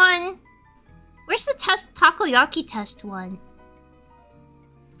test one? Where's the takoyaki test one?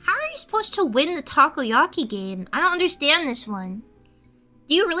 How are you supposed to win the takoyaki game? I don't understand this one.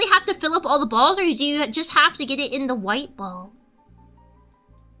 Do you really have to fill up all the balls, or do you just have to get it in the white ball?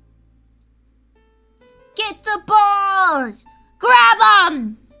 Get the balls! Grab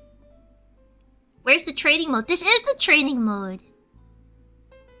them! Where's the training mode? This is the training mode.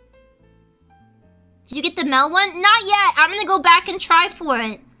 Did you get the Mel one? Not yet. I'm gonna go back and try for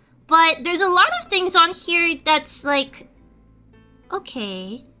it. But there's a lot of things on here that's like...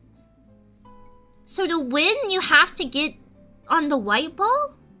 Okay. So to win, you have to get on the white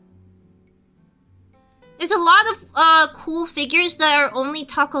ball? There's a lot of cool figures that are only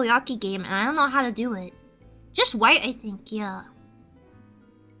takoyaki game, and I don't know how to do it. Just white, I think, yeah.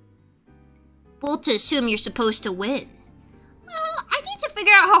 Bold to assume you're supposed to win. Well, I need to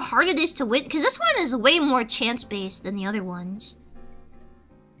figure out how hard it is to win, because this one is way more chance-based than the other ones.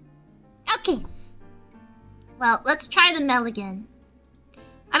 Okay. Well, let's try the Mel again.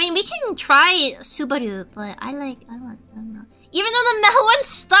 I mean, we can try Subaru, but I want the Mel. Even though the Mel one's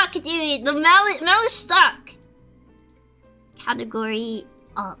stuck, dude. The Mel is stuck. Category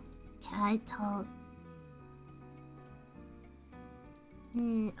up. Title.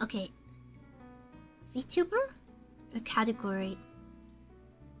 Okay. VTuber? Or category?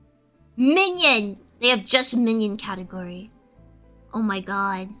 Minion! They have just Minion category. Oh my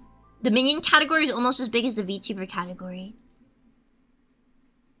god. The Minion category is almost as big as the VTuber category.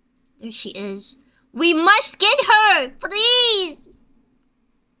 There she is. We must get her! Please!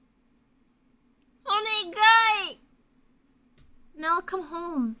 Oh my god! Mel, come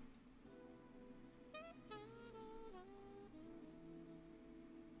home.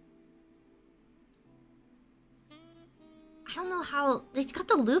 I don't know how... It's got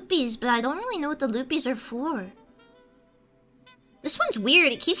the loopies, but I don't really know what the loopies are for. This one's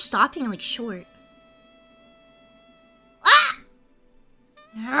weird. It keeps stopping, like, short. Ah!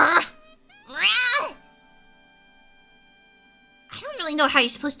 I don't really know how you're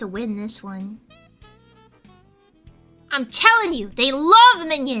supposed to win this one. I'm telling you, they love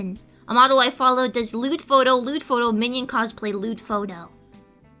minions! A model I follow does lewd photo, minion cosplay, lewd photo.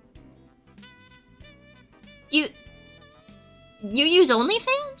 You use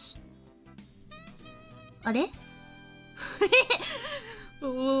OnlyFans? Are they?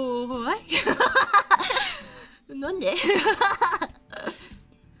 What? Nande?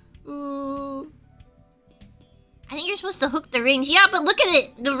 I think you're supposed to hook the rings. Yeah, but look at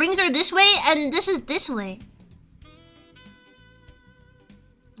it. The rings are this way, and this is this way.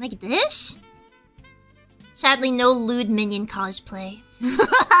 Like this? Sadly, no lewd minion cosplay.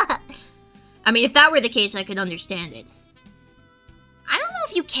 I mean, if that were the case, I could understand it. I don't know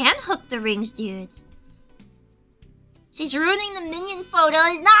if you can hook the rings, dude. She's ruining the minion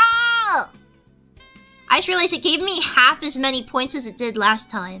photos. No! I just realized it gave me half as many points as it did last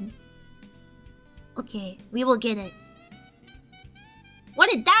time. Okay, we will get it. What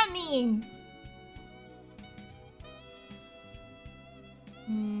did that mean?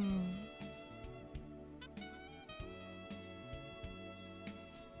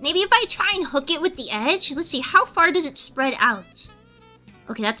 Maybe if I try and hook it with the edge? Let's see, how far does it spread out?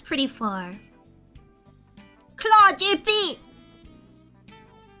 Okay, that's pretty far. Claw, JP!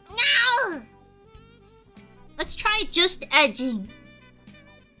 No! Let's try just edging.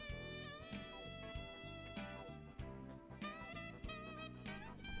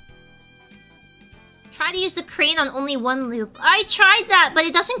 Try to use the crane on only one loop. I tried that, but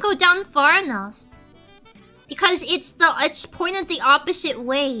it doesn't go down far enough. Because it's pointed the opposite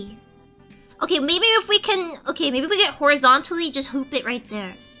way. Okay, maybe if we can... Okay, maybe if we get horizontally, just hoop it right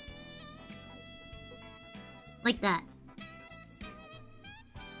there. Like that.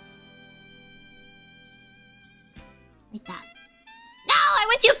 Like that. No! I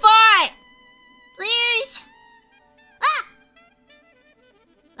went too far! Please! Ah!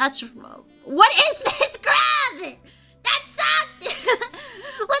 That's wrong. What is this grab? That sucked!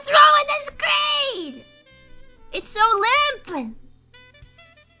 What's wrong with this crane? It's so limp!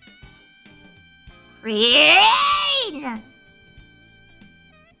 Crane!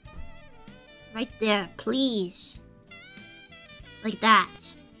 Right there, please. Like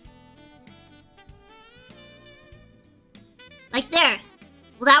that. Like there.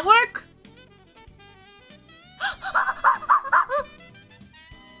 Will that work?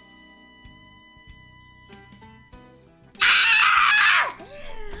 Ah!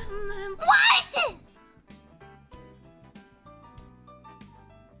 What?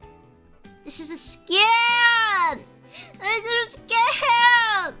 This is a scam! This is a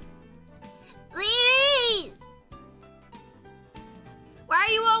scam! Please! Why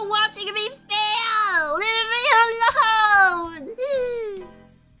are you all watching me fail? Leave me alone!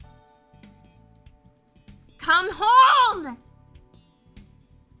 Come home!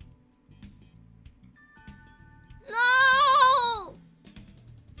 No!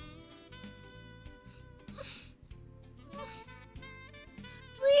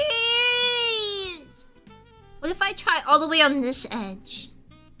 Please! What if I try all the way on this edge?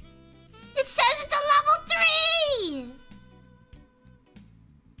 It says it's a level 3!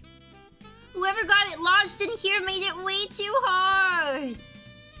 Whoever got it lodged in here made it way too hard.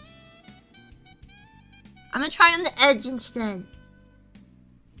 I'm gonna try on the edge instead.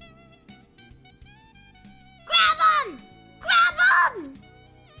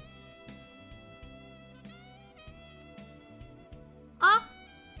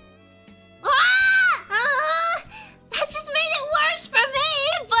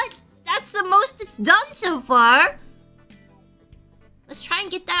 most it's done so far. Let's try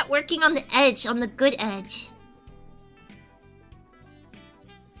and get that working on the edge, on the good edge.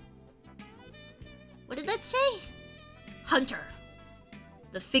 What did that say? Hunter.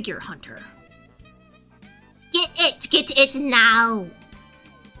 The figure hunter. Get it now.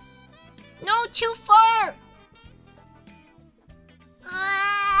 No, too far.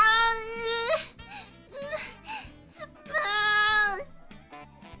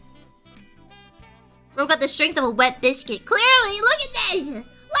 Bro got the strength of a wet biscuit. Clearly, look at this.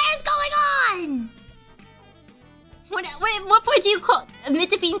 What is going on? What point do you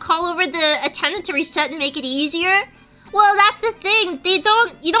admit to being call over the attendant to reset and make it easier? Well, that's the thing. You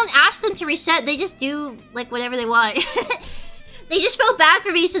don't ask them to reset. They just do like whatever they want. They just felt bad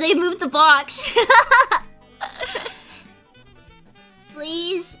for me, so they moved the box.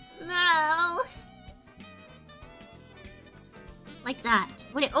 Please, no. Like that.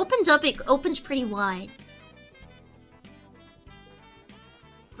 When it opens up, it opens pretty wide.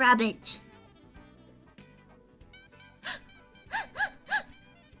 Grab it.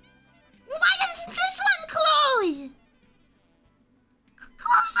 Why does this one close?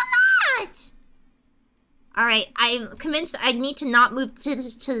 Close or not? Alright, I'm convinced I need to not move to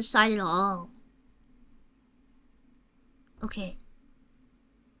the side at all. Okay.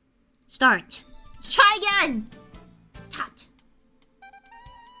 Start. Let's try again. Tot.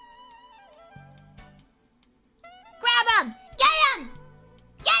 Grab him! Get him!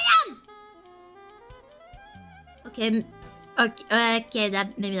 Get him! Okay. Okay,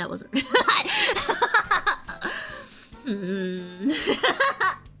 maybe that wasn't. I'm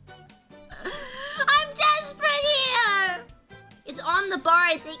desperate here! It's on the bar,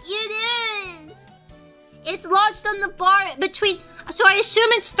 I think. It is! It's lodged on the bar between... So I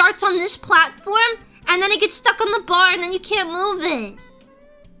assume it starts on this platform, and then it gets stuck on the bar, and then you can't move it.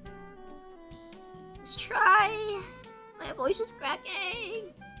 Let's try... My voice is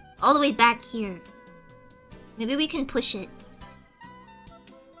cracking. All the way back here. Maybe we can push it.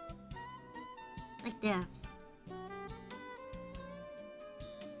 Like there.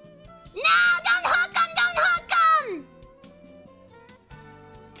 No! Don't hook him! Don't hook him!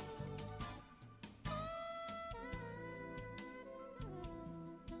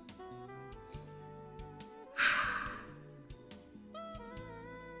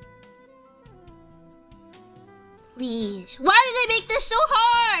 Please. Why do they make this so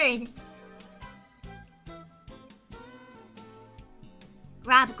hard?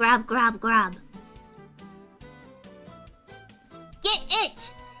 Grab, grab, grab, grab. Get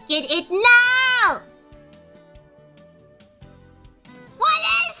it! Get it now! What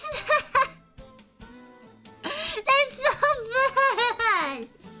is that? That's so bad!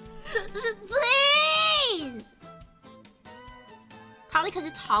 Please! Probably because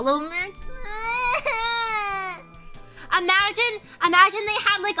it's hollow merch. Imagine they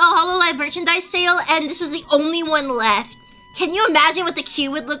had like a HoloLive merchandise sale and this was the only one left. Can you imagine what the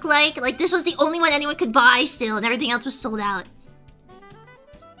queue would look like? Like this was the only one anyone could buy still and everything else was sold out.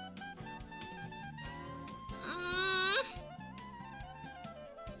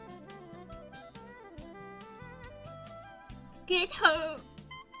 Get her.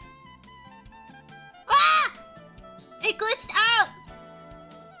 Ah! It glitched out!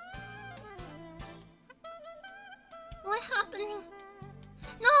 What's happening?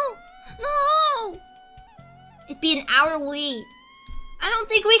 No! No! It'd be an hour wait. I don't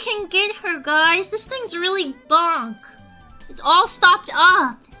think we can get her, guys. This thing's really bonk. It's all stopped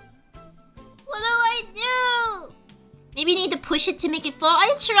up. What do I do? Maybe you need to push it to make it fall.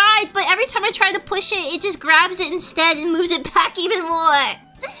 I tried, but every time I try to push it, it just grabs it instead and moves it back even more.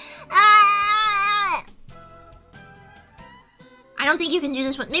 Ah! I don't think you can do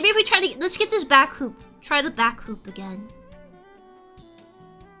this one. Maybe if we try to... Let's get this back hoop. Try the back hoop again.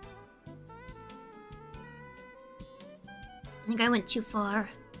 I think I went too far.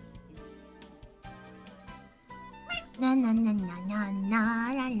 Na na na na na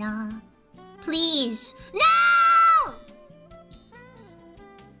na la la. Please. No!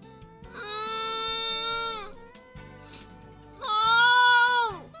 No!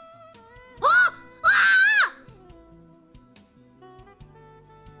 Oh! Ah!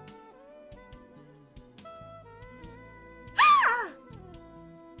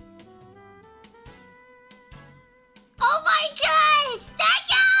 Oh my god! Thank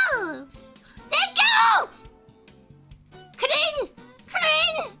you! Thank you! Crane!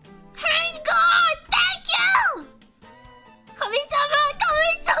 Crane! Crane God! Thank you! Kami-sama!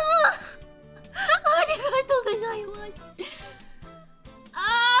 Kami-sama! Arigatou gozaimasu.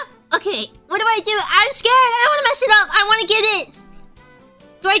 Okay, what do? I'm scared. I don't want to mess it up. I want to get it.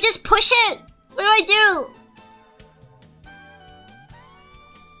 Do I just push it? What do I do?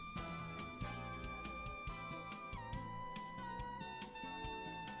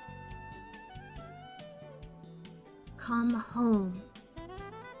 Come home.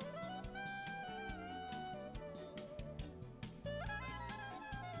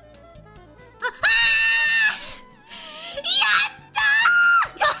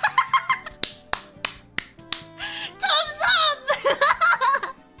 Thumbs up!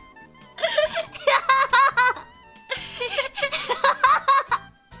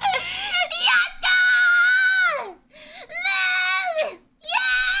 Yatta! Man!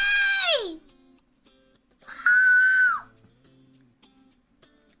 Yay!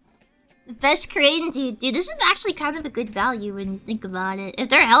 The best Korean dude. Dude, this is actually kind of a good value when you think about it. If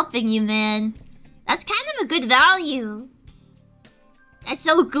they're helping you, man, that's kind of a good value. That's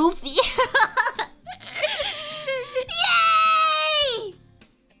so goofy. Yay!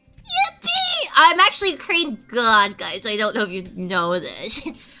 Yippee! I'm actually a Korean god, guys. I don't know if you know this.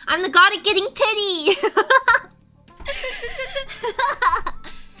 I'm the god of getting pity.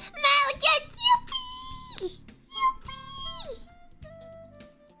 Malakit, yippee! Yippee!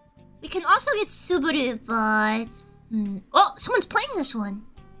 We can also get Subaru, but... Oh, someone's playing this one.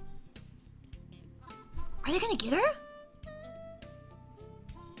 Are they gonna get her?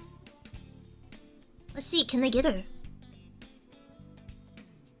 Let's see, can they get her?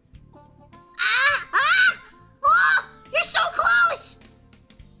 Ah! Ah! Oh! You're so close!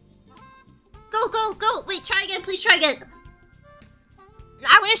 Go, go, go! Wait, try again, please try again.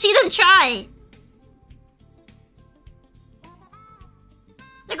 I wanna see them try.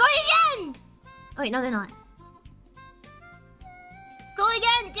 They're going again! Oh wait, no they're not. Go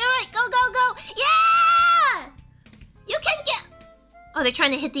again, do it! Go, go, go! Yeah! You can get... Oh, they're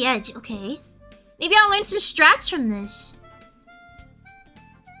trying to hit the edge, okay. Maybe I'll learn some strats from this.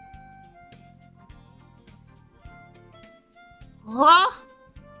 Oh!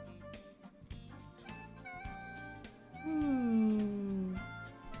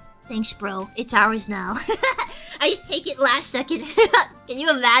 Thanks, bro. It's ours now. I just take it last second. Can you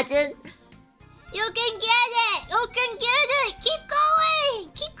imagine? You can get it! You can get it! Keep going!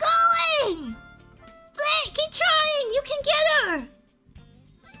 Keep going! Play! Keep trying! You can get her!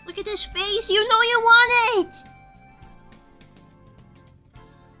 Look at this face! You know you want it!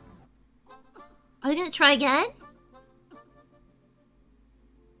 Are they gonna try again?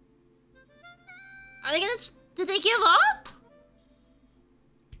 Are they gonna... Did they give up?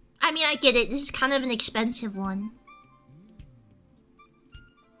 I mean, I get it. This is kind of an expensive one.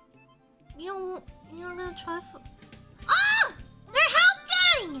 You're gonna try for... Oh! They're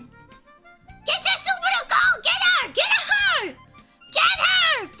helping! Get your Subaru! Go! Get her! Get her! Get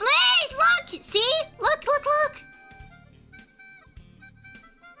her! Please! Look! See? Look, look, look!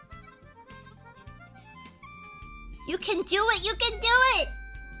 You can do it! You can do it!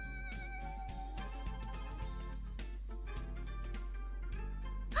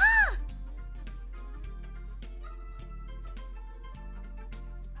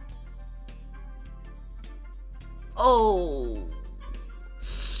 Oh.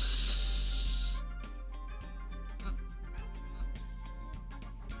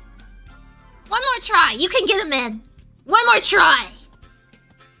 One more try. You can get him in. One more try.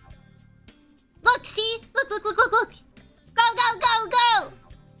 Look, see? Look, look, look, look, look. Go, go, go, go.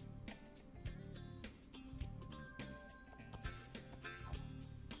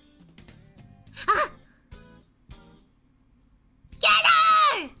 Ah. Get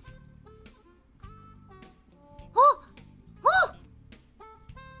her! Oh! Oh!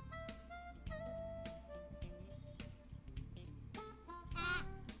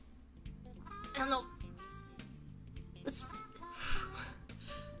 I don't know. Let's...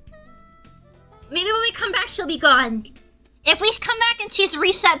 Maybe when we come back, she'll be gone. If we come back and she's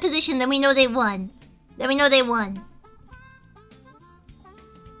reset position, then we know they won. Then we know they won.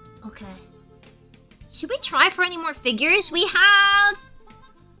 Okay. Should we try for any more figures? We have...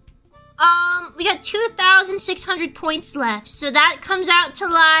 we got 2,600 points left. So that comes out to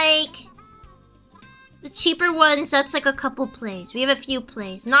like... The cheaper ones, that's like a couple plays. We have a few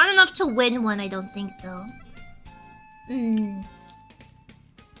plays. Not enough to win one, I don't think, though.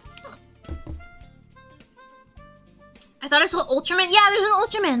 I thought I saw Ultraman. Yeah, there's an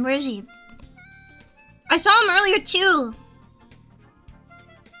Ultraman. Where is he? I saw him earlier, too.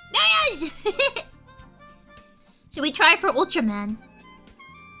 There he is! Should we try for Ultraman?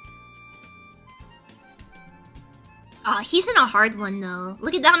 He's in a hard one, though.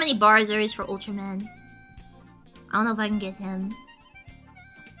 Look at how many bars there is for Ultraman. I don't know if I can get him.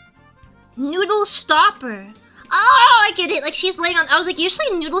 Noodle Stopper. Oh, I get it. Like she's laying on. I was like,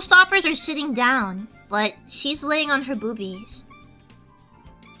 usually noodle stoppers are sitting down, but she's laying on her boobies.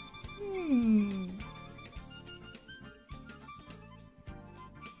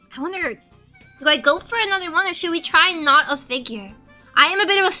 I wonder, do I go for another one or should we try not a figure? I am a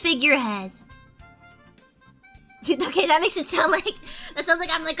bit of a figurehead. Dude, okay, that makes it sound like, that sounds like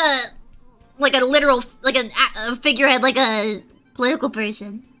I'm like a literal, like a figurehead, like a political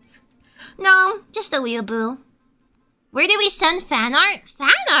person. No, just a weeaboo. Where do we send fan art? Fan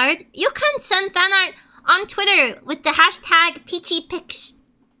art? You can send fan art on Twitter with the hashtag PeachyPics.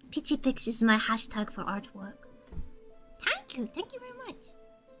 PeachyPics is my hashtag for artwork. Thank you very much.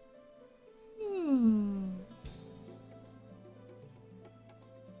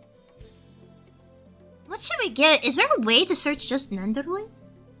 What should we get? Is there a way to search just Nendoroid?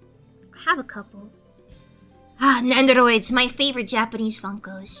 I have a couple. Nendoroids, my favorite Japanese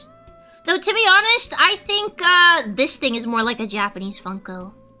Funkos. Though, to be honest, I think this thing is more like a Japanese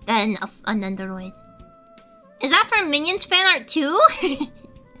Funko than a Nendoroid. Is that for Minions fan art too?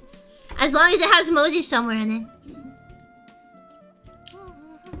 As long as it has emojis somewhere in it.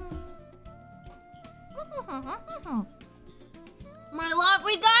 My lord,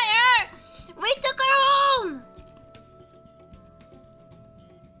 we got her! We took her home!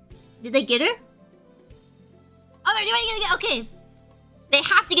 Did they get her? Oh, they're doing it again. Okay. They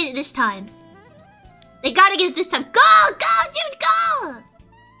have to get it this time. They gotta get it this time. Go! Go, dude, go!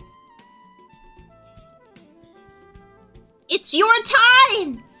 It's your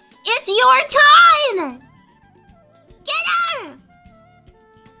time! It's your time! Get her!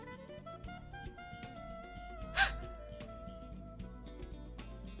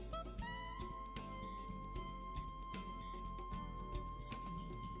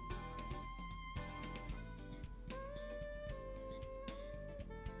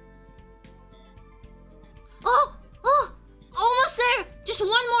 Oh! Almost there! Just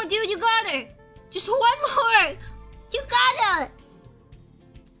one more, dude, you got her! Just one more! You got her!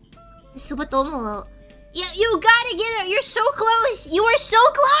 You gotta get her! You're so close! You are so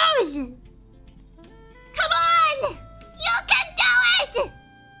close! Come on! You can do it!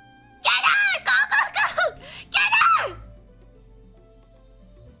 Get her! Go, go, go! Get her!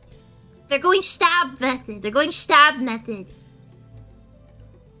 They're going stab method. They're going stab method.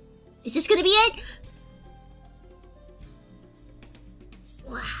 Is this gonna be it?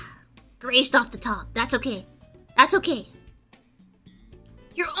 Wow. Grazed off the top. That's okay. That's okay.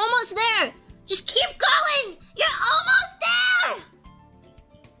 You're almost there! Just keep going! You're almost there!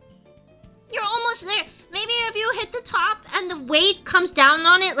 You're almost there. Maybe if you hit the top and the weight comes down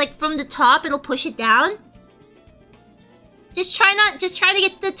on it, like from the top, it'll push it down. Just try to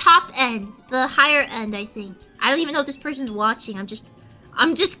get the top end. The higher end, I think. I don't even know if this person's watching. I'm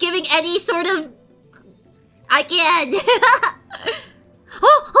just giving any sort of... I can.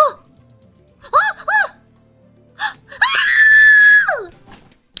 Oh! Oh! Oh! Oh! Oh!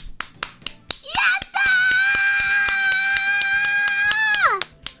 Yatta!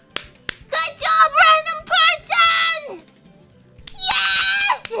 Good job, random person!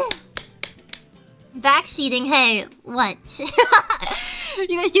 Yes! Backseating, hey, what?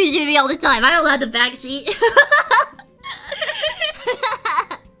 You guys do me all the time. I don't have the backseat.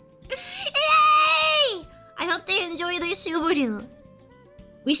 Yay! I hope they enjoy their Subaru.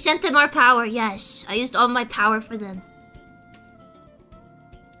 We sent them our power, yes. I used all my power for them.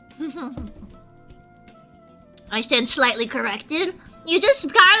 I stand slightly corrected. You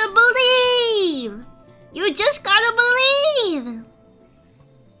just gotta believe! You just gotta believe!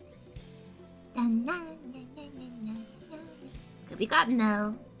 We got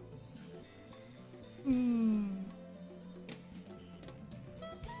Mel.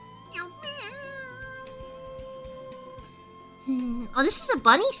 Oh, this is a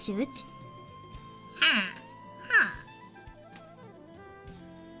bunny suit.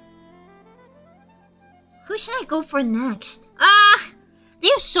 Who should I go for next? They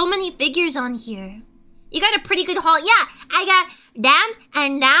have so many figures on here. You got a pretty good haul. Yeah, I got Dam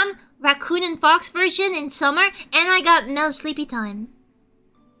and Dam, Raccoon and Fox version in summer, and I got Mel's Sleepy Time.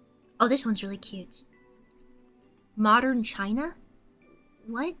 Oh, this one's really cute. Modern China?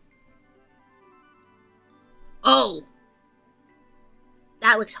 What? Oh!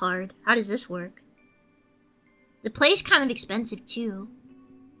 That looks hard. How does this work? The play's kind of expensive too.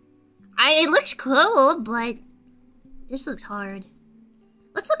 It looks cool, but this looks hard.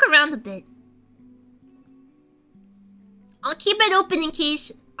 Let's look around a bit. I'll keep it open in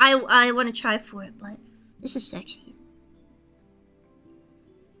case I want to try for it, but this is sexy.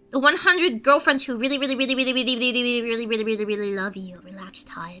 The 100 girlfriends who really love you. Relax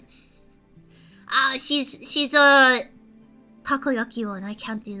time. She's a takoyaki one. I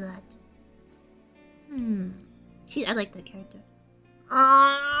can't do that. I like that character.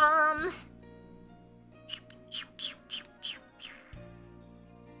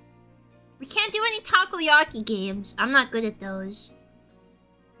 We can't do any takoyaki games. I'm not good at those.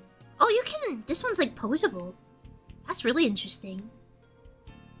 Oh, you can. This one's like posable. That's really interesting.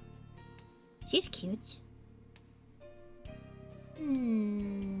 She's cute.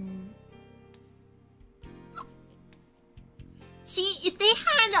 See, if they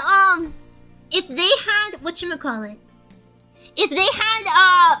had whatchamacallit? If they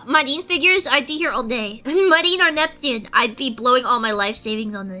had Marine figures, I'd be here all day. Marine or Neptune, I'd be blowing all my life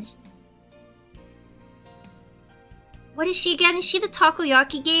savings on this. What is she again? Is she the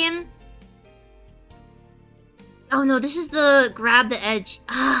takoyaki game? Oh no, this is the grab the edge.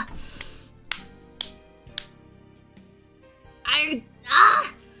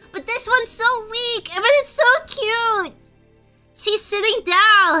 But this one's so weak, but it's so cute. She's sitting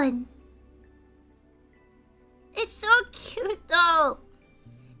down. It's so cute though.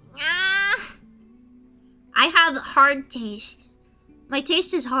 I have hard taste. My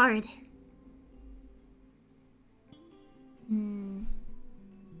taste is hard.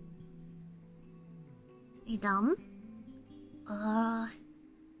 You dumb?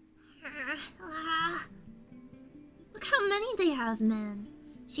 Look how many they have, man.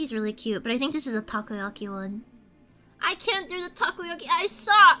 She's really cute, but I think this is a takoyaki one. I can't do the takoyaki. I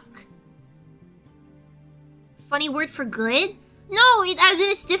suck. Funny word for good? No, as in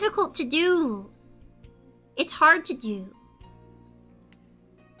it's difficult to do. It's hard to do.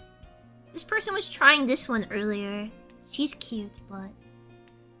 This person was trying this one earlier. She's cute, but...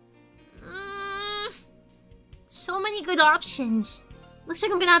 so many good options. Looks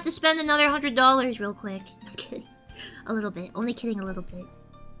like I'm gonna have to spend another $100 real quick. I'm kidding. A little bit. Only kidding a little bit.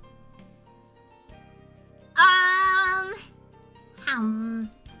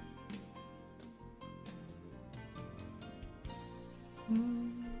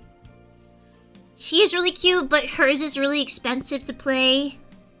 She is really cute, but hers is really expensive to play.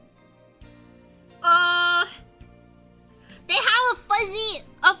 They have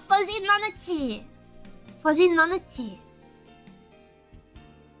a fuzzy nanachi. Fuzzy nanachi.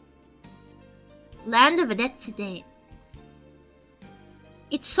 Land of Adetsude.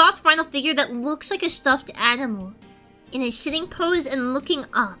 It's soft final figure that looks like a stuffed animal in a sitting pose and looking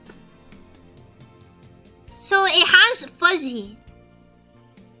up. So it has fuzzy.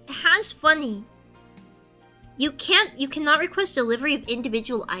 It has funny. You cannot request delivery of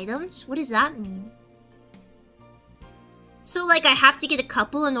individual items? What does that mean? So like I have to get a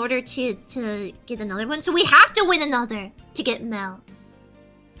couple in order to get another one? So we have to win another to get Mel.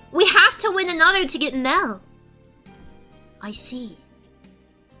 We have to win another to get Mel. I see.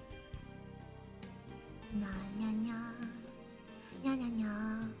 Na nya nya. Nya nya nya.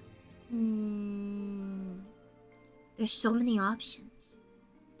 There's so many options.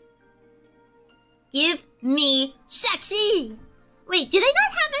 Give me sexy! Wait, do they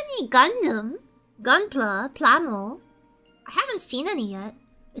not have any Gundam? Gunpla? Plamo? I haven't seen any yet.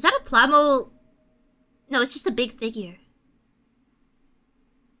 Is that a Plamo? No, it's just a big figure.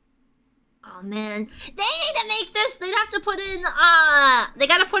 Oh man. They need to make this! They'd have to put in, they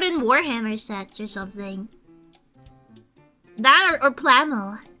gotta put in Warhammer sets or something. That or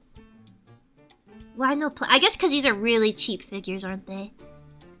Plamo. Why no I guess because these are really cheap figures, aren't they?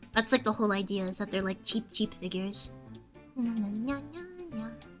 That's like the whole idea, is that they're like cheap figures.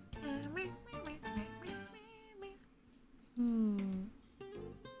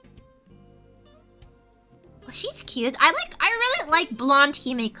 Oh, she's cute. I really like blonde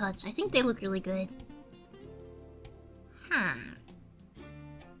Hime cuts. I think they look really good.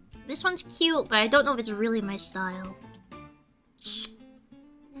 This one's cute, but I don't know if it's really my style.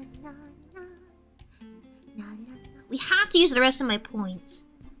 We have to use the rest of my points.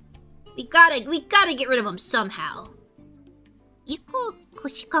 We gotta get rid of them somehow. Iku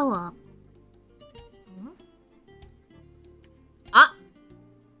Koshikawa. Ah.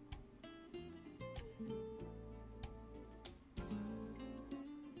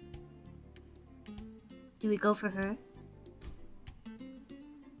 Do we go for her?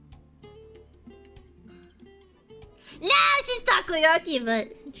 No, she's takoyaki,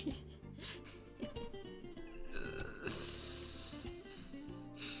 but...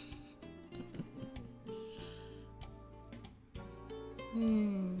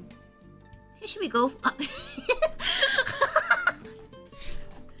 Who should we go for?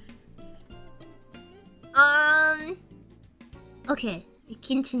 Okay, we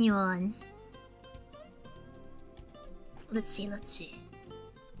continue on. Let's see.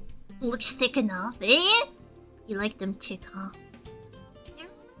 Looks thick enough, eh? You like them thick, huh?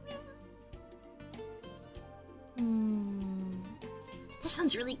 This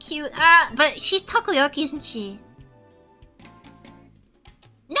one's really cute. But she's takoyaki, isn't she?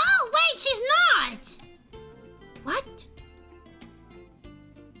 No, wait, she's not! What?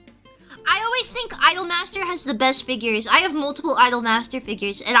 I always think Idolmaster has the best figures. I have multiple Idolmaster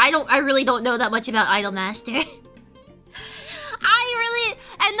figures, and I really don't know that much about Idolmaster.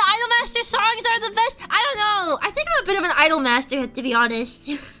 And the Idolmaster songs are the best. I don't know. I think I'm a bit of an Idolmaster head, to be honest.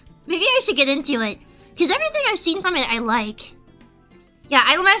 Maybe I should get into it. Because everything I've seen from it, I like. Yeah,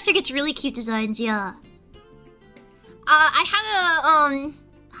 Idolmaster gets really cute designs, yeah. I had a,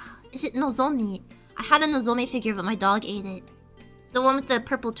 is it Nozomi? I had a Nozomi figure, but my dog ate it. The one with the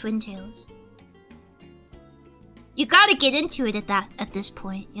purple twin tails. You gotta get into it at this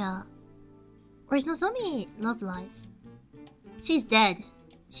point, yeah. Or is Nozomi Love Life? She's dead.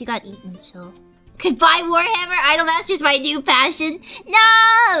 She got eaten, so... Goodbye, Warhammer! Idolmaster's my new passion!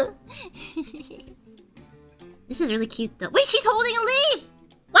 No! This is really cute, though. Wait, she's holding a leaf!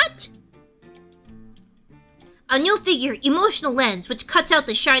 What? A new figure, Emotional Lens, which cuts out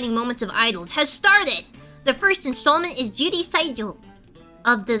the shining moments of idols, has started! The first installment is Judy Saijo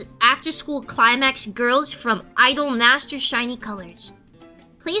of the after-school climax girls from Idolmaster Shiny Colors.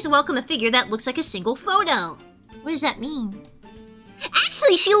 Please welcome a figure that looks like a single photo. What does that mean?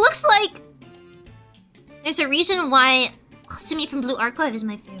 Actually, she looks like... There's a reason why Simi from Blue Archive is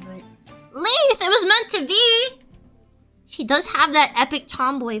my favorite. Leaf! It was meant to be! She does have that epic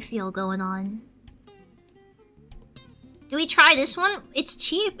tomboy feel going on. Do we try this one? It's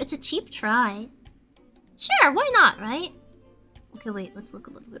cheap. It's a cheap try. Sure, why not, right? Okay, wait. Let's look a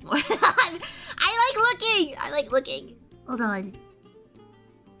little bit more. I like looking! Hold on.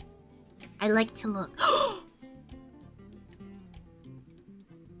 I like to look.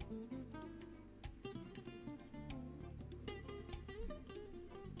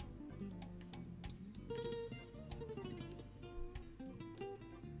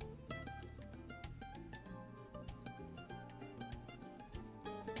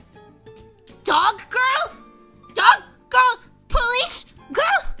 Dog girl? Dog girl? Police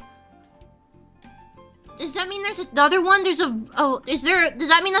girl? Does that mean there's another one? There's a... Oh, is there... Does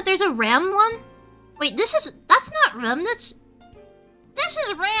that mean that there's a Ram one? Wait, this is... That's not Rem, that's... This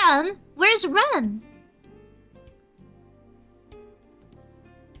is Ram. Where's Rem?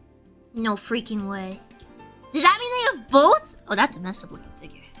 No freaking way. Does that mean they have both? Oh, that's a messed up looking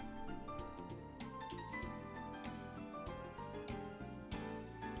figure.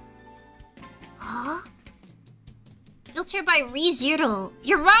 Huh? Filter by V-Dere.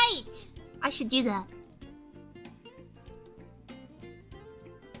 You're right! I should do that.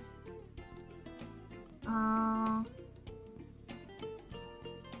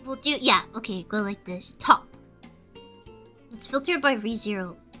 We'll do... Yeah, okay, go like this. Top. Let's filter by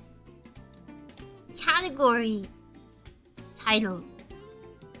V-Dere. Category. Title.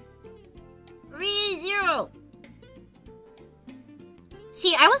 V-Dere.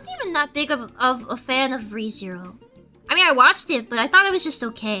 See, I wasn't even that big of a fan of V-Dere. I mean, I watched it, but I thought it was just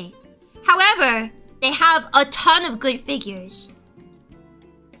okay. However, they have a ton of good figures.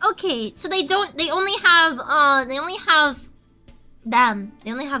 Okay, so they only have them.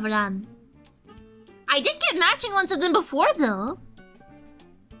 They only have Ram. I did get matching ones of them before, though.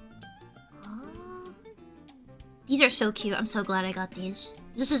 These are so cute. I'm so glad I got these.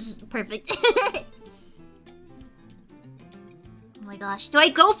 This is perfect. Oh my gosh. Do I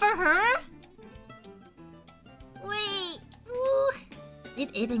go for her? Wait. Ooh. They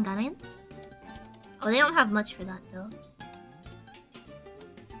have Aiden Garin? Oh, they don't have much for that, though.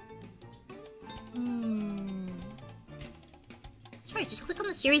 That's right. Just click on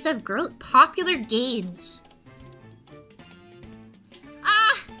the series of popular games.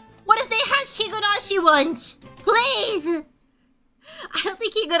 Ah! What if they had Higurashi ones? Please! I don't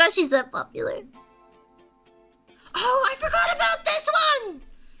think Higurashi's that popular. Oh, I forgot about this one!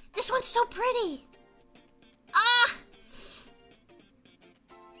 This one's so pretty. Ah!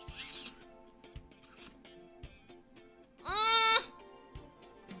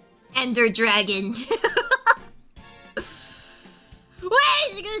 Ender Dragon.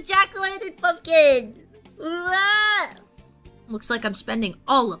 Wait, she got a jack-o'-lantern pumpkin. Ah! Looks like I'm spending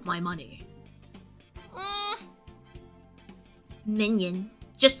all of my money. Minion.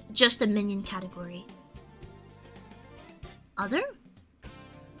 Just a minion category. Other?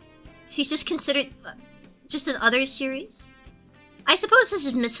 She's just considered just an other series? I suppose this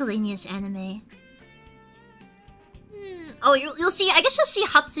is miscellaneous anime. Oh, you'll see. I guess you'll see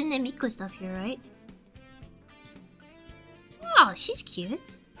Hatsune Miku stuff here, right? Oh, she's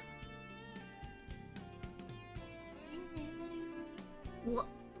cute.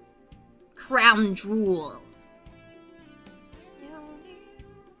 Crown Jewel.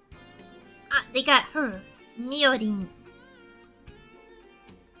 Ah, they got her. Miorin.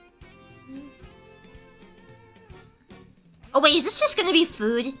 Oh wait, is this just gonna be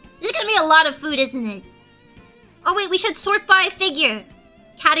food? This is gonna be a lot of food, isn't it? Oh wait, we should sort by figure.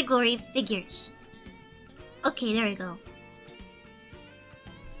 Category figures. Okay, there we go.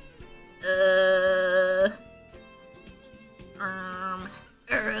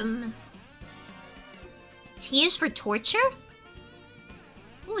 T is for torture?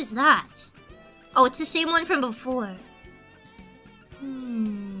 Who is that? Oh, it's the same one from before.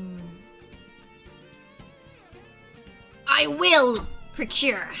 I will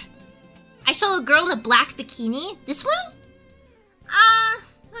procure. I saw a girl in a black bikini. This one?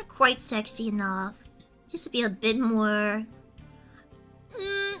 Not quite sexy enough. Just to be a bit more...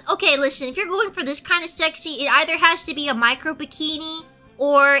 okay, listen, if you're going for this kind of sexy, it either has to be a micro bikini,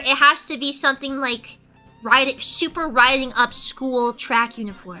 or it has to be something like super riding up school track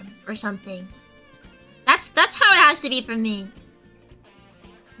uniform or something. That's how it has to be for me.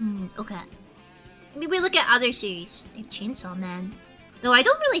 Okay. Maybe we look at other series. Like Chainsaw Man. Though I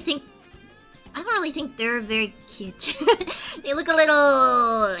don't really think they're very cute. They look a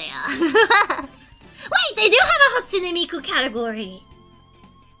little... yeah. Wait, they do have a Hatsune Miku category.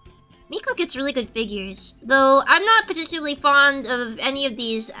 Miku gets really good figures. Though I'm not particularly fond of any of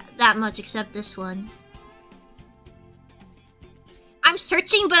these that much except this one. I'm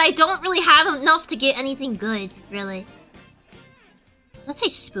searching, but I don't really have enough to get anything good, really. Let's say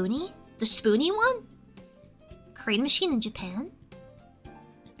Spoonie? The Spoonie one? Crane machine in Japan?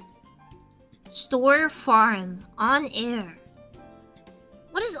 Store farm. On air.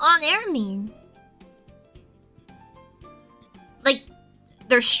 What does on air mean? Like,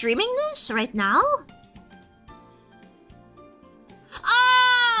 they're streaming this right now? Oh,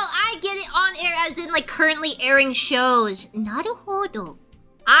 I get it, on air as in like currently airing shows. Naruhodo.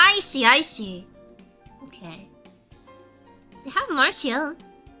 I see. Okay. They have Martial.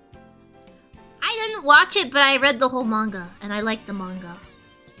 I didn't watch it, but I read the whole manga, and I liked the manga.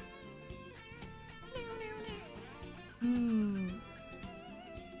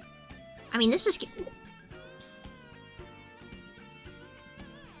 I mean, this is...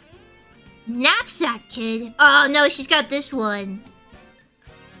 Knapsack Kid? Oh no, she's got this one.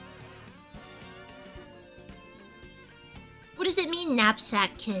 What does it mean,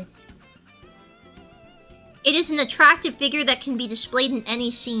 Knapsack Kid? It is an attractive figure that can be displayed in any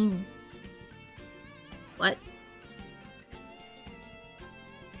scene. What?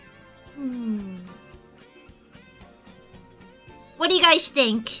 What do you guys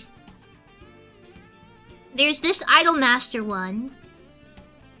think? There's this Idolmaster one.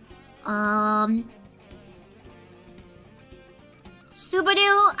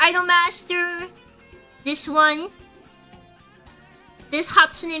 Subaru Idolmaster. This one. This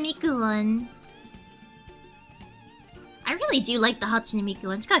Hatsune Miku one. I really do like the Hatsune Miku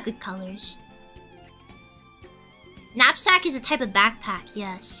one. It's got good colors. Knapsack is a type of backpack,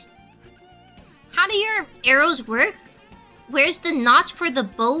 yes. How do your arrows work? Where's the notch for the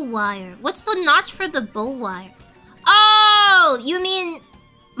bow wire? What's the notch for the bow wire? Oh, you mean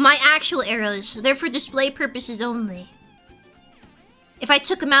my actual arrows. They're for display purposes only. If I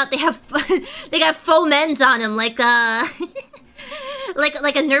took them out, they have they got faux ends on them, like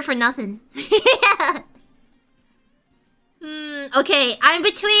like a Nerf or nothing. Yeah. Okay, I'm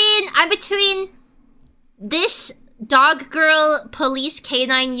between this dog girl police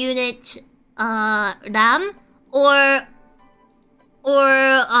canine unit Ram or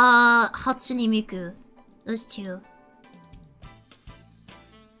Hatsune Miku. Those two.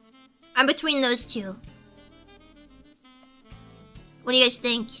 I'm between those two. What do you guys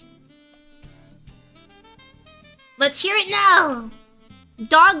think? Let's hear it now!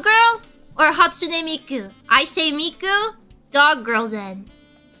 Dog girl or Hatsune Miku? I say Miku, dog girl then.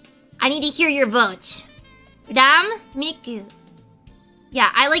 I need to hear your vote. Ram, Miku.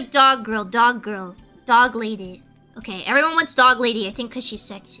 Yeah, I like dog girl, dog lady. Okay, everyone wants dog lady, I think because she's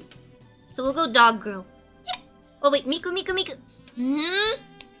sexy. So we'll go dog girl. Yeah. Oh wait, Miku.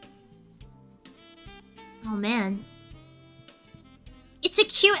 Oh man. It's a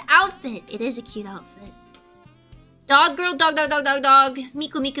cute outfit. It is a cute outfit. Dog girl, dog.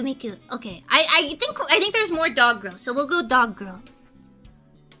 Miku. Okay, I think there's more dog girl, so we'll go dog girl.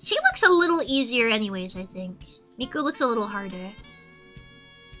 She looks a little easier anyways, I think. Miku looks a little harder.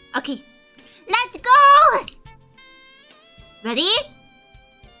 Okay, let's go! Ready?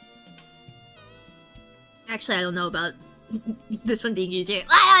 Actually, I don't know about this one being easier.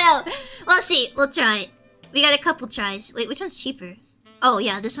 I don't know. We'll see. We'll try it. We got a couple tries. Wait, which one's cheaper? Oh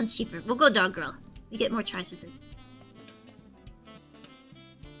yeah, this one's cheaper. We'll go dog girl. We get more tries with it.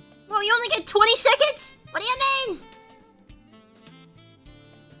 Well, you only get 20 seconds? What do you mean?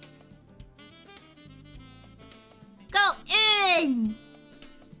 Go in!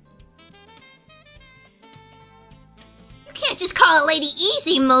 You can't just call a lady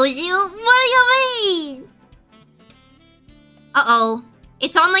easy, Mozu. What do you mean? Uh-oh.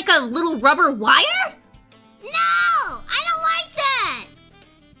 It's on like a little rubber wire? No! I don't like that!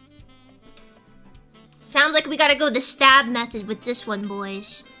 Sounds like we gotta go the stab method with this one,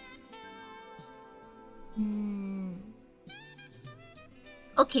 boys.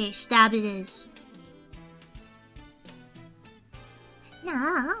 Okay, stab it is.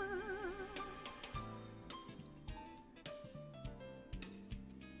 No.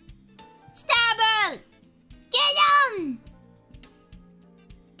 Stab her! Get him!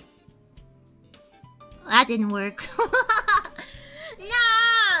 Well, that didn't work.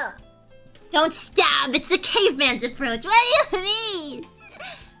 No! Don't stab! It's the caveman's approach. What do you mean?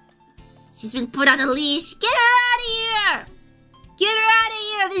 She's been put on a leash. Get her out of here! Get her out of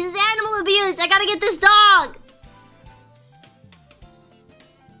here! This is animal abuse! I gotta get this dog!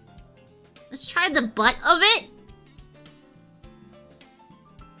 Let's try the butt of it.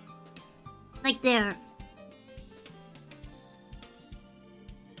 Like there.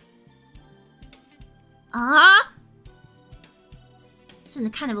 It's in a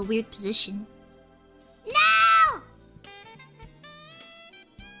kind of a weird position. No!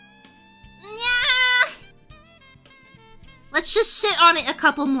 Yeah! Let's just sit on it a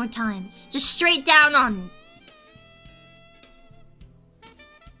couple more times. Just straight down on it.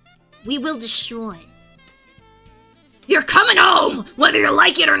 We will destroy. You're coming home, whether you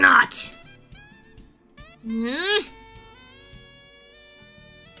like it or not.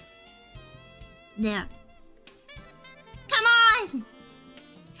 There. Come on!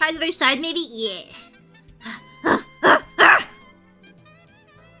 Try the other side, maybe? Yeah.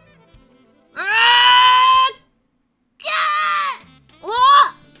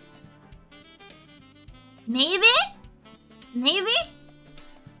 Maybe? Maybe?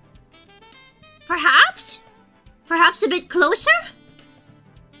 Perhaps? Perhaps a bit closer?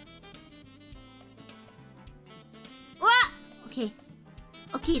 What? Okay.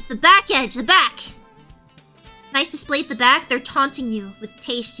 Okay, the back edge, the back. Nice display at the back. They're taunting you with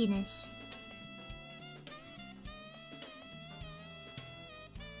tastiness.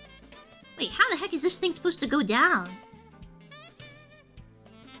 Wait, how the heck is this thing supposed to go down?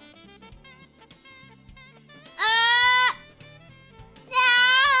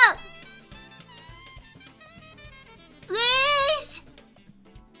 No! Please!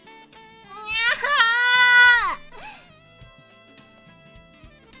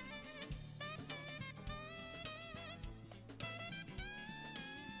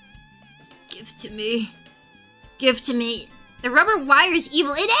 Give to me. Give to me. The rubber wire is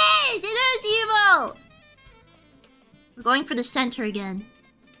evil. It is! It is evil! We're going for the center again.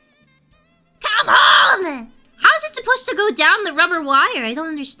 Come on! How is it supposed to go down the rubber wire? I don't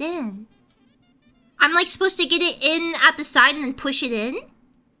understand. I'm like supposed to get it in at the side and then push it in?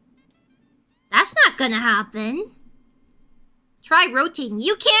 That's not gonna happen. Try rotating.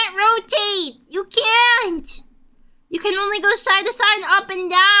 You can't rotate! You can't! You can only go side to side and up and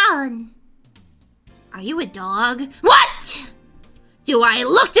down. Are you a dog? What? Do I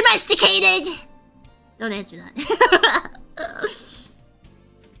look domesticated? Don't answer that.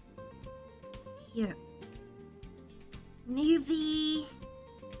 Here. Maybe...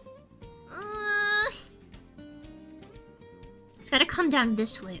 It's gotta come down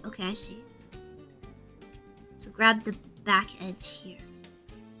this way. Okay, I see. So grab the back edge here.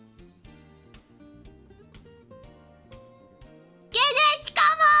 Get it!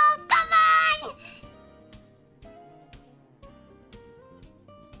 Come on! Come on!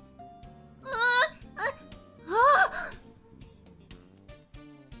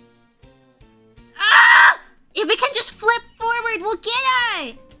 If we can just flip forward, we'll get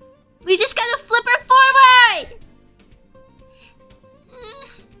her! We just gotta flip her forward!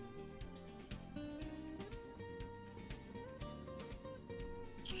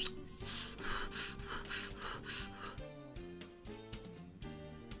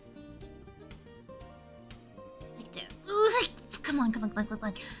 Like there. Ooh, come on, come on, come on, come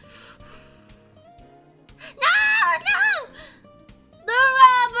on. No! No! The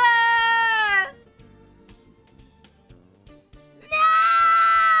rubber!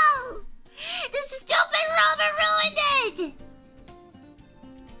 No! The stupid rubber ruined it!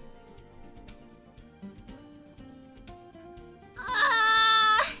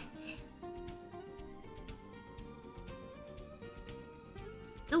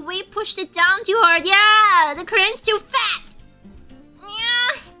 weight pushed it down too hard. Yeah, the crane's too fat.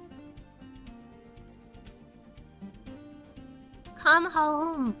 Yeah. Come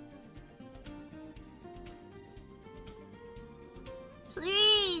home.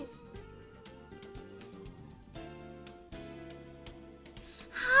 Please.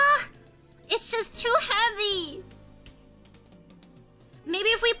 It's just too heavy. Maybe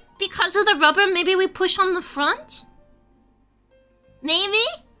if we, because of the rubber, maybe we push on the front? Maybe?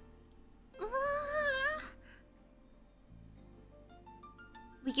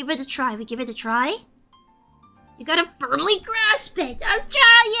 We give it a try, we give it a try. You gotta firmly grasp it. I'm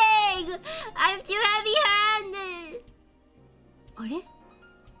trying. I'm too heavy-handed. Oh,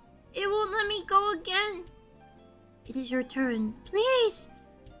 it won't let me go again. It is your turn. Please.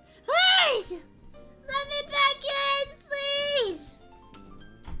 Please. Let me back in, please.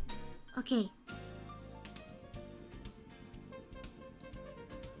 Okay.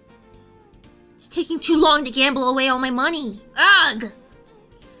 It's taking too long to gamble away all my money. Ugh.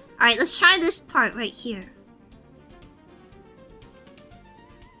 Alright, let's try this part right here.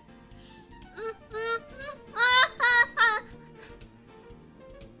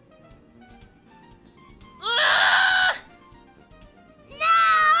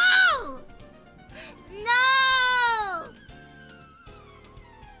 No! No!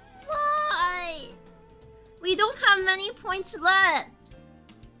 Why? We don't have many points left.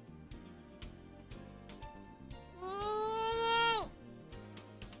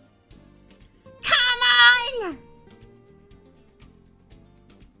 Come on!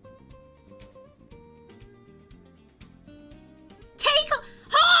 Take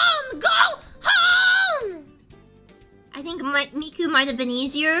home! Go home! I think Miku might have been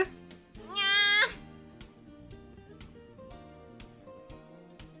easier.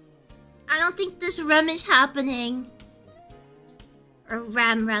 I don't think this REM is happening. Or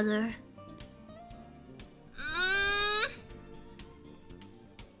RAM, rather.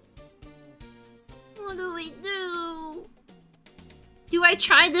 What do we do? Do I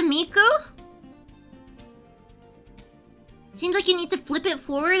try the Miku? Seems like you need to flip it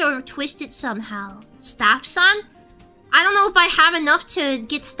forward or twist it somehow. Staff-san? I don't know if I have enough to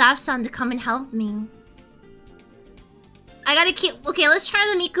get Staff-san to come and help me. I gotta keep... Okay, let's try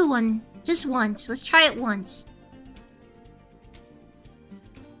the Miku one. Just once. Let's try it once.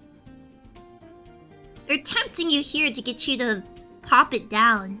 They're tempting you here to get you to pop it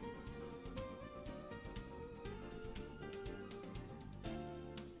down.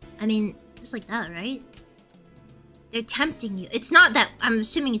 I mean, just like that, right? They're tempting you. It's not that... I'm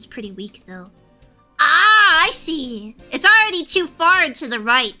assuming it's pretty weak, though. Ah, I see. It's already too far to the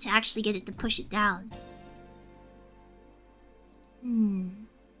right to actually get it to push it down.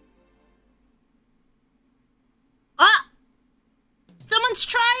 Ah! Someone's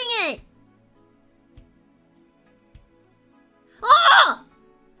trying it! Oh!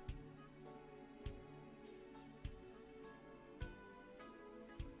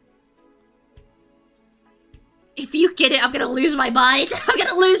 If you get it, I'm gonna lose my mind. I'm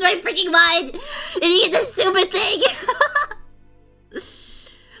gonna lose my freaking mind if you get this stupid thing.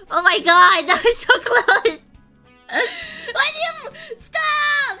 Oh my god, that was so close. Why do you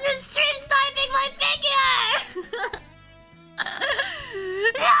stop? You're stream sniping my figure.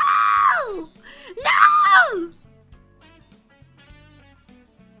 No! No!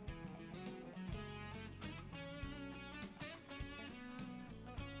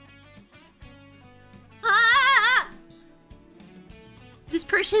 Ah! This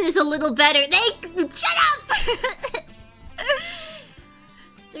person is a little better. Shut up!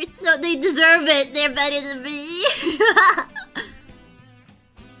 They deserve it. They're better than me.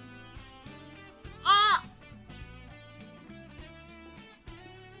 Oh!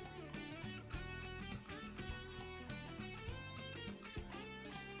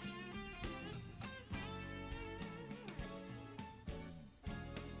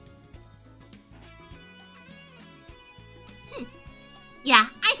 Yeah,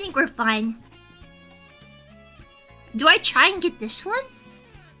 I think we're fine. Do I try and get this one?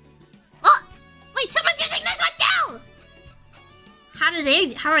 Oh! Wait, someone's using this one too!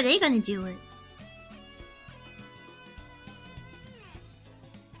 How are they gonna do it?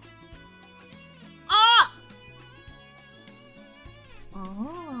 Oh!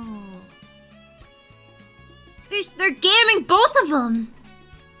 Oh. They're gamming both of them!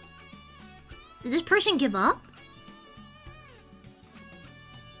 Did this person give up?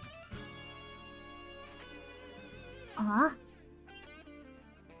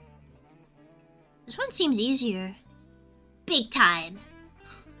 This one seems easier. Big time.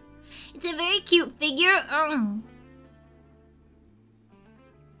 It's a very cute figure.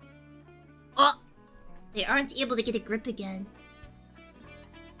 They aren't able to get a grip again.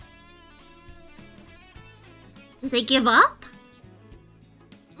 Did they give up?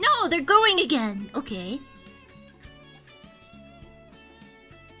 No, they're going again. Okay.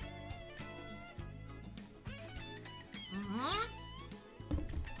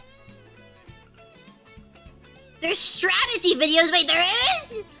 There's strategy videos. Wait, there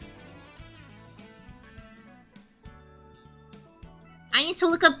is? I need to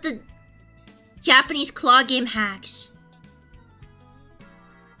look up the Japanese claw game hacks.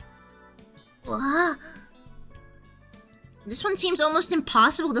 Wow. This one seems almost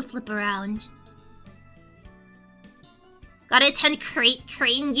impossible to flip around. Gotta attend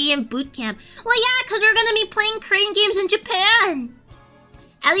crane game boot camp. Well, yeah, because we're gonna be playing crane games in Japan.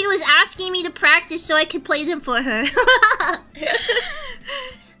 Elia was asking me to practice so I could play them for her.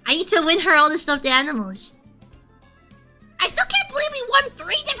 I need to win her all the stuffed animals. I still can't believe we won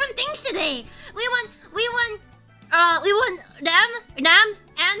 3 different things today. We won Nam,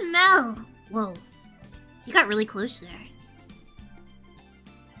 and Mel. Whoa, you got really close there.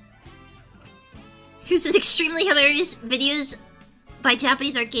 Here's an extremely hilarious videos by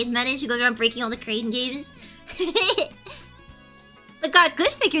Japanese arcade menace who goes around breaking all the crane games. But got good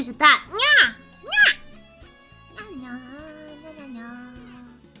figures at that. Nya!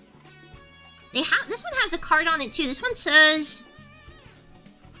 This one has a card on it too. This one says...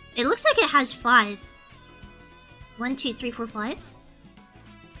 It looks like it has 5. 1, 2, 3, 4, 5.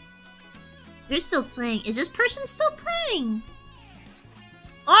 They're still playing. Is this person still playing?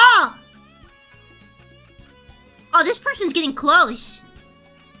 Oh! Oh, this person's getting close.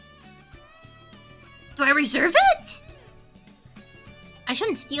 Do I reserve it? I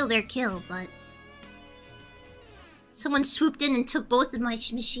shouldn't steal their kill, but... Someone swooped in and took both of my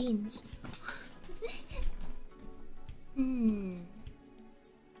machines.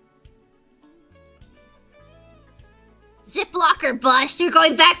 Ziplock or bust? We're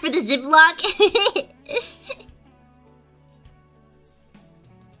going back for the ziplock?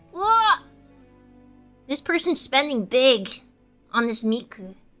 Whoa! This person's spending big on this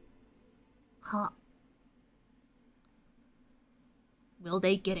Miku. Huh. Will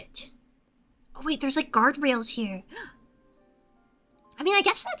they get it? Oh wait, there's like guardrails here. I mean, I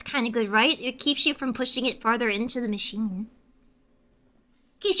guess that's kind of good, right? It keeps you from pushing it farther into the machine.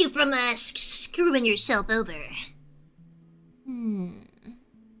 Keeps you from screwing yourself over.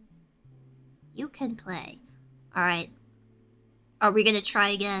 You can play. Alright. Are we gonna try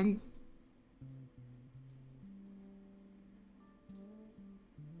again?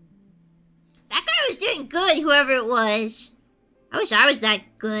 That guy was doing good, whoever it was. I wish I was that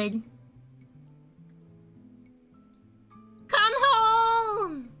good. Come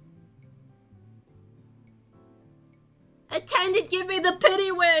home! Attendant, give me the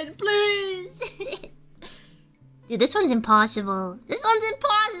pity win, please! Dude, this one's impossible. This one's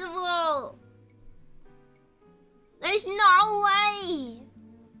impossible! There's no way!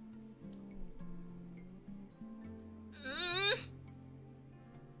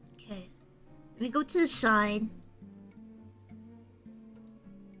 Okay. Let me go to the side.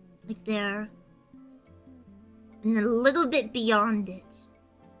 Like there. And a little bit beyond it.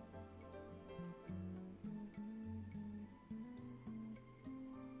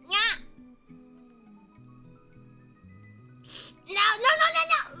 Yeah. No.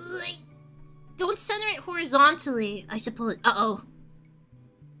 Don't center it horizontally, I suppose. Uh-oh.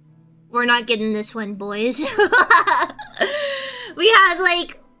 We're not getting this one, boys. We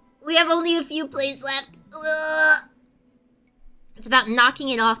have only a few plays left. Ugh. It's about knocking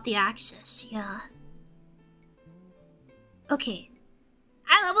it off the axis, yeah. Okay.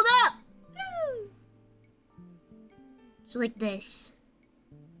 I leveled up! Woo! So like this.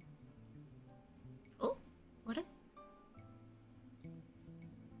 Oh, what?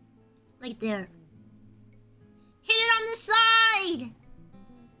 Like there. Hit it on the side!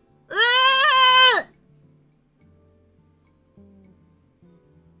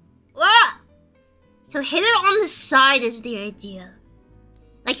 So hit it on the side is the idea.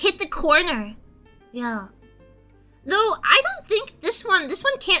 Like hit the corner. Yeah. Though I don't think this one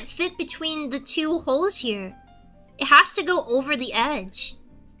can't fit between the 2 holes here. It has to go over the edge.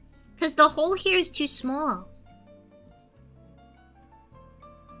 Because the hole here is too small.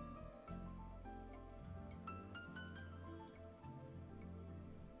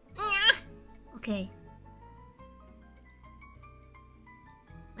 Okay.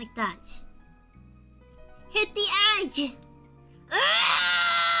 Like that. Hit the edge!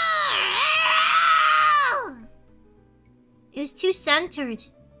 It was too centered.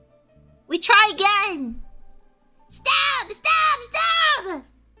 We try again! Stab! Stab! Stab!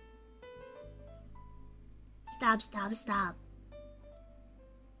 stop, stop, stop.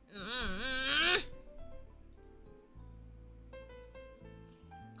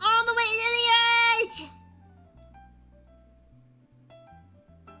 All the way to the edge!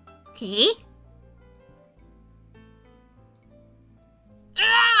 Okay.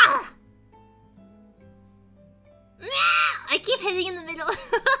 Ah! I keep hitting in the middle.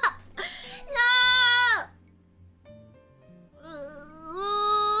 No!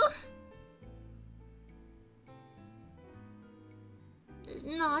 It's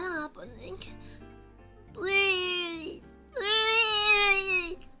not happening. Please.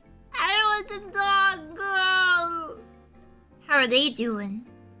 Please. I don't want the dog go. How are they doing?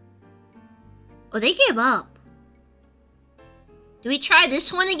 Oh, they gave up. Do we try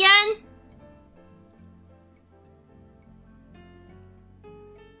this one again?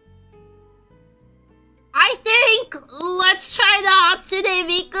 I think let's try the Hatsune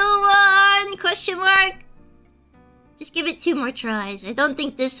Miku one? Question mark. Just give it 2 more tries. I don't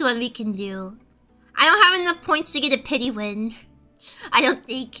think this one we can do. I don't have enough points to get a pity win. I don't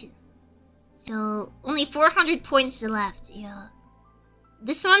think. So, only 400 points left, yeah.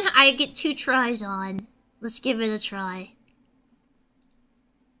 This one I get 2 tries on. Let's give it a try.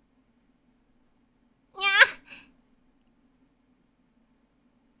 Yeah.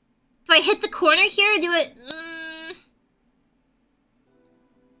 Do I hit the corner here or do it?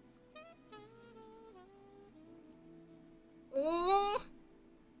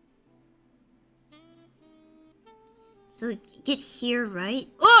 So get here, right?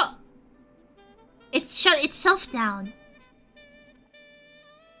 Oh! It's shut itself down.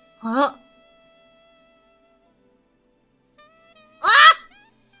 Huh? Ah!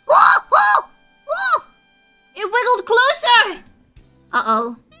 Whoa! Whoa! Whoa! It wiggled closer!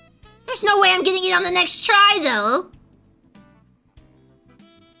 Uh-oh. There's no way I'm getting it on the next try, though.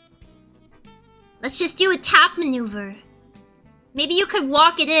 Let's just do a tap maneuver. Maybe you could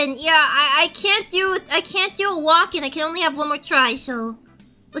walk it in. Yeah, I can't do a walk in. I can only have 1 more try, so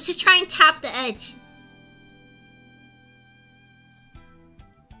let's just try and tap the edge.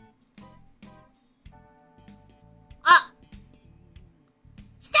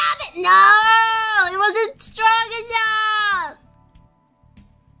 Stop it! No! It wasn't strong enough!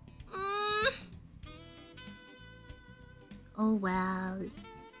 Oh, wow.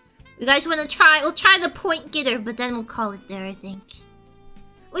 You guys want to try? We'll try the point getter, but then we'll call it there, I think.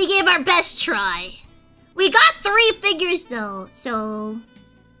 We gave our best try. We got 3 figures, though, so...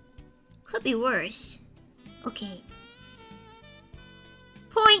 could be worse. Okay.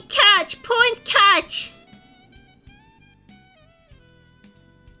 Point catch! Point catch!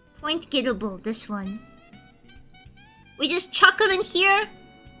 Point gettable, this one. We just chuck them in here.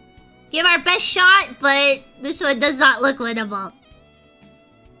 Give our best shot, but this one does not look winnable.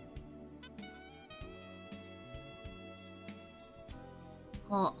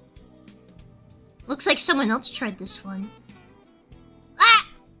 Oh. Looks like someone else tried this one. Ah!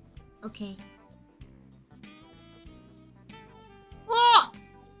 Okay. Whoa!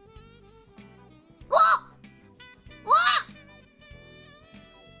 Whoa! Whoa!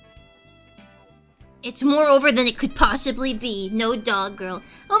 It's more over than it could possibly be. No dog girl.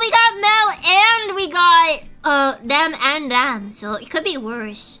 Well, we got Mel and we got them and them, so it could be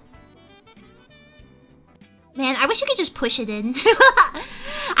worse. Man, I wish you could just push it in.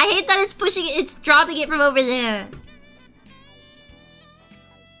 I hate that it's pushing it, it's dropping it from over there.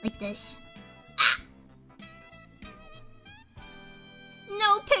 Like this. Ah!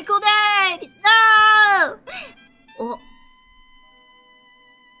 No pickled eggs! No! Oh.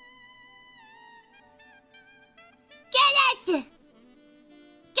 Get it!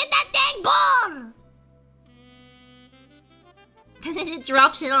 Get that dang ball! And then it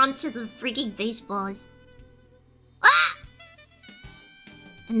drops it onto the freaking baseballs. Ah!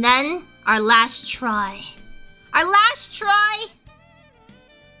 And then, our last try. Our last try!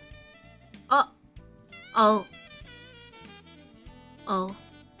 Oh. Oh. Oh.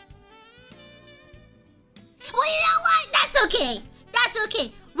 Well, you know what? That's okay. That's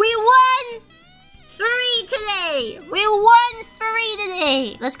okay. We won 3 today. We won 3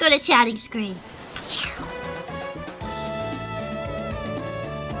 today. Let's go to chatting screen.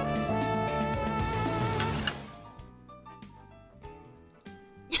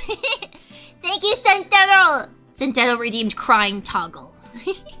 Thank you, Sentero! Sentero redeemed crying toggle.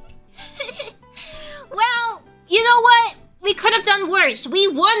 Well, you know what? We could have done worse. We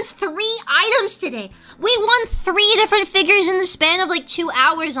won 3 items today. We won 3 different figures in the span of like 2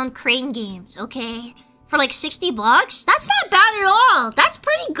 hours on Crane Games, okay? For like 60 bucks? That's not bad at all. That's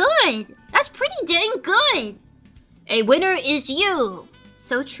pretty good. That's pretty dang good. A winner is you.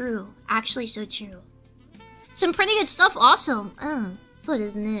 So true. Actually, so true. some pretty good stuff also. So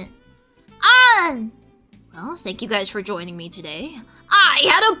isn't it? Well, thank you guys for joining me today. I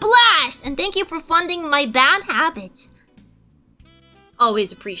had a blast! And thank you for funding my bad habits.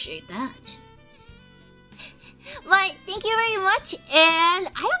 Always appreciate that. But thank you very much, and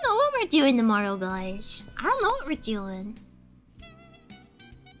I don't know what we're doing tomorrow, guys. I don't know what we're doing.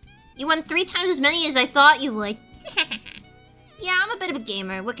 You won 3 times as many as I thought you would. Yeah, I'm a bit of a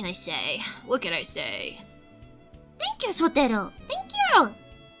gamer. What can I say? What can I say? Thank you, Swatero. Thank you.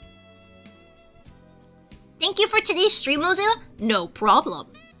 Thank you for today's stream, Mozilla. No problem.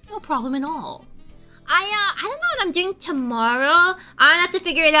 No problem at all. I don't know what I'm doing tomorrow. I have to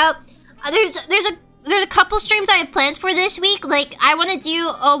figure it out. There's a couple streams I have plans for this week. Like, I want to do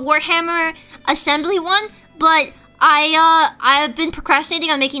a Warhammer assembly one, but I've been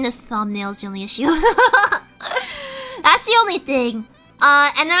procrastinating on making the thumbnails. The only issue. That's the only thing.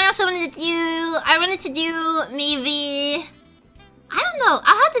 And then I also wanted to do maybe, I don't know.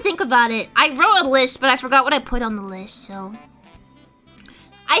 I'll have to think about it. I wrote a list, but I forgot what I put on the list, so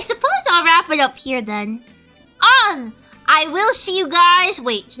I suppose I'll wrap it up here then. I will see you guys.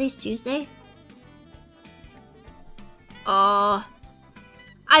 Wait, today's Tuesday? I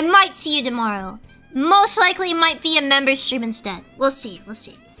might see you tomorrow. Most likely it might be a member stream instead. We'll see, we'll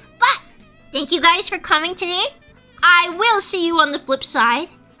see. But thank you guys for coming today. I will see you on the flip side.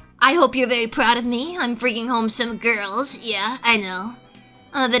 I hope you're very proud of me. I'm bringing home some girls. Yeah, I know.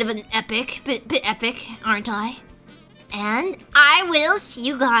 I'm a bit of an epic, bit epic, aren't I? And I will see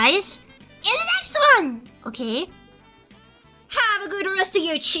you guys in the next one. Okay? Have a good rest of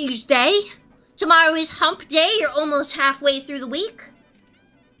your Tuesday. Tomorrow is hump day. You're almost halfway through the week.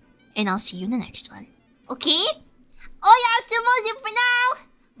 And I'll see you in the next one. Okay? Oyasumozu for now.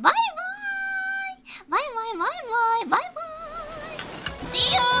 Bye-bye. Bye-bye, bye-bye, bye-bye.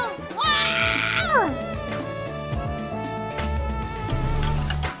 See you.